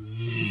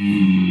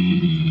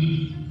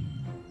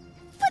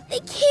 But they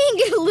can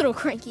get a little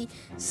cranky.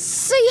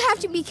 So you have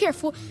to be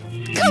careful.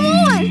 Come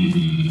on!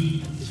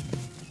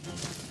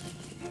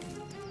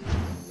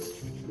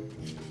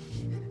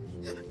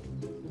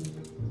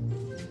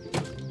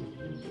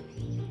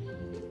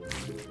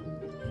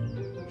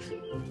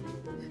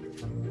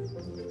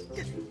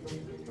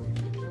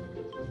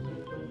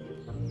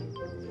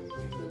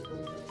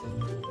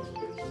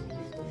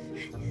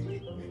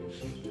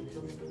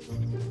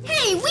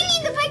 Hey, we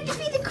need the bike to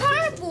feed the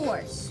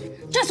carnivores.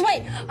 Just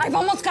wait. I've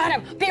almost got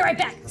him. Be right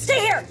back. Stay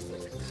here.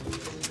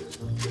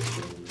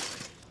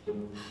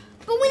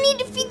 But we need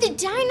to feed the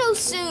dinos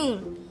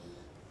soon.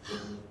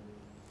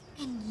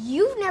 And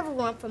you've never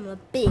run from a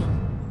big,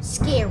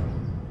 scary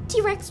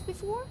T-Rex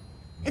before?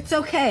 It's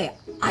okay.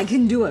 I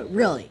can do it,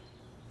 really.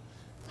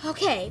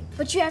 Okay,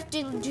 but you have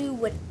to do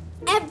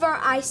whatever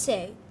I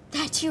say.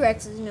 That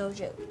T-Rex is no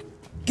joke.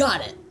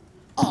 Got it.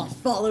 I'll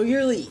follow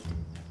your lead.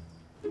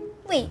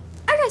 Wait,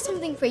 I got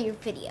something for your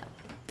video.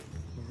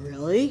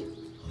 Really?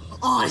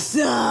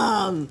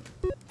 Awesome!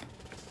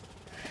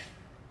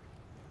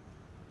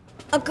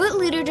 A good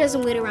leader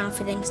doesn't wait around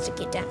for things to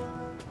get done.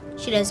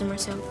 She does them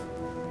herself.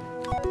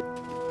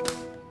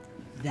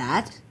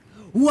 That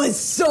was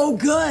so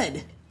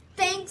good!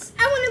 Thanks.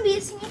 I want to be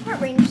a senior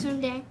park ranger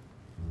someday.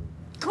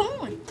 Come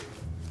on.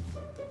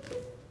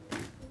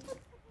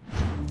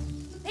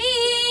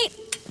 Pete!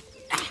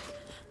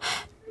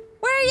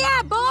 Where you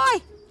at,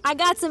 boy? I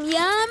got some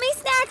yummy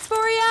snacks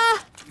for ya.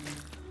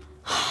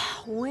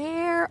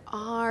 Where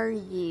are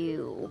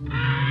you?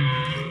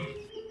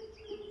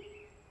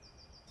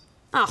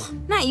 Oh,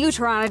 not you,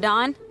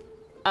 Pteranodon.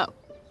 Oh.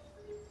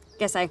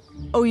 Guess I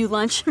owe you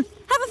lunch. Have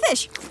a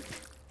fish.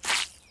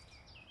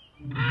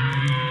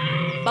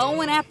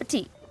 Bon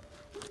appetit.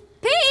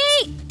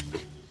 Pete!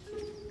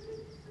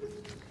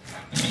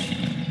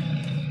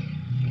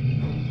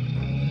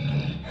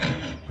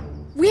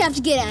 We have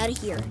to get out of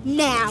here,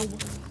 now.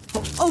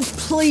 Oh,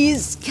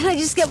 please, can I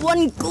just get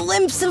one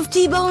glimpse of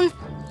T-Bone?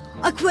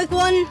 A quick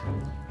one?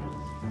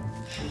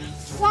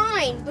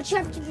 Fine, but you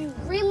have to be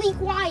really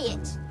quiet.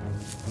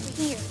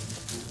 Here.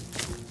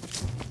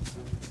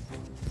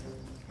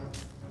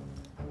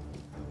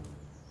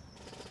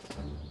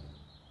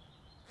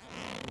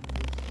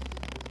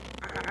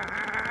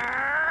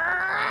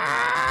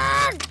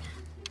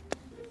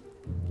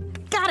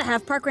 Gotta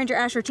have Park Ranger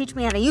Asher teach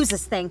me how to use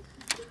this thing.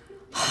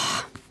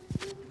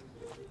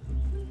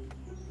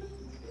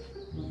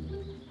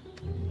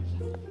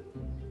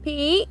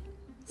 Pete?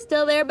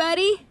 Still there,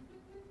 buddy?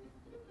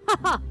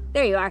 Haha,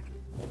 there you are.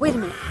 Wait a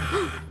minute.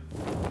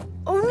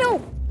 Oh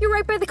no, you're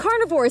right by the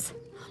carnivores.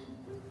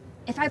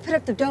 If I put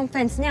up the dome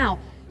fence now,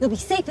 you'll be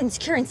safe and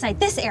secure inside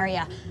this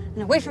area.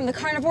 And away from the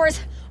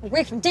carnivores,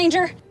 away from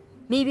danger.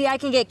 Maybe I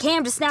can get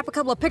Cam to snap a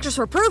couple of pictures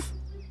for proof.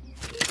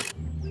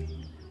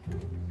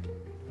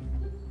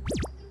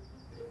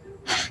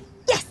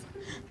 Yes!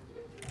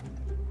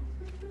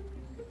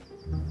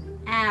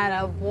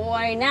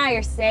 Attaboy, now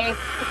you're safe.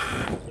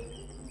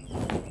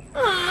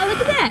 Aw, look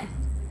at that.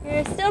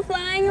 You're still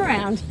flying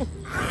around.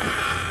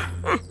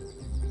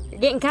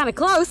 You're getting kind of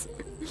close.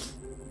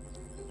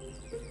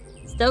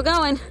 Still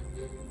going.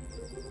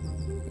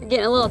 You're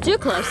getting a little too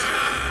close.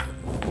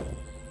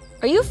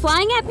 Are you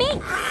flying at me?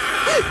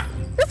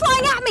 You're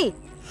flying at me!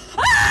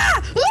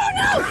 Ah! Oh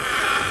no!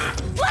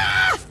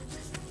 Ah!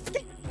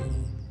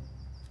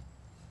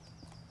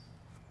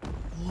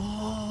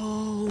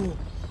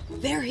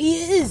 there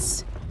he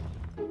is.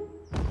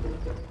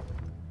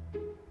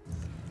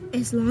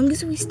 As long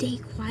as we stay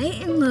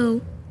quiet and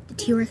low, the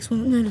T-Rex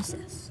won't notice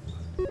us.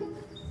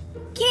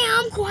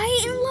 Cam,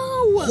 quiet and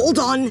low! Hold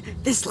on,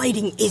 this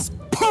lighting is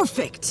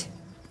perfect.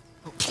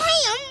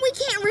 Cam, we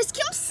can't risk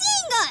him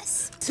seeing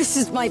us! This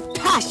is my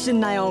passion,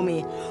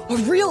 Naomi. A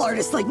real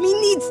artist like me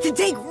needs to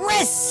take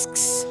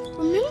risks.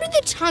 Remember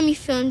the time you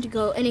filmed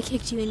Go and it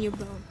kicked you in your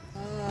bone?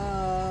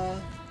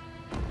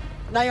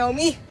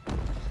 Naomi?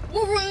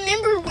 Well,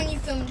 remember when you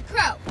filmed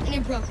Crow and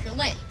it broke your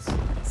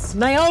legs?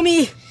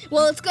 Naomi!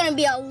 Well, it's gonna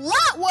be a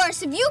lot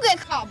worse if you get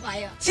caught by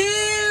a T-Rex!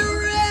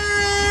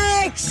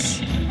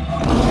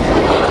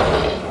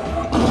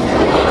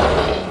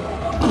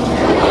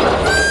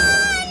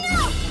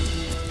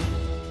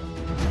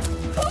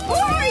 Who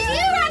are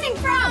you running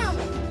from?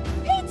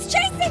 Pete's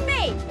chasing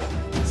me!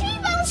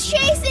 T-Bone's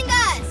chasing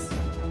us!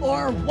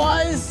 Or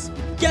was.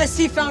 Guess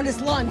he found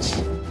his lunch.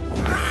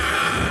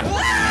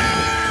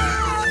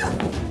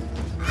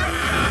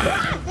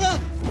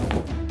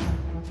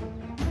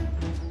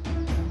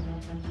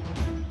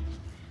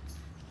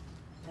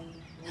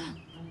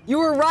 You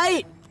were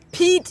right.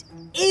 Pete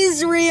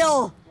is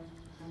real.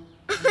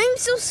 I'm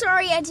so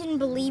sorry I didn't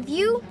believe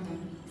you.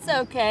 It's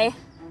okay.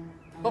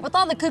 But with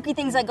all the kooky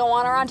things that go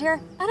on around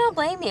here, I don't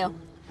blame you.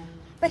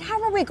 But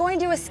how are we going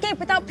to escape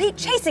without Pete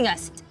chasing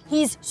us?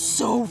 He's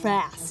so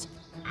fast.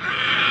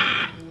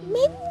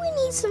 Maybe we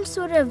need some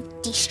sort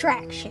of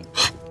distraction.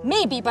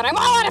 Maybe, but I'm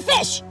all out of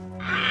fish!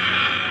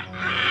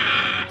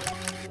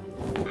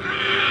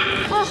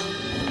 Oh,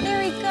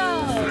 there he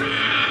goes.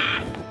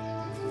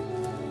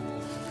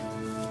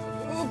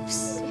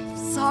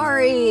 Oops.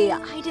 Sorry.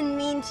 I didn't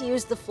mean to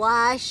use the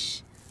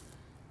flash.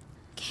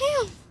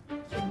 Cam,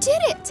 you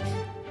did it!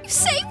 You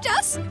saved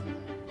us!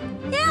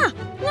 Yeah,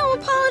 no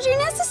apology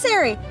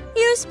necessary.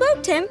 You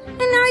spooked him, and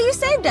now you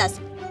saved us.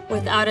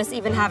 Without us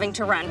even having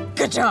to run.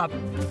 Good job.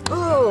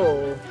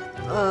 Oh,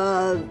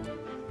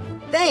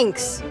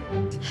 thanks.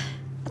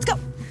 Let's go.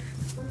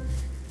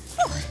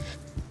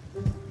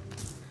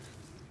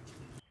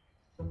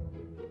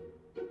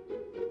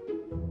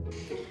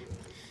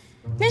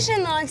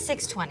 Mission log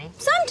 620.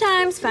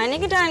 Sometimes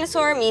finding a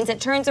dinosaur means it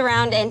turns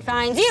around and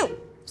finds you.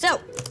 So,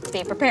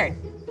 be prepared.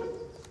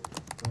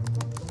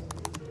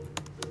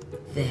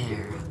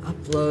 They're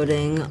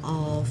uploading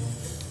all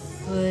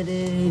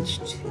footage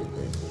to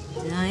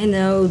the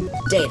Dino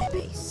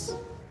database.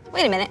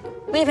 Wait a minute.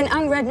 We have an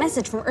unread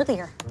message from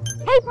earlier.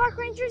 Hey, park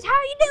rangers, how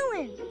are you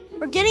doing?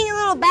 We're getting a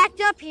little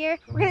backed up here.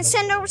 We're gonna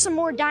send over some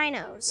more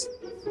dinos.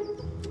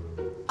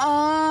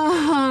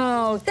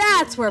 Oh,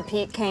 that's where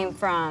Pete came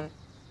from.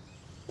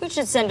 You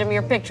should send him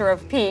your picture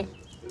of Pete.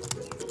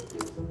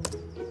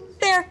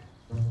 There.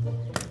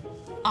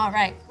 All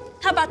right.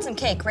 How about some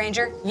cake,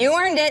 Ranger? You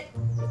earned it.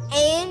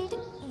 And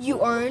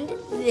you earned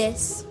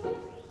this.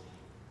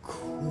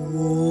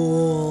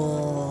 Cool.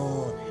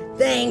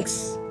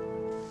 Thanks.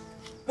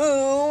 Who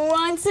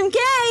wants some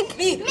cake?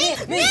 Me.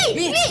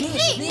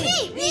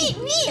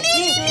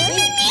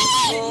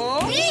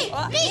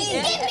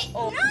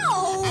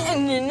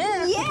 No.